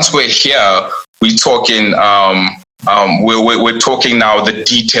here, we're talking, we're talking now the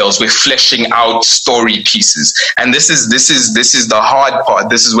details. We're fleshing out story pieces, and this is the hard part.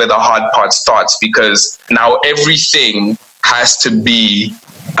 This is where the hard part starts, because now everything has to be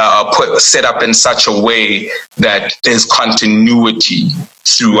set up in such a way that there's continuity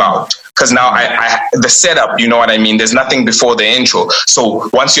throughout. Because now the setup, you know what I mean? There's nothing before the intro. So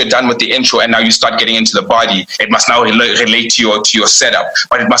once you're done with the intro and now you start getting into the body, it must now relate to your setup.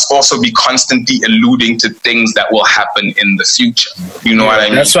 But it must also be constantly alluding to things that will happen in the future. You know what I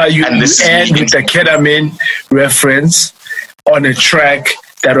mean? That's why you end with the ketamine reference on a track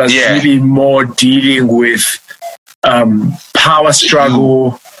that was really more dealing with power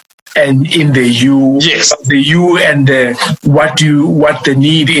struggle. And in the you, the you and what the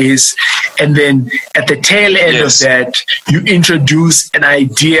need is. And then at the tail end of that, you introduce an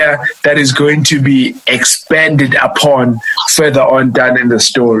idea that is going to be expanded upon further on down in the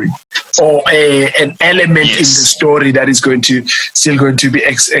story, or an element in the story that is still going to be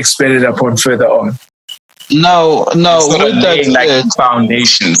expanded upon further on. No, with that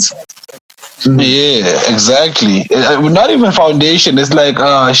foundations. Yeah, exactly. Not even foundation. It's like,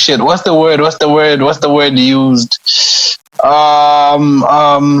 shit. What's the word used?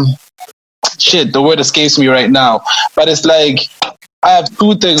 Shit. The word escapes me right now. But it's like, I have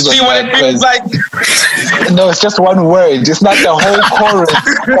two things. See what it feels like? No, it's just one word. It's not the whole chorus of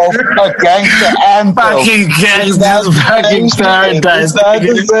a gangster anthem. Fucking gangster, fucking paradise. It's not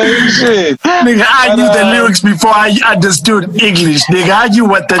the same shit. Nigga, I knew the lyrics before I understood English. Nigga, I knew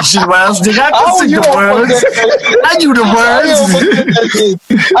what that shit was. Nigga, I could sing the words. I knew the words.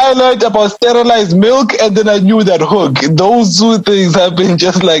 I learned about sterilized milk, and then I knew that hook. Those two things happen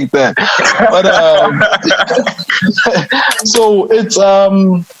just like that. But so it's what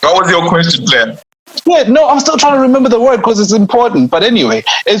was your question, Claire? Yeah, no, I'm still trying to remember the word because it's important. But anyway,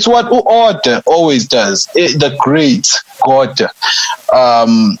 it's what Order always does. The great God,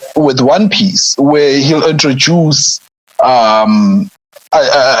 with One Piece, where he'll introduce a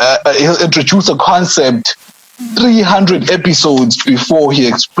concept 300 episodes before he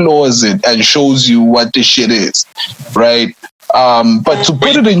explores it and shows you what this shit is, right? But to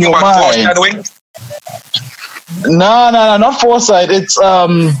put it in your mind. No, not foresight. It's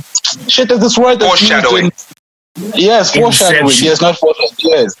shit. There's this word that's foreshadowing. Yes, foreshadowing. Inception. Yes, not foresight.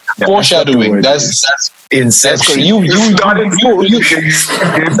 Yes, foreshadowing. That's Inception. You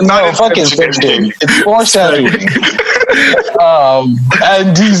no fucking Inception. It's foreshadowing.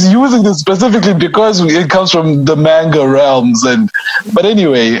 And he's using this specifically because it comes from the manga realms. But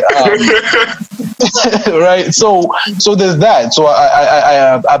anyway, right. So there's that. So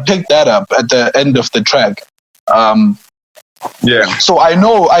I picked that up at the end of the track. So I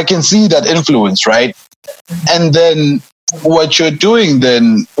know I can see that influence, right? And then what you're doing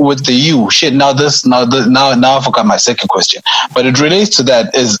then with the you shit. Now I forgot my second question, but it relates to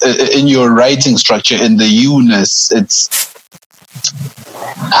that. Is in your writing structure, in the you-ness, it's.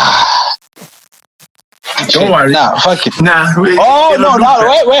 Don't worry. Nah, fuck it. Nah. Wait,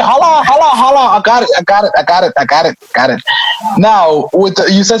 holla. I got it. Now,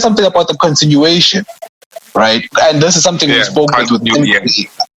 you said something about the continuation, right? And this is something we spoke with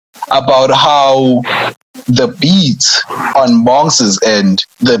about how the beat on Monks's end,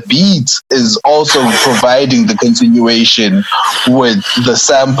 the beat is also providing the continuation with the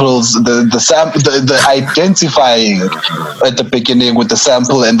samples, the identifying at the beginning with the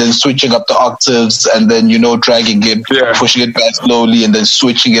sample and then switching up the octaves and then, you know, dragging it, pushing it back slowly and then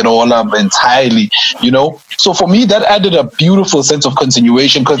switching it all up entirely, you know? So for me, that added a beautiful sense of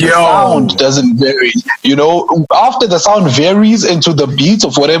continuation because the sound doesn't vary, you know? After the sound varies into the beat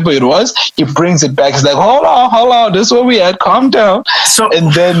of whatever it was, he brings it back. It's like, hold on, this is where we at, calm down. So,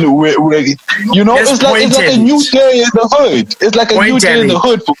 and then we're you know, it's like a new day in the hood. It's like a new day in the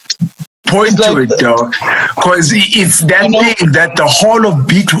hood. Point to it though, because it's that thing that the whole of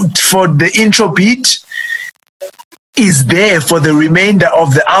beat for the intro beat is there for the remainder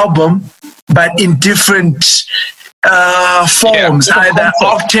of the album, but in different forms, either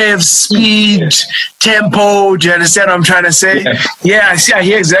octaves, speed, tempo. Do you understand what I'm trying to say? Yeah, I see. I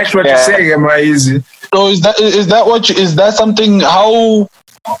hear exactly what you're saying. Am I easy? So is that something? How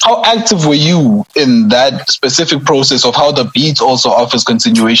active were you in that specific process of how the beat also offers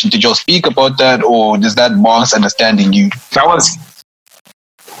continuation? Did you speak about that, or is that Monks understanding you? That was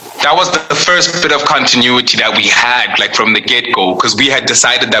the first bit of continuity that we had, like from the get-go, because we had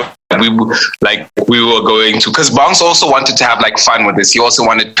decided that we were going to, because Bonks also wanted to have like fun with this. He also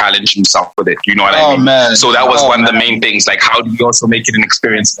wanted to challenge himself with it. You know what I mean? Man. So that was one of the main things. Like, how do you also make it an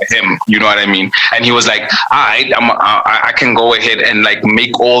experience for him? You know what I mean? And he was like, I can go ahead and like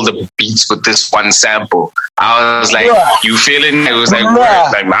make all the beats with this one sample. I was like, you feeling? It was like,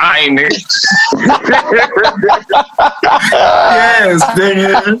 like mine. Yes,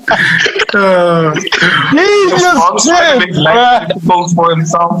 nigga. He just did, for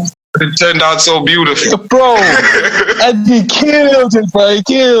himself. It turned out so beautiful, bro, and he killed it, bro. He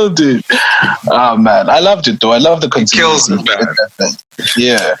killed it. Oh man, I loved it though. I love the kills it, man.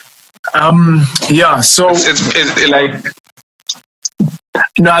 Yeah. So it's like.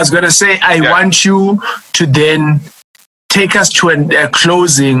 No, I was gonna say I want you to then take us to a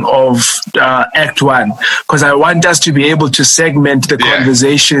closing of Act 1, because I want us to be able to segment the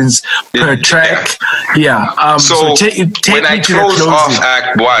conversations per track. So take when me I to close the closing. off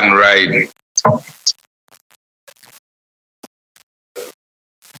Act 1, right?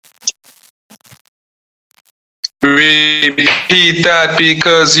 Repeat that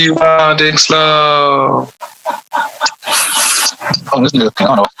because you want it slow. Oh, this nigga, I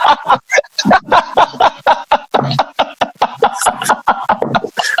don't know.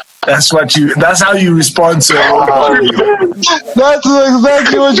 That's how you respond to it. That's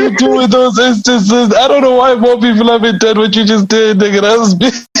exactly what you do in those instances. I don't know why more people haven't done what you just did, nigga. That was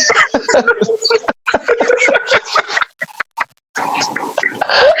big.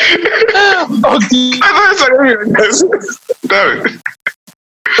 Okay.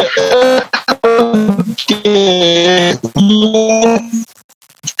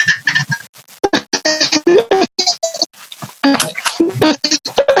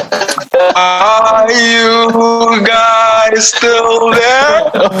 Are you guys still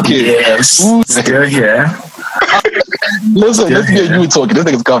there? Okay. Yes, still here. Listen, let's hear you talking. This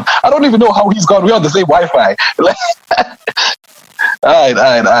nigga's gone. I don't even know how he's gone. We're on the same Wi-Fi. All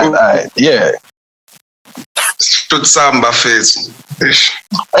right. Yeah. Shoot samba face.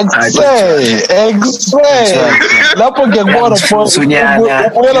 Exactly. Lapo get water for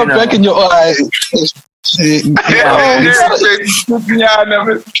back in your eye. Yo, you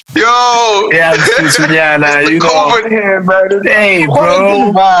know. COVID here, man. Hey,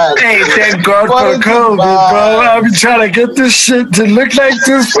 bro. Hey, thank God for COVID, bro. I've been trying to get this shit to look like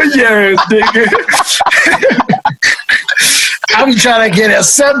this for years, nigga. I'm trying to get a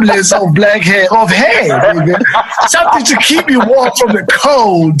semblance of hair, nigga. Something to keep you warm from the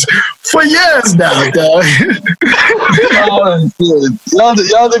cold for years now, dog.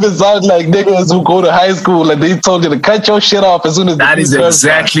 Y'all niggas sound like niggas who go to high school and they told you to cut your shit off as soon as that is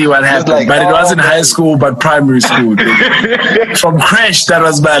exactly what happened. Like, but it wasn't high school, but primary school, nigga. From crash, that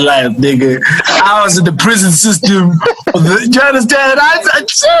was my life, nigga. I was in the prison system. Do you understand? I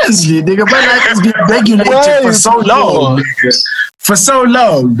seriously, nigga, my life has been regulated for so long, nigga. For so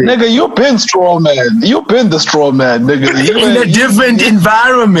long, nigga, you've been straw man. You've been the straw man, nigga. In a different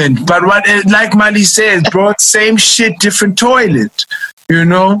environment, but what, like Mali says, bro, same shit, different toilet. You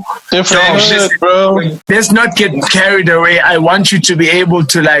know, different shit, bro. Let's not get carried away. I want you to be able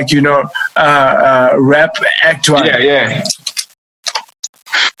to, like, you know, rap Act 1. Yeah.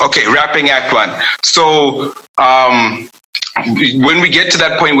 Okay, rapping Act 1. So, when we get to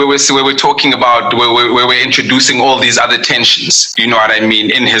that point where we're talking about where we're introducing all these other tensions, you know what I mean,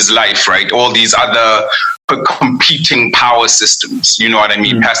 in his life, right? All these other competing power systems. You know what I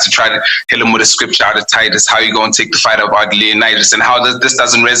mean? Pastor tried to hit him with a scripture out of Titus. How you going to take the fight about Leonidas? And how this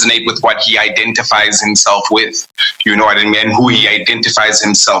doesn't resonate with what he identifies himself with. You know what I mean? And who he identifies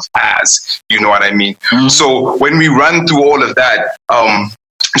himself as. You know what I mean? So when we run through all of that, I'm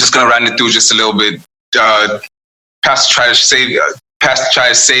just going to run it through just a little bit. Pastor tried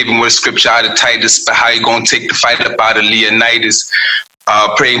to save him with a scripture out of Titus, but how you going to take the fight up out of Leonidas?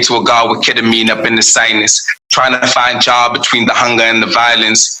 Praying to a God with ketamine up in the sinus, trying to find job between the hunger and the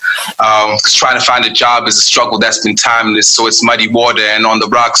violence. Because trying to find a job is a struggle that's been timeless. So it's muddy water, and on the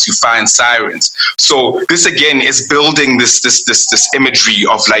rocks you find sirens. So this again is building this imagery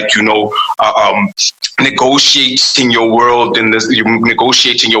of like, you know, negotiating your world and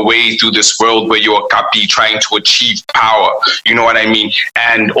negotiating your way through this world where you're kapi trying to achieve power. You know what I mean?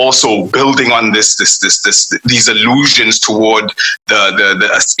 And also building on these allusions toward the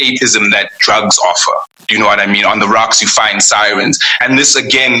escapism that drugs offer. You know what I mean? On the rocks you find sirens. And this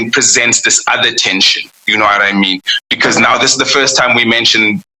again presents this other tension. You know what I mean? Because now this is the first time we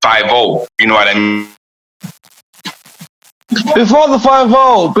mentioned 5-0. You know what I mean? Before the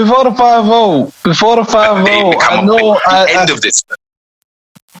 5-0, I know end of this.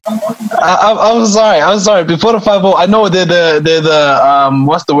 I'm sorry. Before the 5-0, I know they're the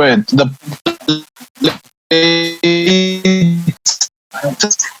what's the word?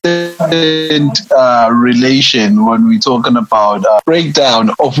 Relation when we're talking about breakdown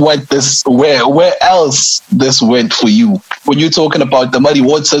of what this where else this went for you. When you're talking about the muddy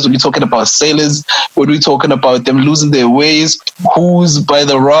waters, when you're talking about sailors, when we're talking about them losing their ways, who's by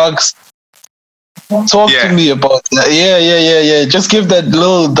the rocks. Talk to me about that. Yeah. Just give that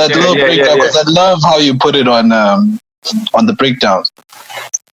little breakdown because I love how you put it on the breakdowns.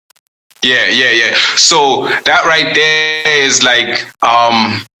 Yeah. So that right there is like,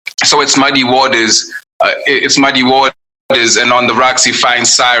 so it's muddy waters. And on the rocks you find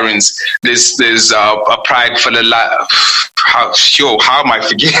sirens. There's a pride for the how am I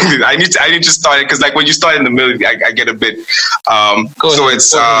forgetting? I need to start it because like when you start in the middle, I get a bit. Go ahead.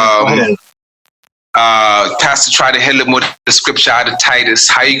 Tasked to try to hit him with the scripture out of Titus.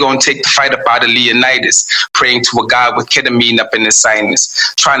 How you going to take the fight up out of Leonidas? Praying to a God with ketamine up in his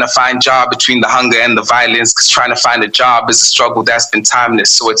sinus. Trying to find job between the hunger and the violence. Because trying to find a job is a struggle that's been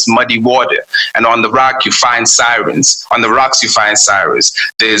timeless. So it's muddy water. And on the rock you find sirens. On the rocks you find sirens.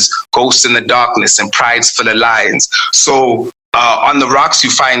 There's ghosts in the darkness and prides for the lions. So on the rocks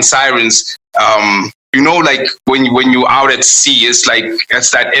you find sirens. You know, like when you're out at sea, it's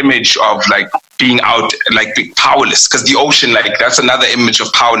that image of like being out, like being powerless. Because the ocean, like that's another image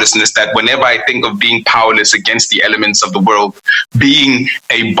of powerlessness. That whenever I think of being powerless against the elements of the world, being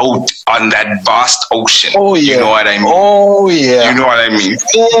a boat on that vast ocean. Oh yeah, you know what I mean. Oh yeah, you know what I mean.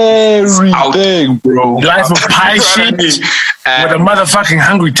 Everything, bro. Life of pie shit with a motherfucking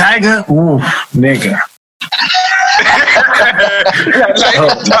hungry tiger. Ooh, nigga.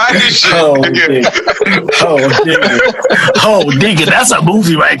 Nigga, that's a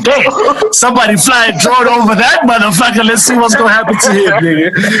movie right there. Somebody fly a drone over that motherfucker. Let's see what's gonna happen to him,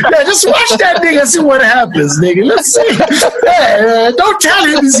 nigga. Yeah, just watch that nigga, see what happens, nigga. Let's see. Yeah, don't tell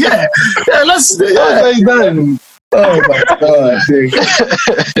him he's yeah. Let's. Yeah. Oh my god, nigga.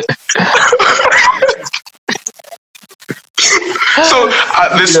 So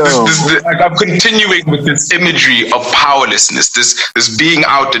I'm continuing with this imagery of powerlessness, this being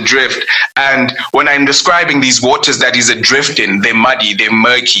out adrift. And when I'm describing these waters that he's adrift in, they're muddy, they're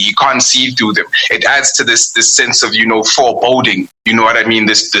murky, you can't see through them. It adds to this sense of, foreboding, you know what I mean?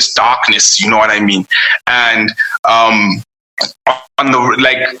 This darkness, you know what I mean? And on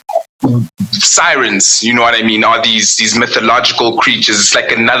the sirens, you know what I mean, are these mythological creatures. It's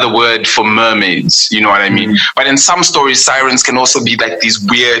like another word for mermaids, you know what I mean? But in some stories, sirens can also be like these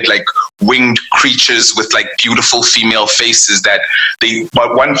weird, like winged creatures with like beautiful female faces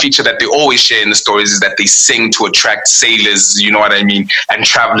but one feature that they always share in the stories is that they sing to attract sailors, you know what I mean, and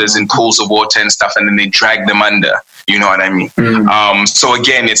travelers in pools of water and stuff, and then they drag them under, you know what I mean? So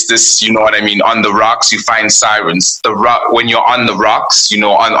again, it's this, you know what I mean, on the rocks you find sirens. When you're on the rocks,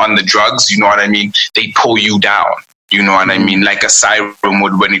 on the drugs, you know what I mean, they pull you down, you know what I mean, like a siren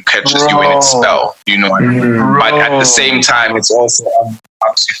would when it catches you in its spell, you know what I mean? But at the same time, it's also on the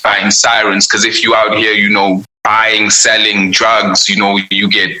rocks you find sirens, because if you out here, buying, selling drugs, you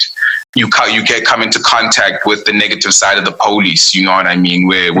come into contact with the negative side of the police, you know what I mean,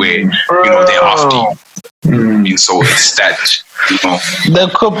 where they're after you. So it's that, you know. The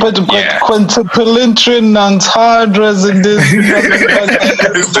quintuplintrin non-hydras in this.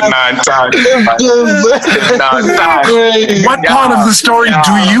 It's the non-time. What part of the story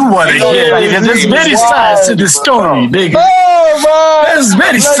do you want to hear, nigga? There's many sides to the story, nigga. There's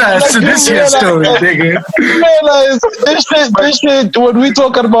many sides to this here story, nigga. This shit, when we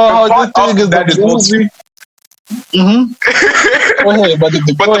talking about how this thing is the movie. Go ahead, but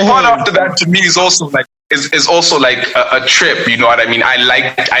the part after that to me is also like a trip, you know what I mean?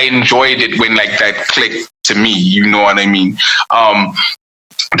 I enjoyed it when like that clicked to me, you know what I mean?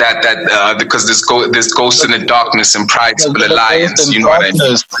 Because this Ghost in the Darkness and Prideful Alliance, you know what I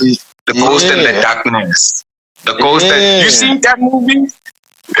mean? The Ghost in the Darkness. The Ghost that you seen that movie?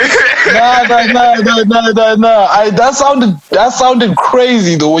 No. That sounded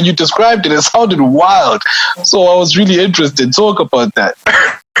crazy though. When you described it, it sounded wild. So I was really interested. Talk about that.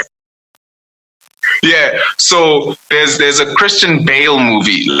 Yeah, so there's a Christian Bale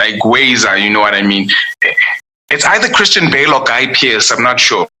movie, like Wazer, you know what I mean? It's either Christian Bale or Guy Pearce, I'm not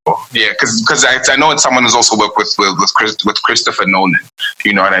sure. Yeah, because I know it's someone who's also worked with Christopher Nolan,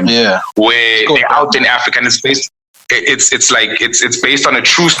 you know what I mean? Yeah. Where they're out in Africa and it's based on a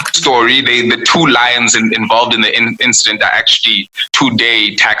true story. The two lions involved in the incident are actually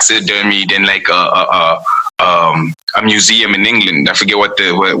today taxidermied in like a museum in England. I forget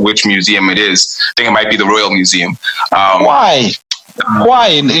which museum it is. I think it might be the Royal Museum. Why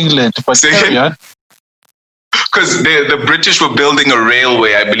in England? Because the British were building a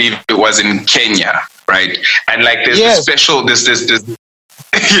railway. I believe it was in Kenya, right? And like there's this special there's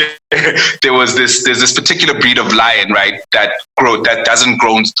this particular breed of lion, right, that doesn't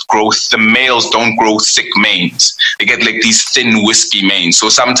grow. The males don't grow thick manes. They get like these thin, wispy manes. So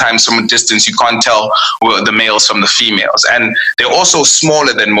sometimes from a distance you can't tell the males from the females. And they're also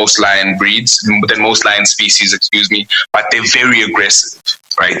smaller than most lion species, but they're very aggressive,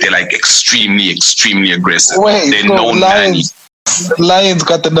 right? They're like extremely, extremely aggressive. They're known Lions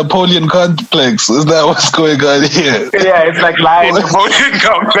got the Napoleon complex. Is that what's going on here? Yeah, it's like lion Napoleon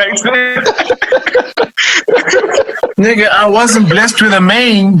complex. Nigga, I wasn't blessed with a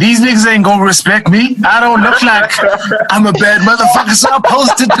mane. These niggas ain't gonna respect me. I don't look like I'm a bad motherfucker, so I'm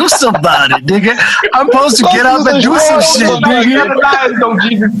supposed to do something about it, nigga. I'm supposed to get out and do some shit, nigga. The lions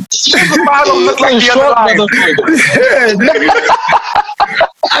don't look like the other lions.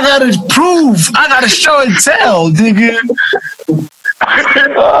 I gotta prove. I gotta show and tell, nigga.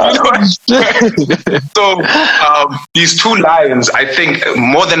 So these two lions, I think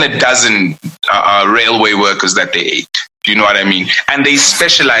more than a dozen railway workers that they ate. Do you know what I mean? And they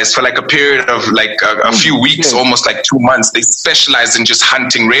specialized for like a period of like a few weeks, almost like 2 months. They specialized in just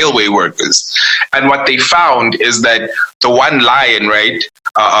hunting railway workers. And what they found is that the one lion, right?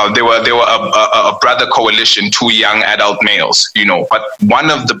 They were a brother coalition, 2 young adult males, you know. But one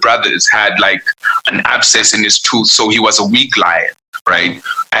of the brothers had like an abscess in his tooth, so he was a weak lion. Right,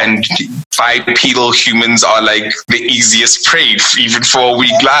 and bipedal humans are like the easiest prey, even for a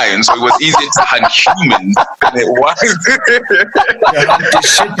weak lion. So it was easier to hunt humans than it was the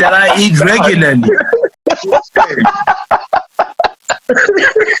shit that I eat regularly.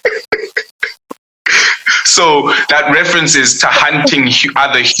 So that reference is to hunting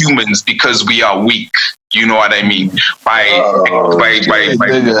other humans because we are weak. You know what I mean? By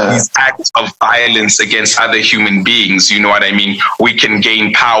these acts of violence against other human beings, you know what I mean? We can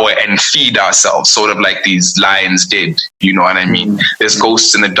gain power and feed ourselves, sort of like these lions did. You know what I mean? There's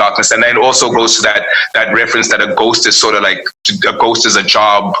ghosts in the darkness. And then it also goes to that reference that a ghost is sort of like, a ghost is a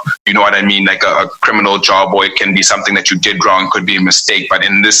job, you know what I mean? Like a criminal job, or it can be something that you did wrong, could be a mistake. But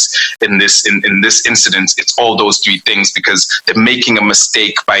in this incident, it's all those three things, because they're making a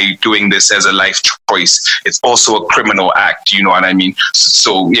mistake by doing this as a life choice. It's also a criminal act, you know what I mean?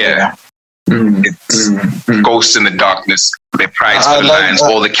 So yeah, it's Ghost in the Darkness. They prize for the lions,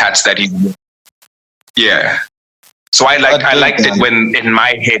 all the cats that he. Yeah. So I liked it when in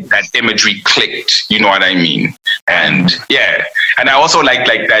my head that imagery clicked, you know what I mean? And yeah, and I also like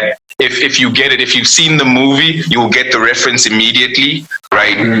that if you get it, if you've seen the movie, you'll get the reference immediately,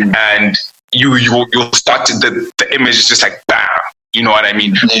 right? And you'll start to the image is just like bam. You know what I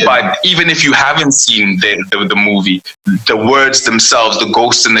mean? Yeah. But even if you haven't seen the movie, the words themselves, the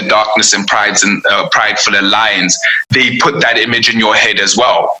Ghost in the Darkness and Prideful Alliance, they put that image in your head as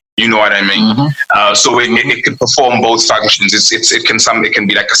well. You know what I mean? So it can perform both functions. It can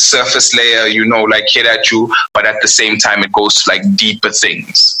be like a surface layer, you know, like hit at you, but at the same time it goes to like deeper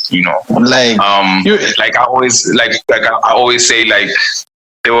things, you know. I always say, like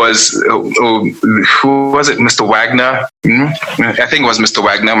there was who was it? Mr. Wagner. I think it was Mr.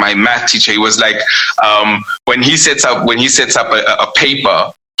 Wagner, my math teacher. He was like, when he sets up a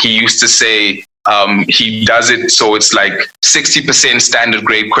paper, he used to say he does it so it's like 60% standard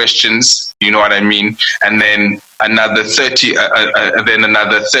grade questions. You know what I mean? And then another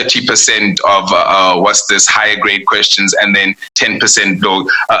 30% of what's this higher grade questions, and then 10% low,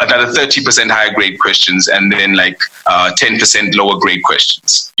 another 30% higher grade questions, and then like 10% lower grade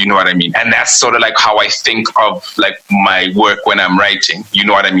questions. You know what I mean? And that's sort of like how I think of like my work when I'm writing. You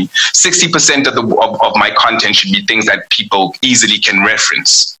know what I mean? 60% of my content should be things that people easily can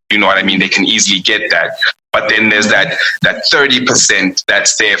reference. You know what I mean? They can easily get that. But then there's that 30%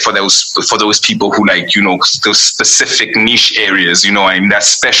 that's there for those people who like, you know, those specific niche areas, you know, I mean, that's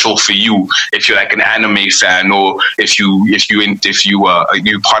special for you if you're like an anime fan, or if you're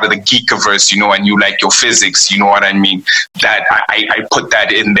part of the Geekiverse, you know, and you like your physics, you know what I mean? That I put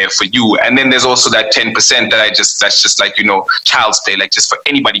that in there for you. And then there's also that 10% that's just like, you know, child's play, like just for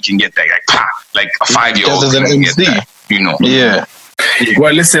anybody can get that, like a 5-year-old can get that, you know? Yeah.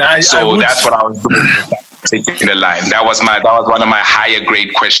 Well, listen, that's what I was doing. Taking the line. That was one of my higher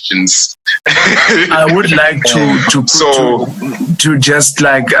grade questions. I would like to just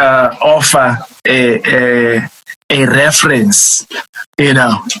like offer a reference, you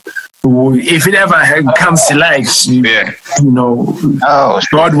know, if it ever comes to life, you know,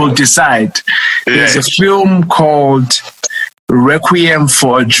 God will decide. There's a film called Requiem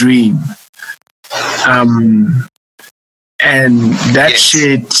for a Dream. And that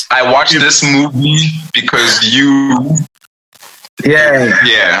shit. I watched this movie because you. Yeah.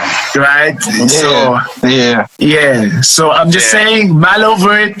 Right. So I'm just saying, mull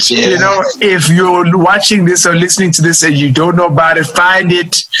over it. Yeah. You know, if you're watching this or listening to this and you don't know about it, find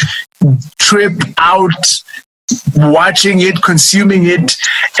it, trip out, watching it, consuming it,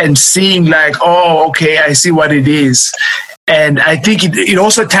 and seeing like, oh, okay, I see what it is. And I think it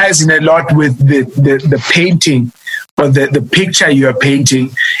also ties in a lot with the painting, or the picture you are painting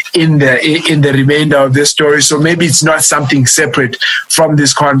in the remainder of this story. So maybe it's not something separate from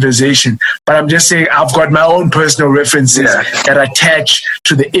this conversation, but I'm just saying I've got my own personal references that attach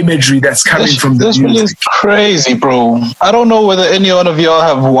to the imagery that's coming from the music. This is crazy, bro. I don't know whether any one of y'all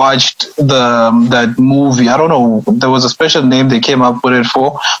have watched that movie. I don't know. There was a special name they came up with it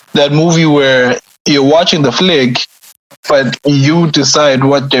for. That movie where you're watching the flick, but you decide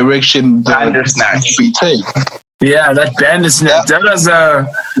what direction the movie takes. Yeah, that Bandersnatch. That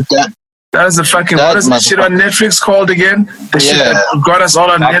was a fucking, what is that shit on Netflix called again? The shit that got us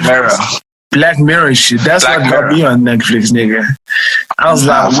all on Netflix. Black Mirror shit. That's what got me on Netflix, nigga. I was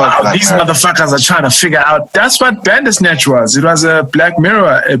like, wow, these motherfuckers are trying to figure out. That's what Bandersnatch was. It was a Black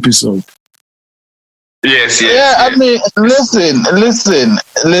Mirror episode. Yes. I mean, listen.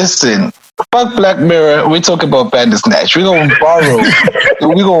 Fuck Black Mirror. We talk about Bandersnatch. We're gonna borrow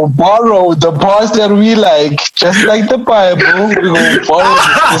the parts that we like, just like the Bible. We're gonna borrow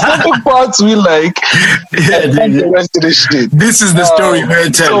the specific parts we like, and the rest of the shit. This is the story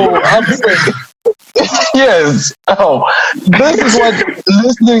we're telling. So I'm saying, yes. This is what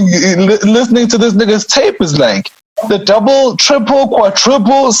listening to this nigga's tape is like. The double, triple,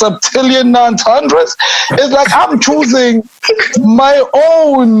 quadruple, septillion, non-hundreds. It's like I'm choosing my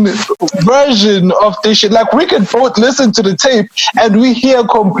own version of this shit. Like we could both listen to the tape and we hear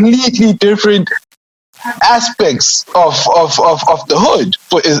completely different aspects of the hood,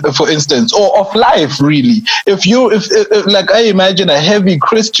 for instance, or of life, really. If like, I imagine a heavy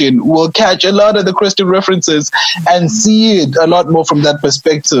Christian will catch a lot of the Christian references and see it a lot more from that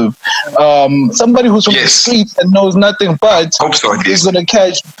perspective. Somebody who's from the streets and knows nothing but is going to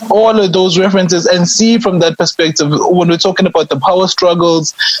catch all of those references and see from that perspective when we're talking about the power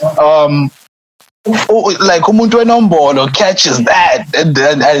struggles. Like umuntu enombolo catches that and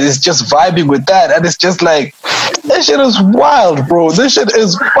is just vibing with that, and it's just like, this shit is wild, bro. This shit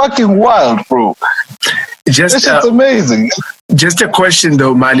is fucking wild, bro. This shit's amazing. Just a question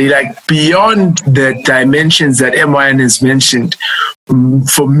though, Mali, like beyond the dimensions that MYN has mentioned,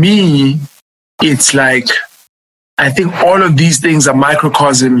 for me, it's like, I think all of these things are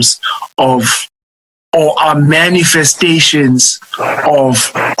microcosms of, or are manifestations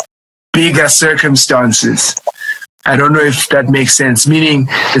of bigger circumstances. I don't know if that makes sense. Meaning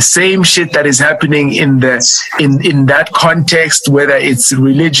the same shit that is happening in that context, whether it's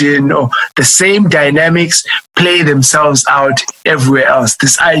religion or the same dynamics, play themselves out everywhere else.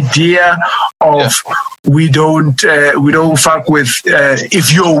 This idea of we don't fuck with,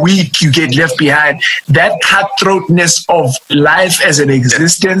 if you're weak, you get left behind. That cutthroatness of life as an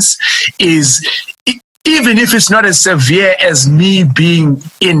existence is even if it's not as severe as me being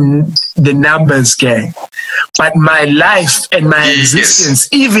in the numbers gang, but my life and my existence,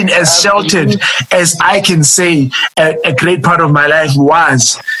 even as sheltered as I can say a great part of my life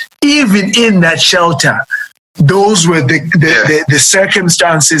was, even in that shelter, those were the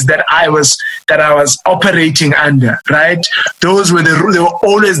circumstances that I was operating under, right? Those were they were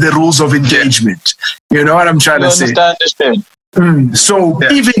always the rules of engagement. You know what I'm trying to say? Understand. So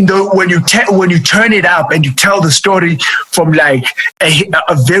even though when you turn it up and you tell the story from like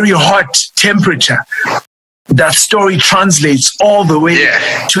a very hot temperature, that story translates all the way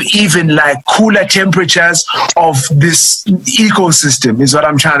to even like cooler temperatures of this ecosystem is what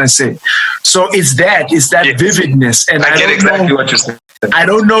I'm trying to say. So it's that vividness. And I get exactly what you're saying. I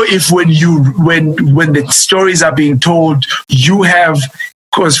don't know if when the stories are being told, you have,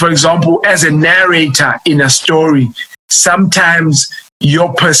 because for example, as a narrator in a story, sometimes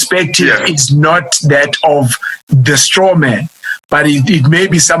your perspective is not that of the straw man, but it may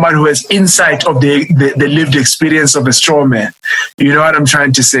be someone who has insight of the lived experience of a straw man. You know what I'm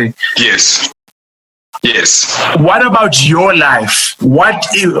trying to say? Yes. What about your life? What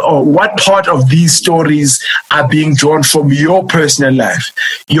part of these stories are being drawn from your personal life?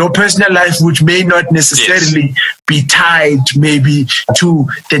 Your personal life, which may not necessarily be tied maybe to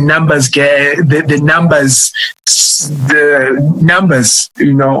the numbers, the numbers,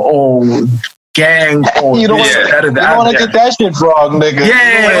 you know, or gang, or you don't want to get that shit wrong, nigga.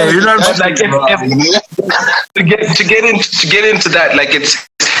 Yeah, you know, like to get into that, like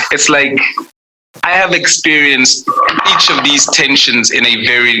it's like I have experienced each of these tensions in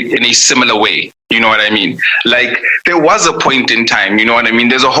a similar way. You know what I mean? Like there was a point in time, you know what I mean?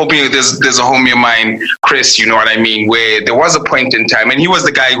 There's a homie of mine, Chris, you know what I mean, where there was a point in time, and he was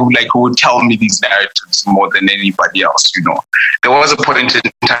the guy who would tell me these narratives more than anybody else, you know. There was a point in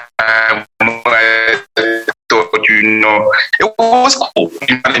time where I thought, you know, it was cool.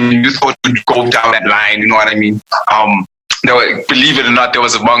 You know what I mean? You thought you'd go down that line, you know what I mean? Believe it or not, there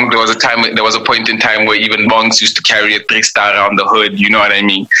was a point in time where even monks used to carry a 3-star around the hood. You know what I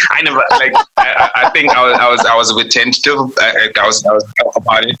mean? I never I think I was a bit tentative. I was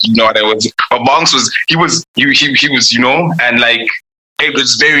about it. You know what I was. But monks he was you know, and like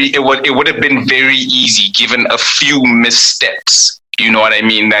it would have been very easy given a few missteps. You know what I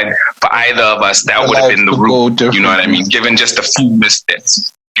mean? That for either of us, that would have been the route. You know what I mean? Given just a few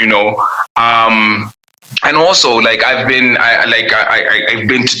missteps. You know. And also, like I've been to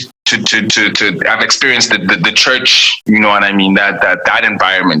I've experienced the church, you know what I mean, that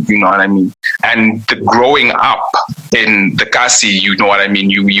environment, you know what I mean, and the growing up in the Kasi, you know what I mean,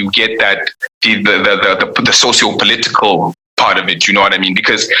 you get that the socio-political part of it, you know what I mean,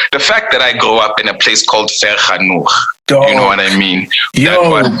 because the fact that I grew up in a place called Vergenoeg, you know what I mean? Yo, that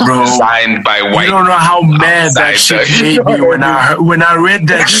was bro, designed by white. You don't know how mad that shit made me when I read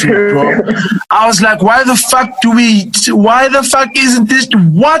that shit, bro. I was like, why the fuck isn't this?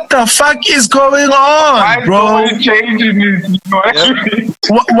 What the fuck is going on, bro?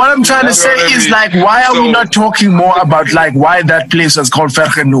 What I'm trying to say is like, why are we not talking more about like why that place was called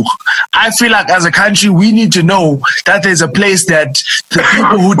Vergenoeg? I feel like as a country, we need to know that there's a place that the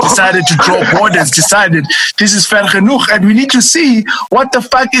people who decided to draw borders decided this is Vergenoeg. And we need to see what the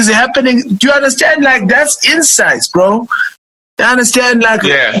fuck is happening. Do you understand? Like, that's insights, bro. You understand? Like,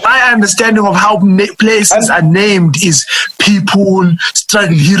 my understanding of how places are named is people,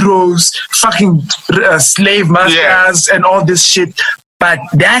 struggle heroes, fucking slave masters, and all this shit. But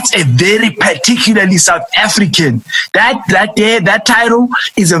that's a very particularly South African. That title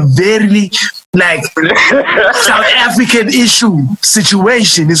is a very like South African issue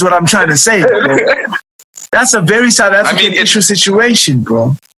situation. Is what I'm trying to say, bro. That's a very South African issue situation,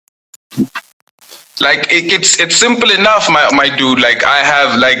 bro. Like it's simple enough, my dude. Like I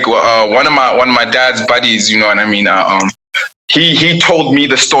have like one of my dad's buddies, you know what I mean. He told me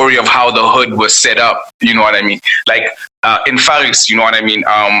the story of how the hood was set up. You know what I mean. Like in Faris, you know what I mean.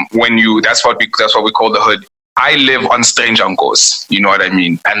 That's what we call the hood. I live on Strange Uncles, you know what I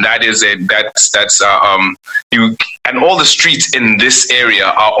mean, and that is it. And all the streets in this area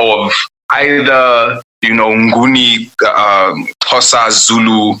are of either, you know, Nguni, Xhosa,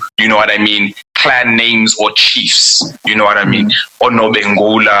 Zulu, you know what I mean, clan names or chiefs, you know what I mean,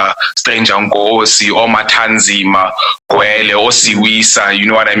 Onobengula, Strange Nkosi, Omatanzima, Gwele, Osiwisa, you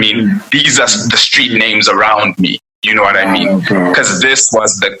know what I mean. These are the street names around me. You know what I mean? Because this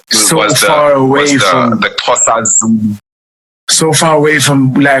was the Xhosa Zulu. So far away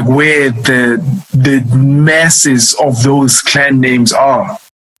from like where the masses of those clan names are.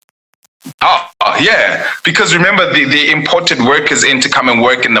 Yeah, because remember they imported workers in to come and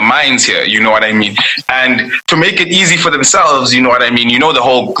work in the mines here. You know what I mean? And to make it easy for themselves, you know what I mean? You know the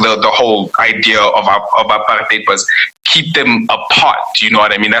whole idea of apartheid was keep them apart. You know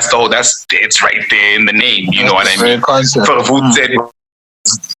what I mean? It's right there in the name. You know what I mean?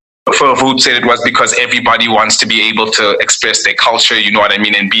 Verwoerd said it was because everybody wants to be able to express their culture, you know what I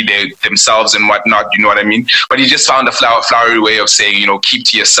mean, and be themselves and whatnot, you know what I mean. But he just found a flowery way of saying, you know, keep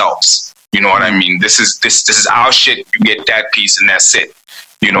to yourselves. You know what I mean? This is our shit. You get that piece and that's it.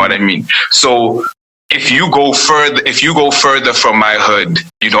 You know what I mean? So if you go further from my hood,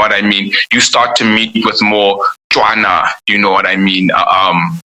 you know what I mean, you start to meet with more Twana, you know what I mean,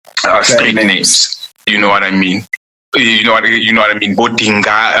 street names. You know what I mean? You know what I mean? Bodinga,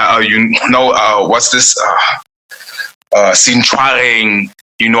 what's this? Sintwareng,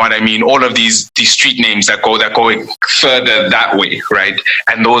 you know what I mean? All of these street names that go further that way, right?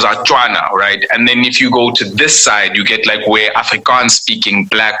 And those are Twana, right? And then if you go to this side, you get like where Afrikaans speaking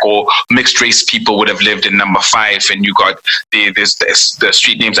black or mixed race people would have lived in number 5, and you got the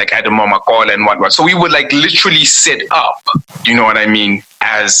street names like Adamakola and whatnot. So we would like literally set up, you know what I mean,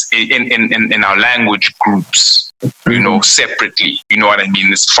 as in our language groups, you know, separately, you know what I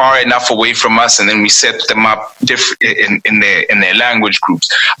mean? It's far enough away from us, and then we set them up different in their language groups.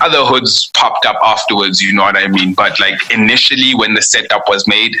 Other hoods popped up afterwards, you know what I mean? But like initially when the setup was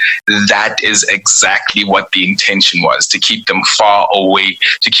made, that is exactly what the intention was, to keep them far away,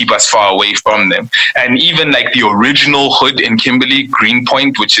 to keep us far away from them. And even like the original hood in Kimberley,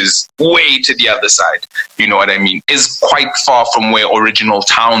 Greenpoint, which is way to the other side, you know what I mean, is quite far from where original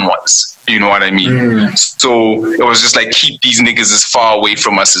town was. You know what I mean? So it was just like, keep these niggas as far away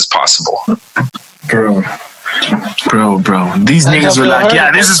from us as possible. Bro. These niggas were like,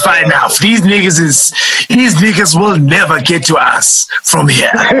 yeah, this is fine enough. These niggas will never get to us from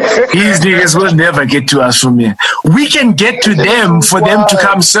here. These niggas will never get to us from here. We can get to them for them to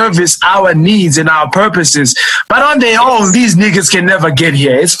come service our needs and our purposes. But on their own, these niggas can never get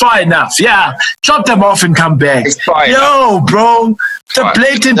here. It's fine enough. Yeah. Drop them off and come back. Yo, bro. The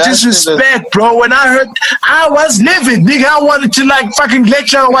blatant disrespect, bro. When I heard, I was livid, nigga. I wanted to like fucking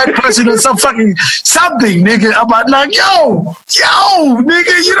lecture a white person or something, nigga. About like, yo,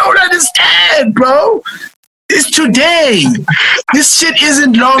 nigga, you don't understand, bro. It's today. This shit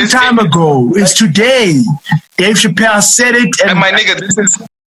isn't long time ago. It's today. Dave Chappelle said it, and my nigga, this is.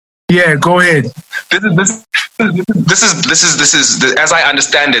 Yeah, go ahead. This is as I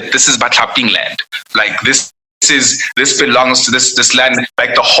understand it. This is Batlaping land. Like this belongs to this land.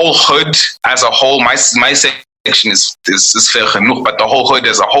 Like the whole hood as a whole. My section is fair genoeg, but the whole hood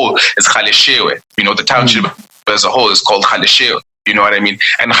as a whole is Galeshewe. You know, the township as a whole is called Galeshewe. You know what I mean?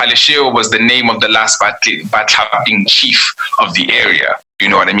 And Galeshewe was the name of the last Batlaping chief of the area. You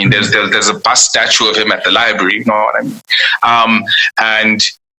know what I mean? There's a bust statue of him at the library. You know what I mean? And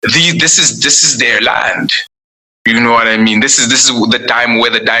this is their land. You know what I mean? This is the time where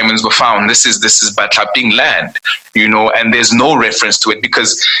the diamonds were found. This is Batlaping land, you know, and there's no reference to it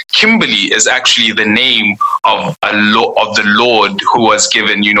because Kimberley is actually the name of the lord who was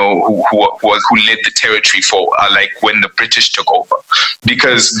given, you know, who led the territory for like when the British took over.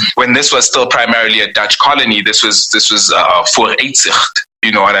 Because when this was still primarily a Dutch colony, this was Vooruitzicht.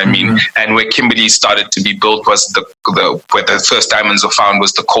 You know what I mean? And where Kimberley started to be built was where the first diamonds were found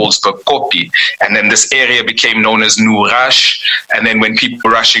was the Colesberg Koppie. And then this area became known as New Rush. And then when people were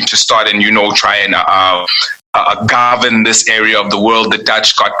rushing to start and, you know, try and govern this area of the world, the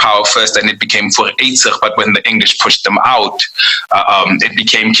Dutch got power first and it became Vooruitzicht. But when the English pushed them out, it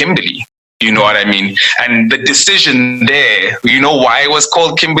became Kimberley. You know what I mean? And the decision there, you know why it was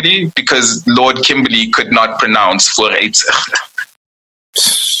called Kimberley? Because Lord Kimberley could not pronounce Vooruitzicht.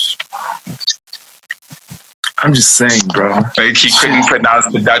 I'm just saying, bro. Like he couldn't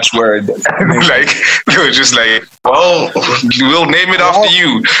pronounce the Dutch word. Like they were just like, well, we'll name it after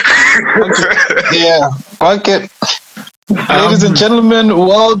you. Yeah, fuck it. Ladies and gentlemen,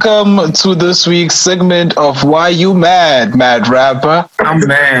 welcome to this week's segment of Why You Mad, Mad Rapper. I'm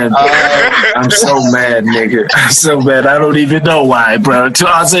mad. I'm so mad, nigga. I'm so mad. I don't even know why, bro. To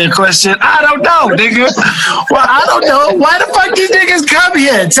answer your question, I don't know, nigga. Well, I don't know. Why the fuck these niggas come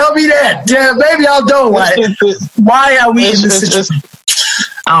here? Tell me that. Yeah, maybe I'll know why. Why are we in this situation?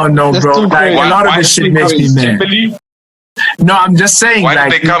 I don't know, bro. Like, a lot of this shit makes me mad. Kimberley? No, I'm just saying. Why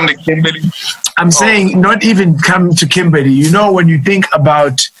did they come to Kimberley? I'm saying not even come to Kimberley. You know, when you think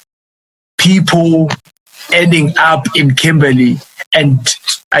about people ending up in Kimberley and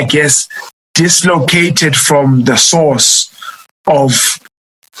I guess dislocated from the source of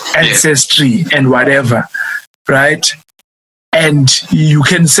ancestry and whatever, right? and you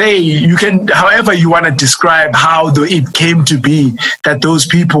can however you want to describe how it came to be that those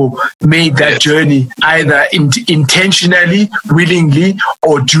people made that journey, either intentionally, willingly,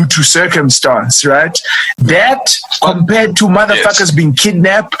 or due to circumstance, right? That compared to motherfuckers being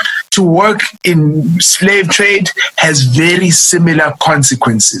kidnapped to work in slave trade has very similar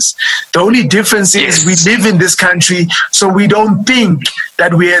consequences. The only difference is we live in this country, so we don't think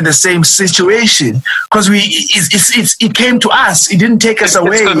that we're in the same situation because it came to us. It didn't take us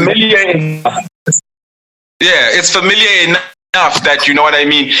away. It's familiar enough. Yeah, it's familiar enough that, you know what I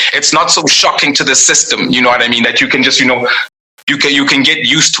mean, it's not so shocking to the system, you know what I mean, that you can just, you can get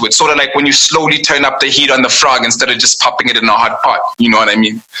used to it. Sort of like when you slowly turn up the heat on the frog instead of just popping it in a hot pot. You know what I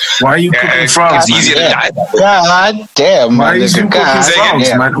mean? Why are you cooking frogs? It's easier to die. God damn, Why are you cooking frogs,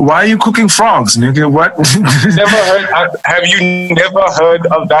 man? Why are you cooking frogs, nigga? What? Have you never heard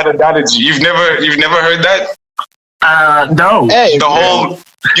of that analogy? You've never heard that? No. Hey, the whole.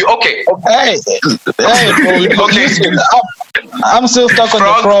 Okay. Hey, bro, okay. I'm still stuck on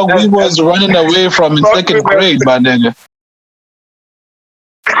the frog we was running away from in second grade, my nigga.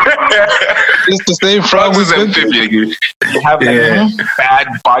 It's the same frog. Frogs is amphibian. They have bad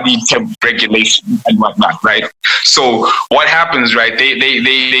body temp regulation and whatnot, right? So what happens, right?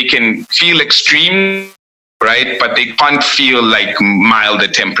 They can feel extreme, right? But they can't feel like milder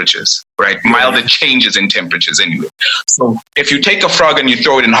temperatures, right? Milder changes in temperatures anyway. So if you take a frog and you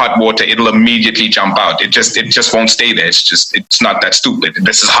throw it in hot water, it'll immediately jump out. It just won't stay there. It's not that stupid.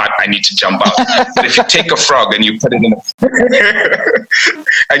 This is hot, I need to jump out. But if you take a frog and you put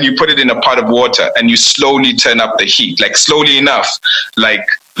it in a pot of water and you slowly turn up the heat, like slowly enough, like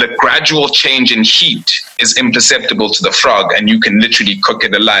the gradual change in heat is imperceptible to the frog, and you can literally cook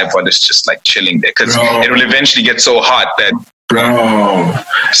it alive while it's just like chilling there, because it will eventually get so hot that. Bro.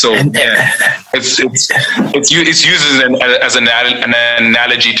 So it's used as an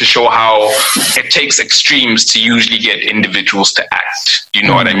analogy to show how it takes extremes to usually get individuals to act. You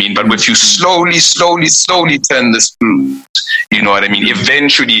know what I mean? But if you slowly turn the screws, you know what I mean?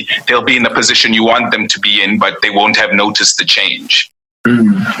 Eventually they'll be in the position you want them to be in, but they won't have noticed the change.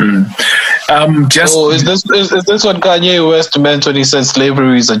 Mm-hmm. Is this what Kanye West meant when he said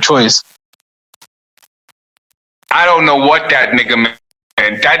slavery is a choice? I don't know what that nigga meant.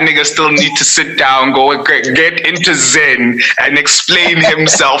 That nigga still need to sit down, go and get into Zen and explain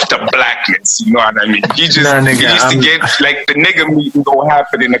himself to blackness. You know what I mean? He needs to get, like, the nigga meeting gonna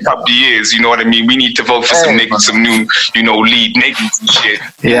happen in a couple of years. You know what I mean? We need to vote for some niggas, some new, lead niggas and shit.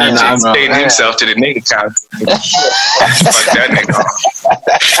 Yeah, he needs to explain himself to the nigga council. Fuck that nigga.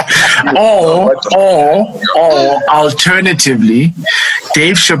 Or alternatively,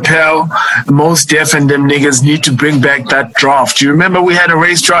 Dave Chappelle, Mos Def and them niggas need to bring back that draft. Do you remember we had a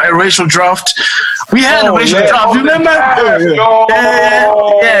racial draft? We had a racial draft, remember? Yeah,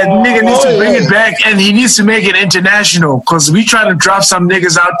 nigga needs to bring it back, and he needs to make it international, because we trying to draft some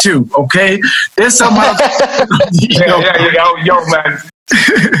niggas out too, okay? There's some yo, man.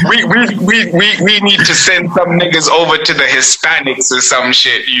 we need to send some niggas over to the Hispanics or some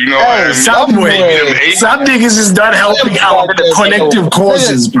shit, you know? Some niggas is not helping out the collective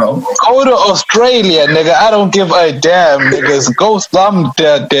causes, bro. Go to Australia, nigga. I don't give a damn, niggas. Go some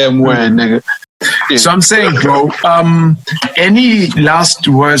damn way, nigga. Yeah. So I'm saying, bro, any last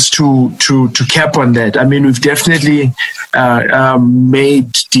words to cap on that? I mean, we've definitely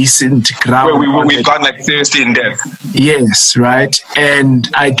made decent ground. We've gone like seriously in depth. Yes, right. And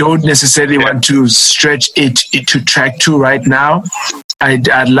I don't necessarily want to stretch it to track 2 right now. I'd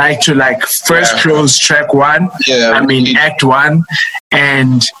like to first close track 1. Yeah. I mean act 1,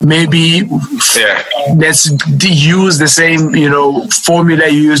 and maybe let's use the same formula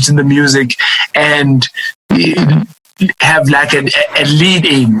you used in the music, and have like a lead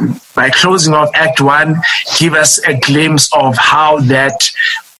in by closing off act 1. Give us a glimpse of how that.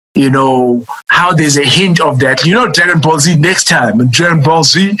 How there's a hint of that. Dragon Ball Z next time. Dragon Ball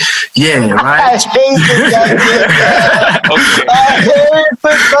Z, yeah, right? I hate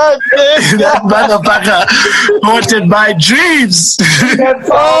that motherfucker haunted my dreams. That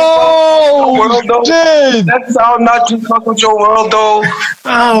sound not just fuck with your world, though.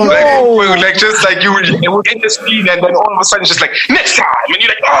 Just like you were in the screen, and then all of a sudden, just like next time, and you're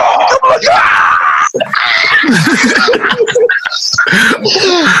like, oh my god.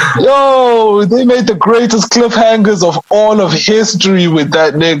 Yo, they made the greatest cliffhangers of all of history with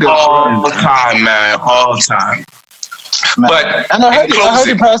that nigga. All time, man. All time. Man. But and I heard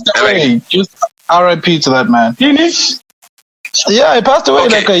he passed away. Just R.I.P. to that man. Yeah, he passed away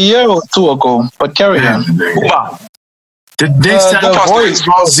like a year or 2 ago. But carry on. The next time the voice,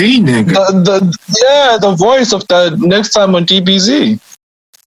 bro. Z, nigga. The voice of the next time on DBZ.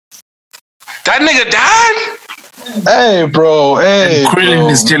 That nigga died? Hey, bro. Hey, Krillin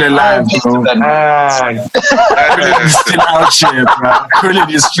is still alive, bro. Krillin is still out here, bro.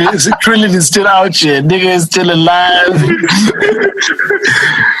 Krillin is still out here. Nigga is still alive.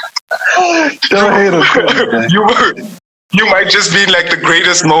 Don't hate him. You might just be like the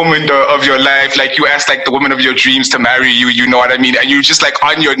greatest moment of your life. Like you asked like the woman of your dreams to marry you. You know what I mean? And you just like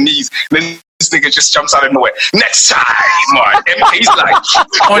on your knees. Then this nigga just jumps out of nowhere. Next time on MK's life.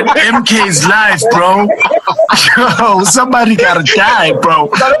 On MK's life, bro. Yo, somebody gotta die, bro.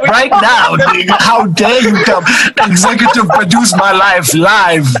 Right now, nigga. How dare you come executive produce my life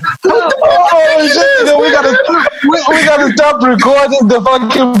live? Oh shit! We gotta stop recording the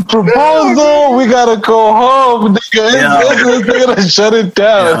fucking proposal. We gotta go home, nigga. We're gonna shut it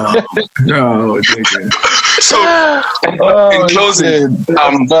down. No, nigga. So, in closing,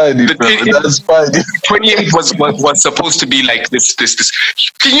 that's funny. 28 was supposed to be like this.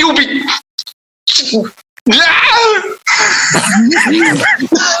 Can you be?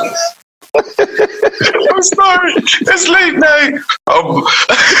 I'm sorry. It's late night.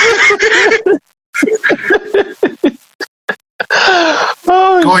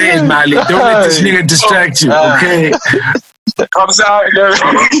 Go ahead, Mali. Don't let this nigga distract you, okay? I'm sorry.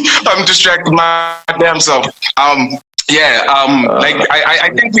 I'm distracted my damn self. Like I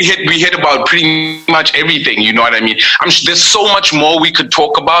think we hit about pretty much everything. You know what I mean? There's so much more we could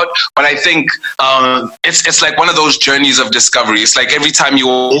talk about, but I think it's like one of those journeys of discovery. It's like every time you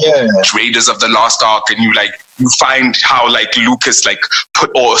watch Raiders of the Lost Ark and you find how like Lucas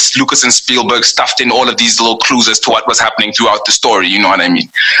and Spielberg stuffed in all of these little clues as to what was happening throughout the story. You know what I mean?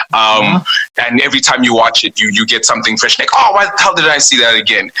 And every time you watch it, you get something fresh. Like, oh, why the hell did I see that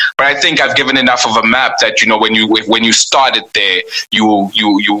again? But I think I've given enough of a map that when you start it there, you'll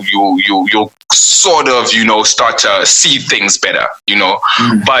sort of start to see things better.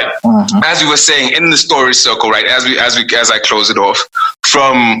 But as we were saying in the story circle, right? As I close it off,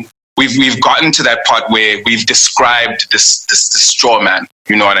 We've gotten to that part where we've described this straw man.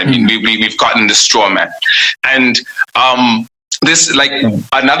 You know what I mean? We've gotten the straw man, and this like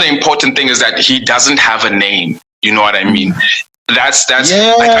another important thing is that he doesn't have a name. You know what I mean? That's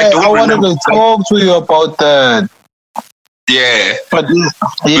yeah. like, I wanted to talk to you about that. Yeah, but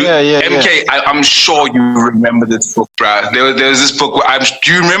yeah. MK, I'm sure you remember this book, bruh. There was this book.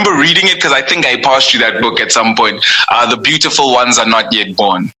 Do you remember reading it? Because I think I passed you that book at some point. The Beautiful Ones Are Not Yet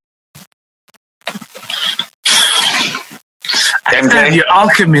Born. I have Your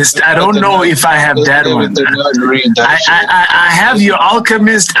Alchemist. I don't know if I have that one. I have Your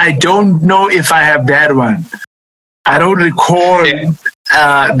Alchemist. I don't know if I have that one. I don't recall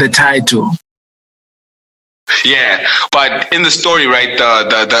the title. Yeah, but in the story, right,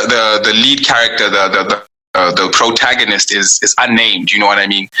 the lead character, the protagonist is unnamed. You know what I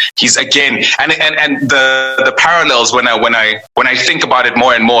mean? He's again, and the parallels when I think about it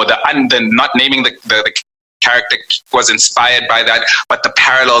more and more, the not naming the character was inspired by that, but the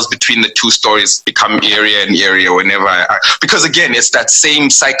parallels between the two stories become eerier and eerier whenever because again, it's that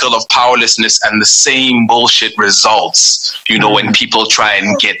same cycle of powerlessness and the same bullshit results, when people try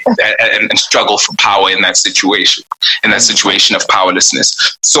and get and struggle for power in that situation of powerlessness.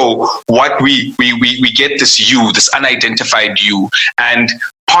 So what we get this unidentified you, and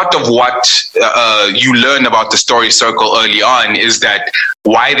part of what you learn about the story circle early on is that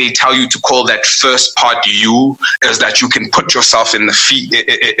why they tell you to call that first part you is that you can put yourself in the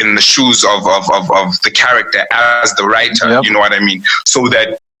shoes of the character as the writer. Yep. You know what I mean? So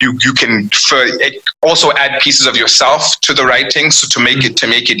that you can also add pieces of yourself to the writing, so to make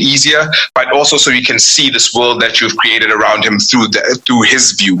it easier, but also so you can see this world that you've created around him through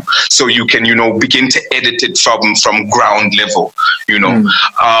his view. So you can begin to edit it from ground level.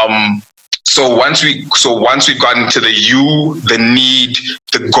 So once we've gotten to the you, the need,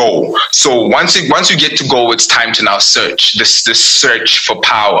 the goal. So once you get to goal, it's time to now search this search for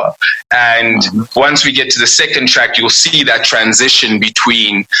power. And once we get to the second track, you'll see that transition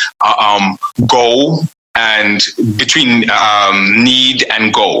between goal and between need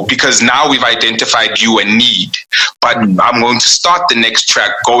and goal, because now we've identified you and need. But I'm going to start the next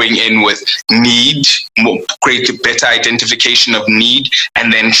track going in with need, create a better identification of need,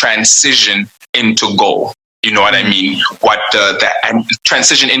 and then transition into goal. You know what I mean? And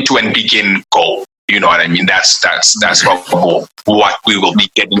transition into and begin goal. You know what I mean? That's what we will be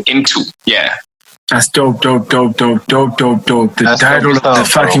getting into. Yeah. That's dope. The That's title dope of the stuff,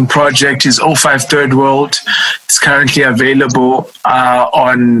 fucking project is 05 Third World. It's currently available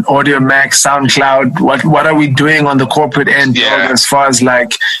on Audio Max, SoundCloud. What are we doing on the corporate end, dog, as far as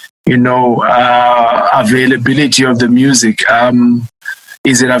like, you know, availability of the music?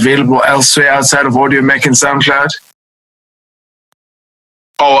 Is it available elsewhere outside of Audio Mac and SoundCloud?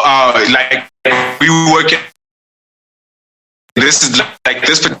 Like we work. This is like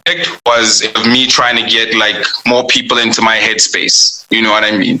this project was of me trying to get like more people into my headspace. You know what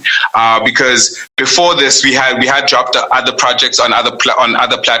I mean? Because before this, we had dropped other projects on other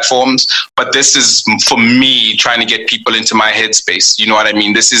platforms, but this is for me trying to get people into my headspace. You know what I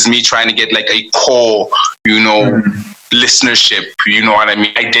mean? This is me trying to get like a core, you know, listenership. You know what I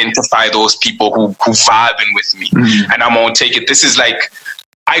mean? Identify those people who vibing with me, and I'm gonna take it. This is like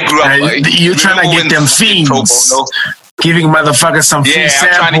I grew up. You're trying to get them fiends. Giving motherfuckers some free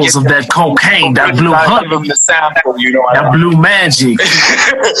samples of that cocaine, that blue hunt, you know that blue magic.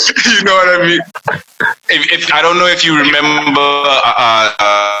 You know what I mean? If I don't know if you remember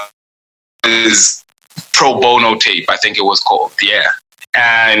his pro bono tape, I think it was called. Yeah.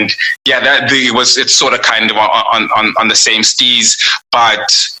 And yeah, it's sort of kind of on the same steez,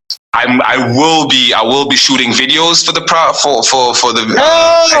 but I will be shooting videos for the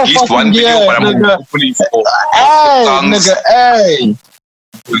at least one video, but I'm hopefully Hey,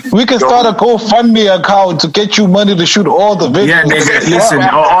 we can start a GoFundMe account to get you money to shoot all the videos. Yeah, nigga, listen,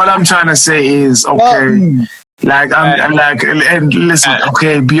 all I'm trying to say is, okay, like, I'm like, and listen,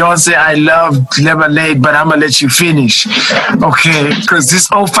 okay, Beyonce, I love Lemonade, but I'm gonna let you finish, okay? Because this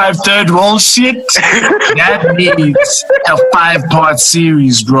 05 Third World shit, that needs a 5-part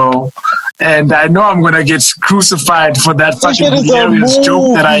series, bro. And I know I'm gonna get crucified for that fucking hilarious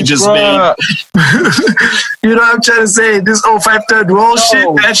joke that I just made. You know what I'm trying to say? This 05 Third World shit,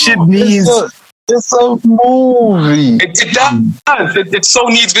 that shit needs... It's a movie. It does. It so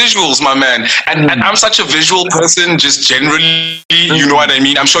needs visuals, my man. And I'm such a visual person, just generally. You know what I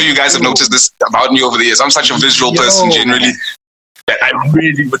mean? I'm sure you guys have noticed this about me over the years. I'm such a visual person, generally, that I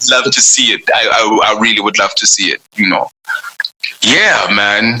really would love to see it. I really would love to see it. You know. Yeah,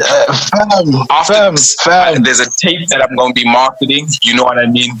 man. There's a tape that I'm going to be marketing. You know what I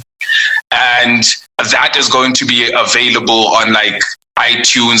mean? And that is going to be available on like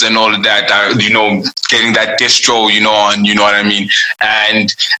iTunes and all of that, you know, getting that distro, you know, on, you know what I mean?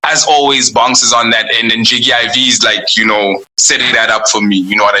 And as always, Bonks is on that end, and Jiggy IV is like, you know, setting that up for me,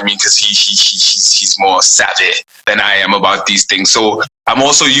 you know what I mean? Because he's more savvy than I am about these things. So I'm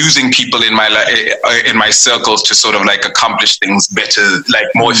also using people in my circles to sort of like accomplish things better,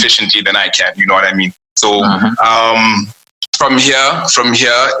 like more efficiently than I can, you know what I mean? So, From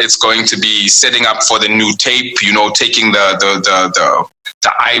here, it's going to be setting up for the new tape, you know, taking the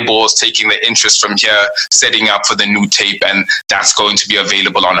eyeballs, taking the interest from here, setting up for the new tape, and that's going to be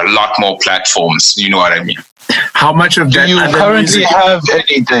available on a lot more platforms. You know what I mean? How much of that? Do you currently have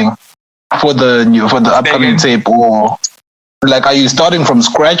anything for the upcoming tape, or like, are you starting from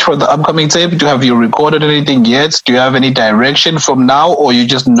scratch for the upcoming tape? Have you recorded anything yet? Do you have any direction from now, or you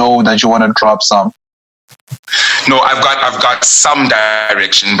just know that you want to drop some? No, I've got some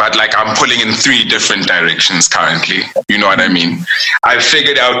direction, but like I'm pulling in 3 different directions currently. You know what I mean? I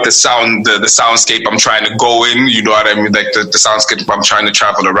figured out the soundscape I'm trying to go in. You know what I mean? Like the soundscape I'm trying to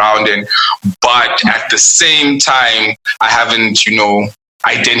travel around in. But at the same time, I haven't, you know,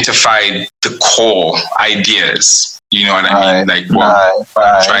 identified the core ideas. You know what I mean? Like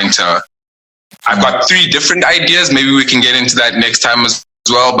I'm trying to. I've got 3 different ideas. Maybe we can get into that next time as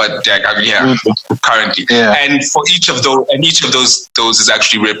well, but currently, and for each of those is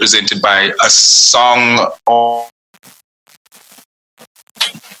actually represented by a song or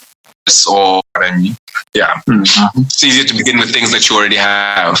what I mean. It's easier to begin with things that you already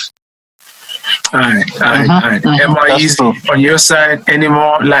have. All right. Am I easy on your side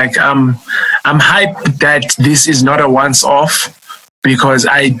anymore? Like I'm hyped that this is not a once-off, because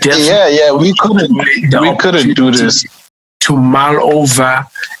I definitely we couldn't do this. To mull over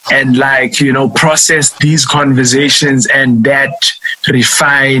and, like, you know, process these conversations and that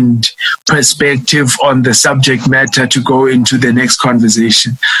refined perspective on the subject matter to go into the next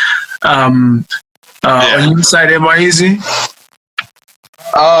conversation. On your side, am I easy?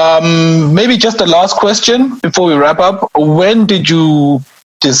 Maybe just the last question before we wrap up. When did you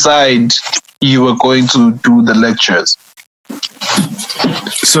decide you were going to do the lectures?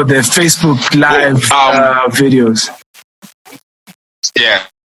 So the Facebook Live videos. Yeah.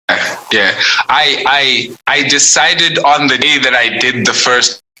 I decided on the day that I did the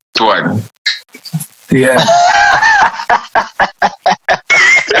first one. Yeah.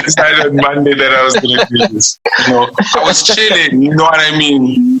 decided on Monday that I was gonna do this. You know, I was chilling. You know what I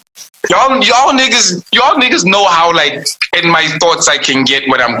mean? Y'all niggas know how like in my thoughts I can get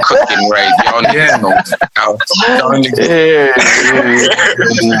when I'm cooking, right? Y'all niggas know. So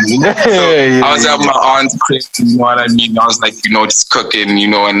I was at my aunt's crib, you know what I mean? I was like, you know, just cooking, you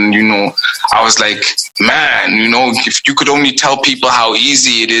know, and you know, I was like, man, you know, if you could only tell people how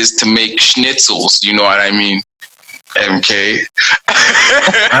easy it is to make schnitzels, you know what I mean? MK.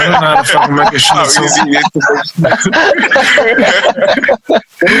 I don't know how to fucking make a schnitzel.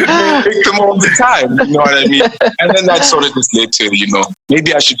 Make them all the time, you know what I mean? And then that sort of just led to, you know,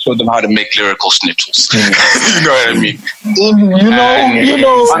 maybe I should show them how to make lyrical schnitzels. You know what I mean? You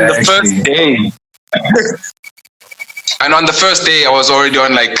know, on the first day. And on the first day, I was already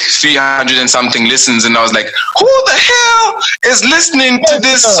on like 300 and something listens, and I was like, "Who the hell is listening to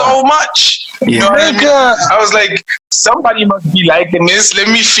this so much?" You know what I mean? I was like, "Somebody must be liking this. Let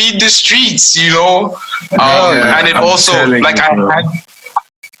me feed the streets," you know. And it also like I had.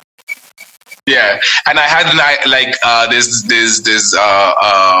 Yeah, and I had like this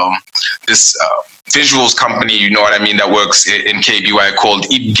visuals company, you know what I mean, that works in KBY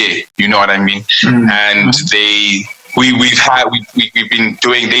called Ibge, you know what I mean, and we've been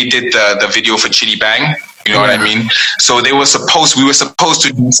doing. They did the video for Chitty Bang. You know what I mean? So we were supposed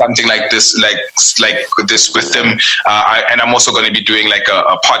to do something like this with them. And I'm also going to be doing like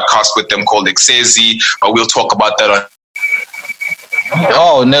a podcast with them called Exezi, but we'll talk about that on.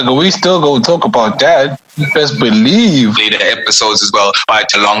 Oh, nigga, we still gonna talk about that. You best believe. Later episodes as well, but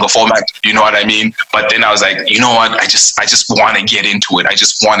a longer format. You know what I mean? But then I was like, you know what? I just want to get into it. I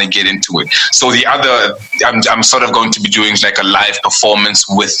just want to get into it. So I'm sort of going to be doing like a live performance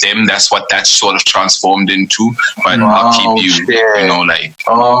with them. That's what that sort of transformed into. But I'll keep you, you know, like.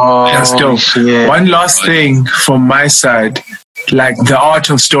 Oh, that's dope. Shit. One last thing from my side, like the art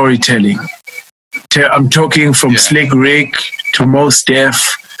of storytelling. I'm talking from Slick Rick to Mos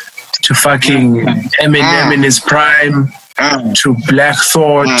Def to fucking Eminem in his prime to Black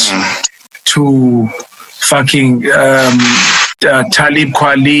Thought to fucking Talib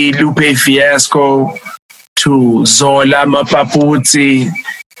Kweli, Lupe Fiasco to Zola Mapaputsi,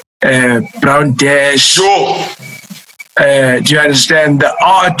 Brown Dash. Do you understand? The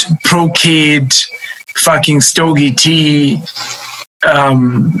art, Pro Kid, fucking Stogie T.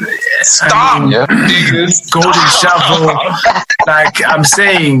 Stop! Golden Shovel. Like I'm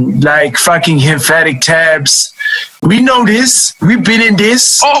saying, like fucking Lymphatic Tabs. We know this. We've been in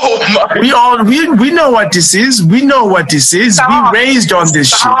this. Oh my! We know what this is. We know what this is. Stop. We raised on this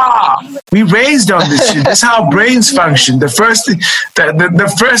shit. We raised on this shit. That's how brains function. The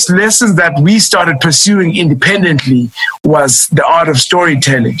first lessons that we started pursuing independently was the art of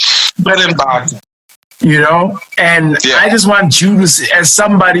storytelling. You know, and I just want you to, as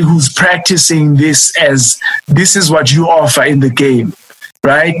somebody who's practicing this, as this is what you offer in the game,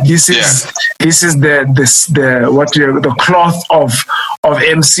 right? This is the cloth of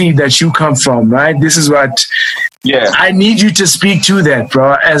MC that you come from, right? This is what. Yeah, I need you to speak to that,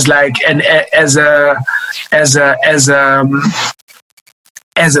 bro, as like as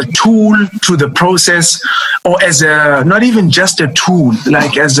a tool to the process, or as a not even just a tool,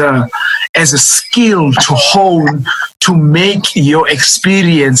 like as a skill to hone to make your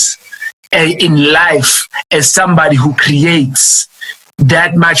experience in life as somebody who creates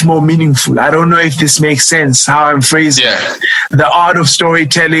that much more meaningful. I don't know if this makes sense how I'm phrasing it. The art of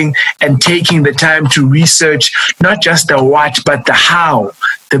storytelling and taking the time to research not just the what but the how,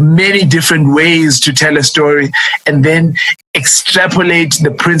 the many different ways to tell a story, and then extrapolate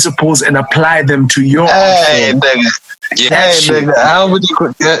the principles and apply them to your nigga, how would you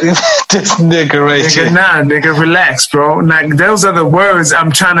this nigga right here? Nigga, relax, bro. Like, those are the words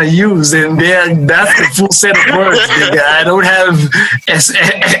I'm trying to use, and that's the full set of words, nigga. I don't have a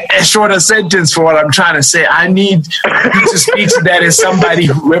shorter sentence for what I'm trying to say. I need you to speak to that as somebody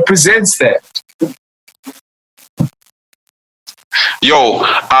who represents that. Yo,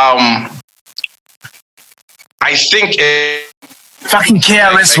 I think fucking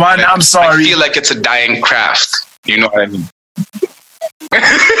KRS-One. I'm sorry. I feel like it's a dying craft. You know what I mean?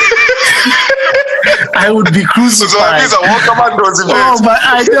 I would be crucified. Oh, but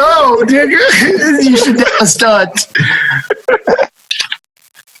I know, nigga. You should never start.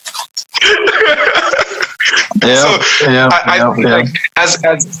 Like as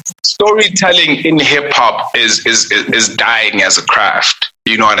storytelling in hip hop is dying as a craft.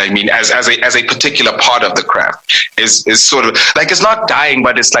 You know what I mean? As a particular part of the craft is sort of like, it's not dying,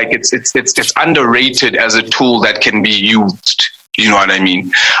 but it's like it's underrated as a tool that can be used. You know what I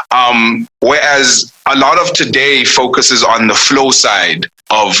mean? Whereas a lot of today focuses on the flow side,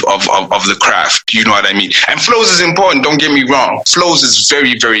 of the craft. You know what I mean? And flows is important. Don't get me wrong. Flows is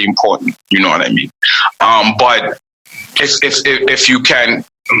very, very important. You know what I mean? But if you can,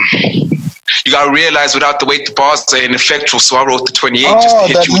 you gotta realize without the weight, the bars are ineffectual. So I wrote the 28 just to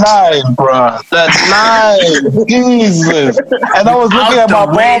hit that's you. nice, bro. That's nice. Jesus. And I was looking at my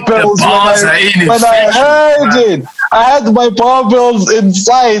bar bills when I heard it. I had my bar bills in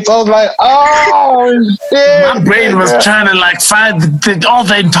sight. I was like, oh shit. My brain was trying to like find all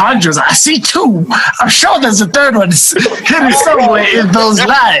the entendres. I see two. I'm sure there's a third one hidden somewhere in those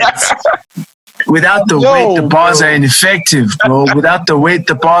lines. Without the weight, the bars are ineffective, bro. Without the weight,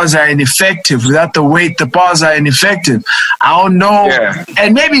 the bars are ineffective. Without the weight, the bars are ineffective. I don't know. Yeah.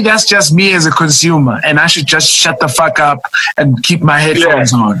 And maybe that's just me as a consumer, and I should just shut the fuck up and keep my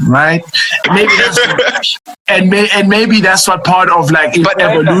headphones on, right? And maybe that's and maybe that's what part of like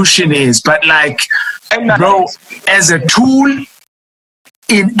evolution is. But like, bro, as a tool,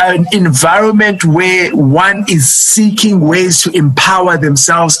 in an environment where one is seeking ways to empower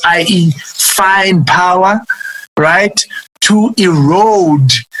themselves, i.e. find power, right? To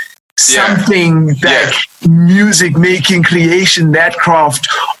erode something that music making, creation, that craft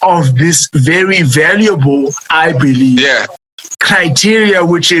of this very valuable, I believe, criteria,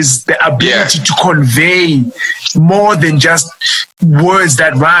 which is the ability to convey more than just words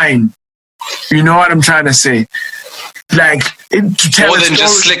that rhyme. You know what I'm trying to say? Like, to tell more than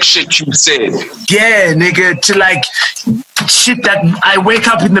just slick shit you said. Yeah, nigga, to like shit that I wake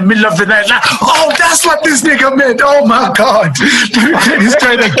up in the middle of the night like, oh, that's what this nigga meant. Oh my God. He's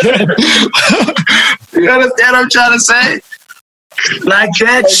trying again. You understand what I'm trying to say? Like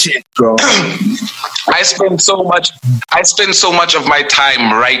that shit, bro. I spend so much of my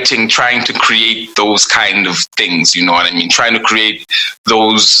time writing, trying to create those kind of things, you know what I mean? Trying to create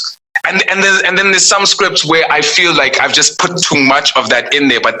those. And then there's some scripts where I feel like I've just put too much of that in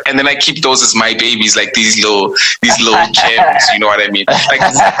there, and then I keep those as my babies, like these little gems. You know what I mean? Like,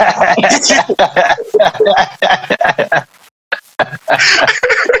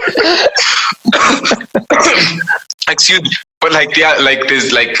 excuse me, but like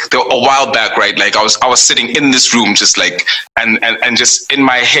there's like a while back, right? Like I was sitting in this room, just like and just in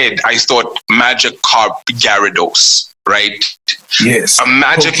my head, I thought Magikarp Gyarados. Right? Yes. A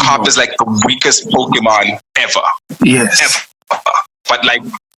Magikarp is like the weakest Pokemon ever. Yes. Ever. But like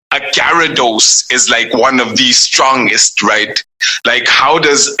a Gyarados is like one of the strongest, right? Like how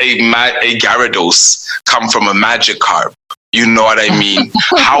does a Gyarados come from a Magikarp? You know what I mean?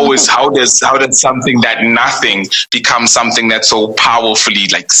 How does something that nothing become something that's so powerfully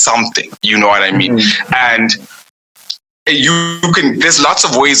like something? You know what I mean? And there's lots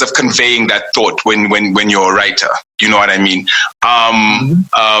of ways of conveying that thought when you're a writer. You know what I mean? The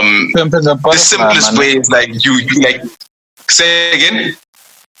simplest way is like you like say again.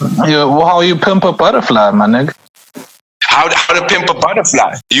 How you pimp a butterfly, my nigga? How to pimp a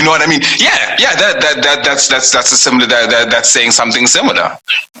butterfly? You know what I mean? Yeah. That's a similar. That's saying something similar.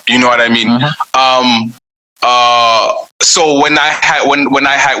 You know what I mean? So when I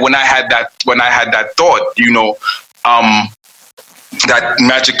had that thought, you know. That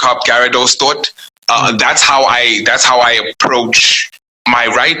Magikarp Gyarados thought. That's how I approach my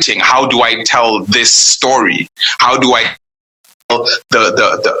writing. How do I tell this story? How do I tell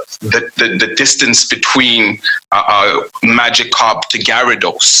the distance between Magikarp to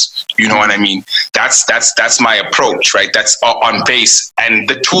Gyarados? You know what I mean? That's my approach, right? That's on base, and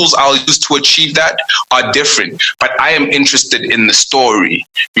the tools I'll use to achieve that are different. But I am interested in the story,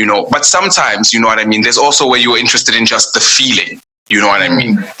 you know. But sometimes, you know what I mean. There's also where you're interested in just the feeling. You know what I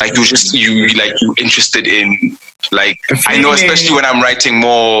mean? Like you interested in like I know, especially when I'm writing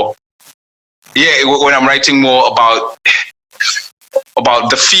more. Yeah, when I'm writing more about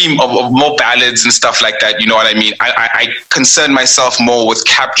the theme of more ballads and stuff like that, you know what I mean? I concern myself more with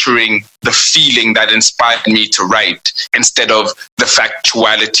capturing the feeling that inspired me to write instead of the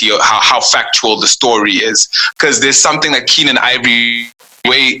factuality or how factual the story is. Because there's something that Keenan Ivory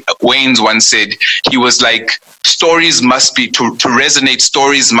Waynes once said. He was like, stories must be, to resonate,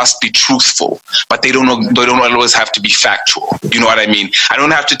 stories must be truthful, but they don't always have to be factual. You know what I mean? I don't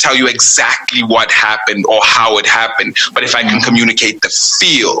have to tell you exactly what happened or how it happened, but if I can communicate the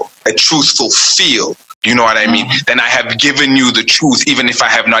feel, a truthful feel, you know what I mean? Then I have given you the truth, even if I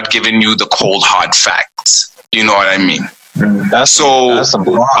have not given you the cold hard facts. You know what I mean? That's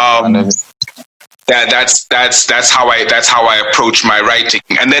how I approach my writing.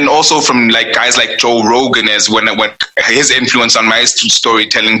 And then also from like guys like Joe Rogan, as when his influence on my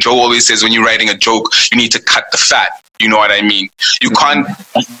storytelling, Joe always says when you're writing a joke, you need to cut the fat. You know what I mean? You can't,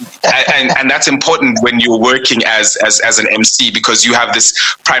 and that's important when you're working as an MC, because you have this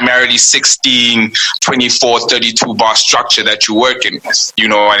primarily 16, 24, 32 bar structure that you're working with. You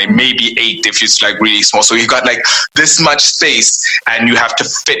know what I mean? Maybe 8 if it's like really small. So you got like this much space, and you have to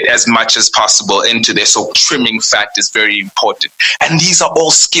fit as much as possible into there. So trimming fat is very important. And these are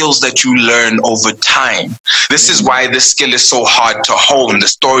all skills that you learn over time. This is why this skill is so hard to hone, the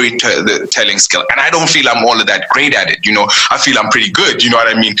storytelling skill. And I don't feel I'm all of that great at it. You know, I feel I'm pretty good. You know what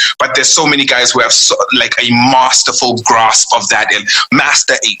I mean? But there's so many guys who have like a masterful grasp of that, and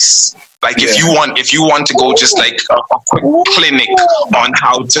master ace. Like if you want to go just like a quick clinic on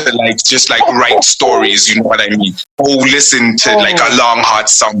how to like just like write stories, you know what I mean? Go listen to like A Long Hot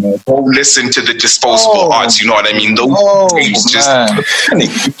Summer. Go listen to The Disposable Arts, you know what I mean? Those things just clinic,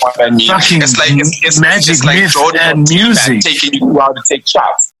 you know what I mean? Fucking it's magic, it's like myth, Jordan and music. taking you out to take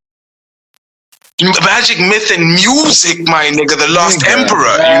shots. Magic, myth, and music, my nigga. The Lost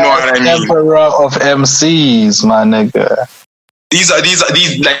Emperor, you know what I mean? Emperor of MCs, my nigga. These are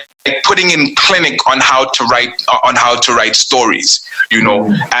like putting in clinic on how to write stories, you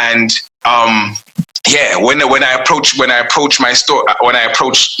know. And when I approach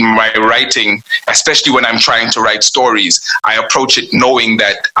my writing, especially when I'm trying to write stories, I approach it knowing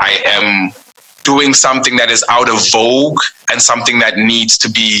that I am doing something that is out of vogue and something that needs to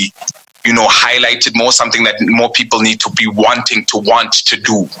be, you know, highlighted more, something that more people need to be want to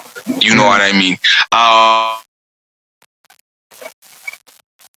do. You know what I mean?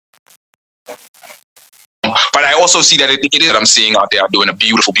 But I also see that it is, I'm seeing out there doing a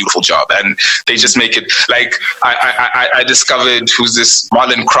beautiful, beautiful job, and they just make it like I discovered who's this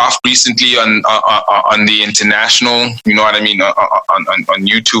Marlon Craft recently on the International, you know what I mean, on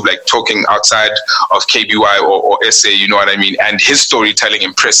YouTube, like talking outside of KBY or SA, you know what I mean, and his storytelling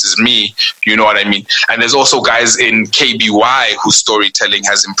impresses me, you know what I mean, and there's also guys in KBY whose storytelling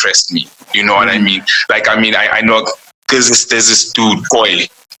has impressed me, you know what I mean, like I know there's this dude Koi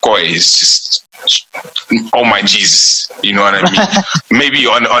is just, oh my Jesus, you know what I mean? Maybe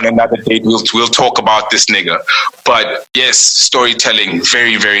on another date we'll talk about this nigga. But yes, storytelling,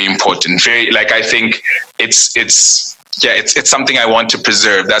 very, very important. Very, like, I think it's something I want to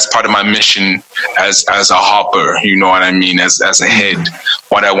preserve. That's part of my mission as a hopper, you know what I mean, as a head.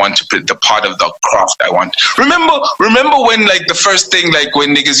 What I want to put, the part of the craft I want. Remember when, like, the first thing, like,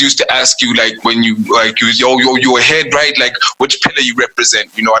 when niggas used to ask you, like, when you, like, your head, right? Like, which pillar you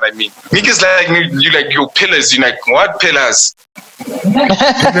represent, you know what I mean? Niggas like your pillars, you like, what pillars? You know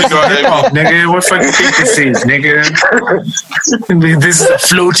what I mean? Nigga, what fucking this is, nigga? This is a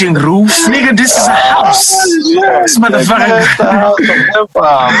floating roof, nigga. This is a house. This motherfucker.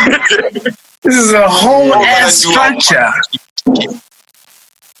 This is a whole ass structure.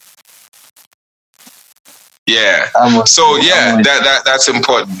 Yeah. So yeah, that's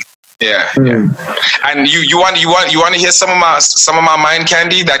important. Yeah. And you want to hear some of my mind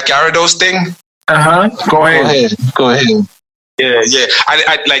candy, that Gyarados thing? Go ahead. Yeah.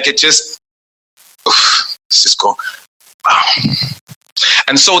 I like it. Just let's just go.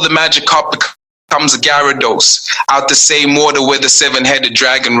 And so the Magikarp becomes a Gyarados, out the same water where the 7-headed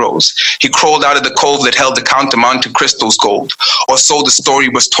dragon rose. He crawled out of the cove that held the countermount to crystal's gold. Or so the story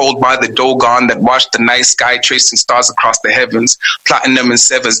was told by the Dogon that watched the night sky tracing stars across the heavens. Platinum and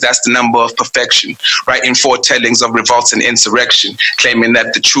sevens, that's the number of perfection. Writing foretellings of revolts and insurrection, claiming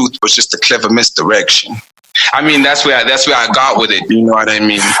that the truth was just a clever misdirection. I mean, that's where I got with it. You know what I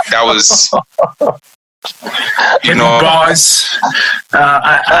mean? That was, you know, bars.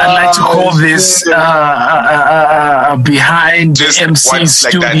 I like to call this behind the MC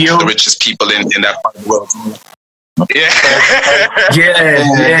studio. Like that, the richest people in that part of the world. Yeah.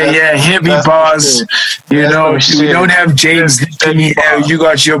 Heavy bars. You know, we don't have James Lee here. You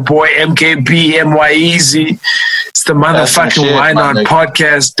got your boy MKB, MYEZ. It's the motherfucking Why Not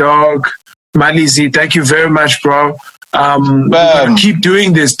podcast, dog. Mali Z, thank you very much, bro. We're gonna keep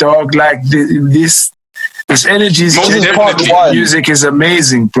doing this, dog. Like this energy is music is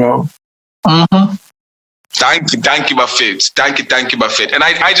amazing, bro. Mm-hmm. Thank you, Buffett. Thank you, Buffett. And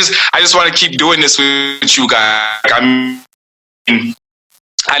I just want to keep doing this with you guys.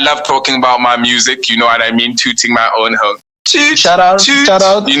 I love talking about my music. You know what I mean? Tooting my own horn. Shout out. You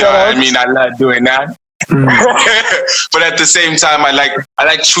know what I mean? I love doing that. But at the same time, I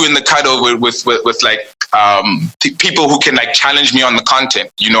like chewing the cud with like people who can like challenge me on the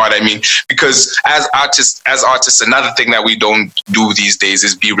content. You know what I mean? Because as artists, another thing that we don't do these days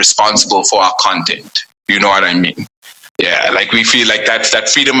is be responsible for our content. You know what I mean? Yeah, like we feel like that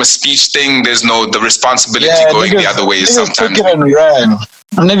freedom of speech thing. There's the responsibility going the other way sometimes. Took it and ran.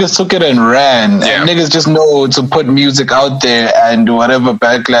 Niggas took it and ran. Yeah. And niggas just know to put music out there and whatever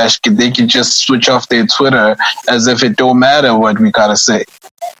backlash, they can just switch off their Twitter as if it don't matter what we gotta say.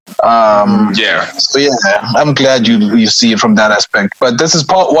 So yeah, I'm glad you see it from that aspect. But this is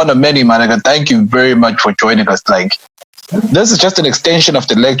part one of many, my nigga. Thank you very much for joining us. Like, this is just an extension of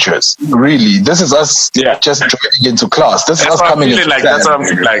the lectures. Really, this is us just joining into class. This is us coming into class. That's what I'm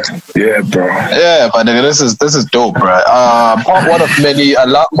feeling like. Yeah, bro. Yeah, but nigga, this is dope, bro. Part one of many, a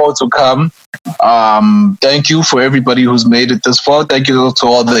lot more to come. Thank you for everybody who's made it this far. Thank you to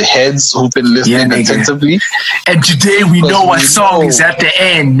all the heads who've been listening attentively. And today we know what song is at the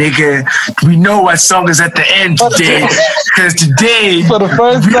end, nigga. We know what song is at the end today. Because today, for the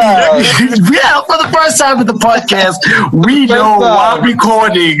first time, for the first time in the podcast, we know while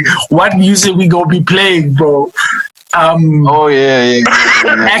recording what music we gonna be playing, bro. Act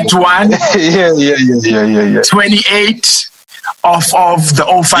 1. Yeah. 28 of the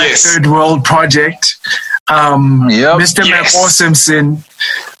 05 Third World Project. Mr. Mac Awesomeson,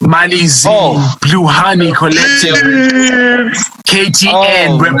 Mali Z, Blue Honey Collective,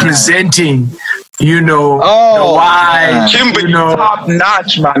 KTN representing, the Y, Kimberly top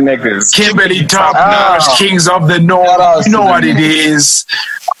notch, my niggas. Kimberly top notch, Kings of the North. You know what it is.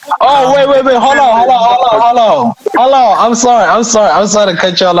 Oh, wait. Hold on. I'm sorry to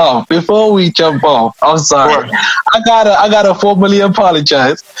cut y'all off. Before we jump off, I'm sorry. I gotta formally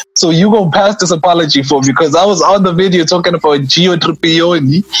apologize. So you gonna pass this apology for me because I was on the video talking about Gio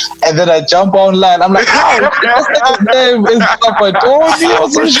Tripioni, and then I jump online. I'm like, his name is Trapattoni or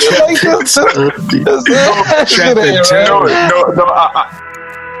some shit like this. No.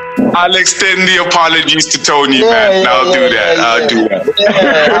 I'll extend the apologies to Tony, man. I'll do that.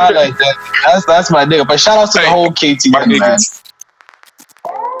 Yeah, I like that. That's my nigga. But shout out to the whole KTN, man.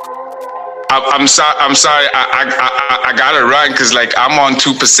 I'm sorry. I gotta run because like I'm on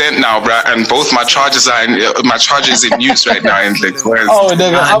 2% now, bro, and both my chargers in use right now. And like,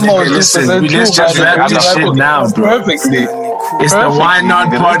 nigga, I'm on 2%. Let's just wrap this shit now, bro. Perfectly. It's the Why Not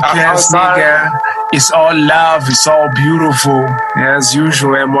podcast, nigga. It's all love. It's all beautiful. As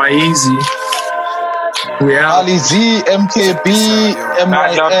usual, MYEZ. We are Ali Z, MKB, MIN.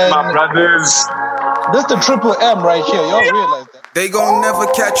 My brothers. This the triple M right here. Y'all realize that? They gon' never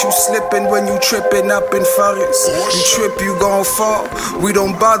catch you slipping when you tripping up in forest. You trip, you gon' fall. We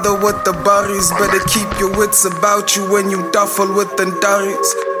don't bother with the bodies. Better keep your wits about you when you duffel with the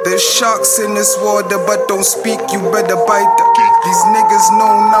durries. There's sharks in this water, but don't speak, you better bite them. These niggas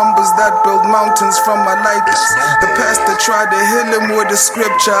know numbers that build mountains from my lighters. The pastor tried to heal him with a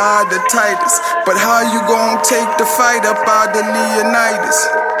scripture out of Titus. But how you gon' take the fight up out of Leonidas?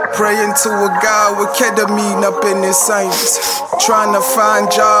 Praying to a God with ketamine up in his sinus. Trying to find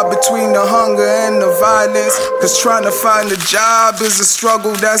job between the hunger and the violence. Cause trying to find a job is a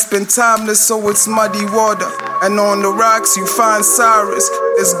struggle that's been timeless, so it's muddy water. And on the rocks you find Cyrus.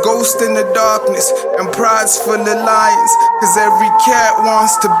 There's ghosts in the darkness and pride's full of lions. Cause every cat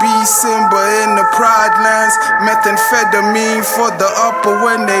wants to be Simba in the pride lands. Methamphetamine for the upper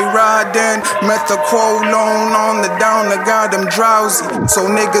when they ride in. Methaquolone on the downer got them drowsy. So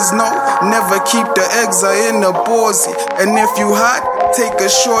niggas know, never keep the exa in the borsy. And if you hot, take a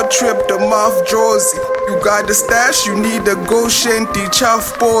short trip to Moff Jersey. You got the stash, you need to go shanty chow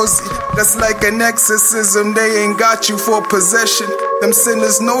borsy. That's like an exorcism, they ain't got you for possession. Them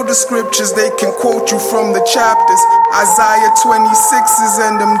sinners know the scriptures, they can quote you from the chapters. Isaiah 26s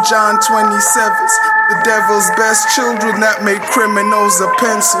and them John 27s. The devil's best children that make criminals of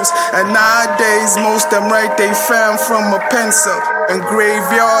pencils. And nowadays most them write they found from a pencil. And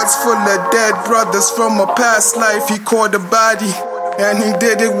graveyards full of dead brothers from a past life. He caught a body and he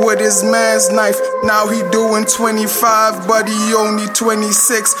did it with his man's knife. Now he doing 25, but he only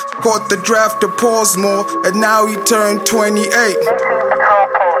 26. Caught the draft to Portsmore, and now he turned 28. He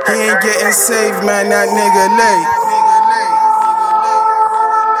ain't getting saved, man, that nigga late.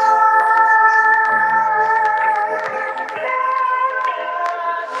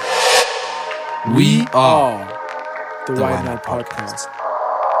 We are the Why Not Podcast.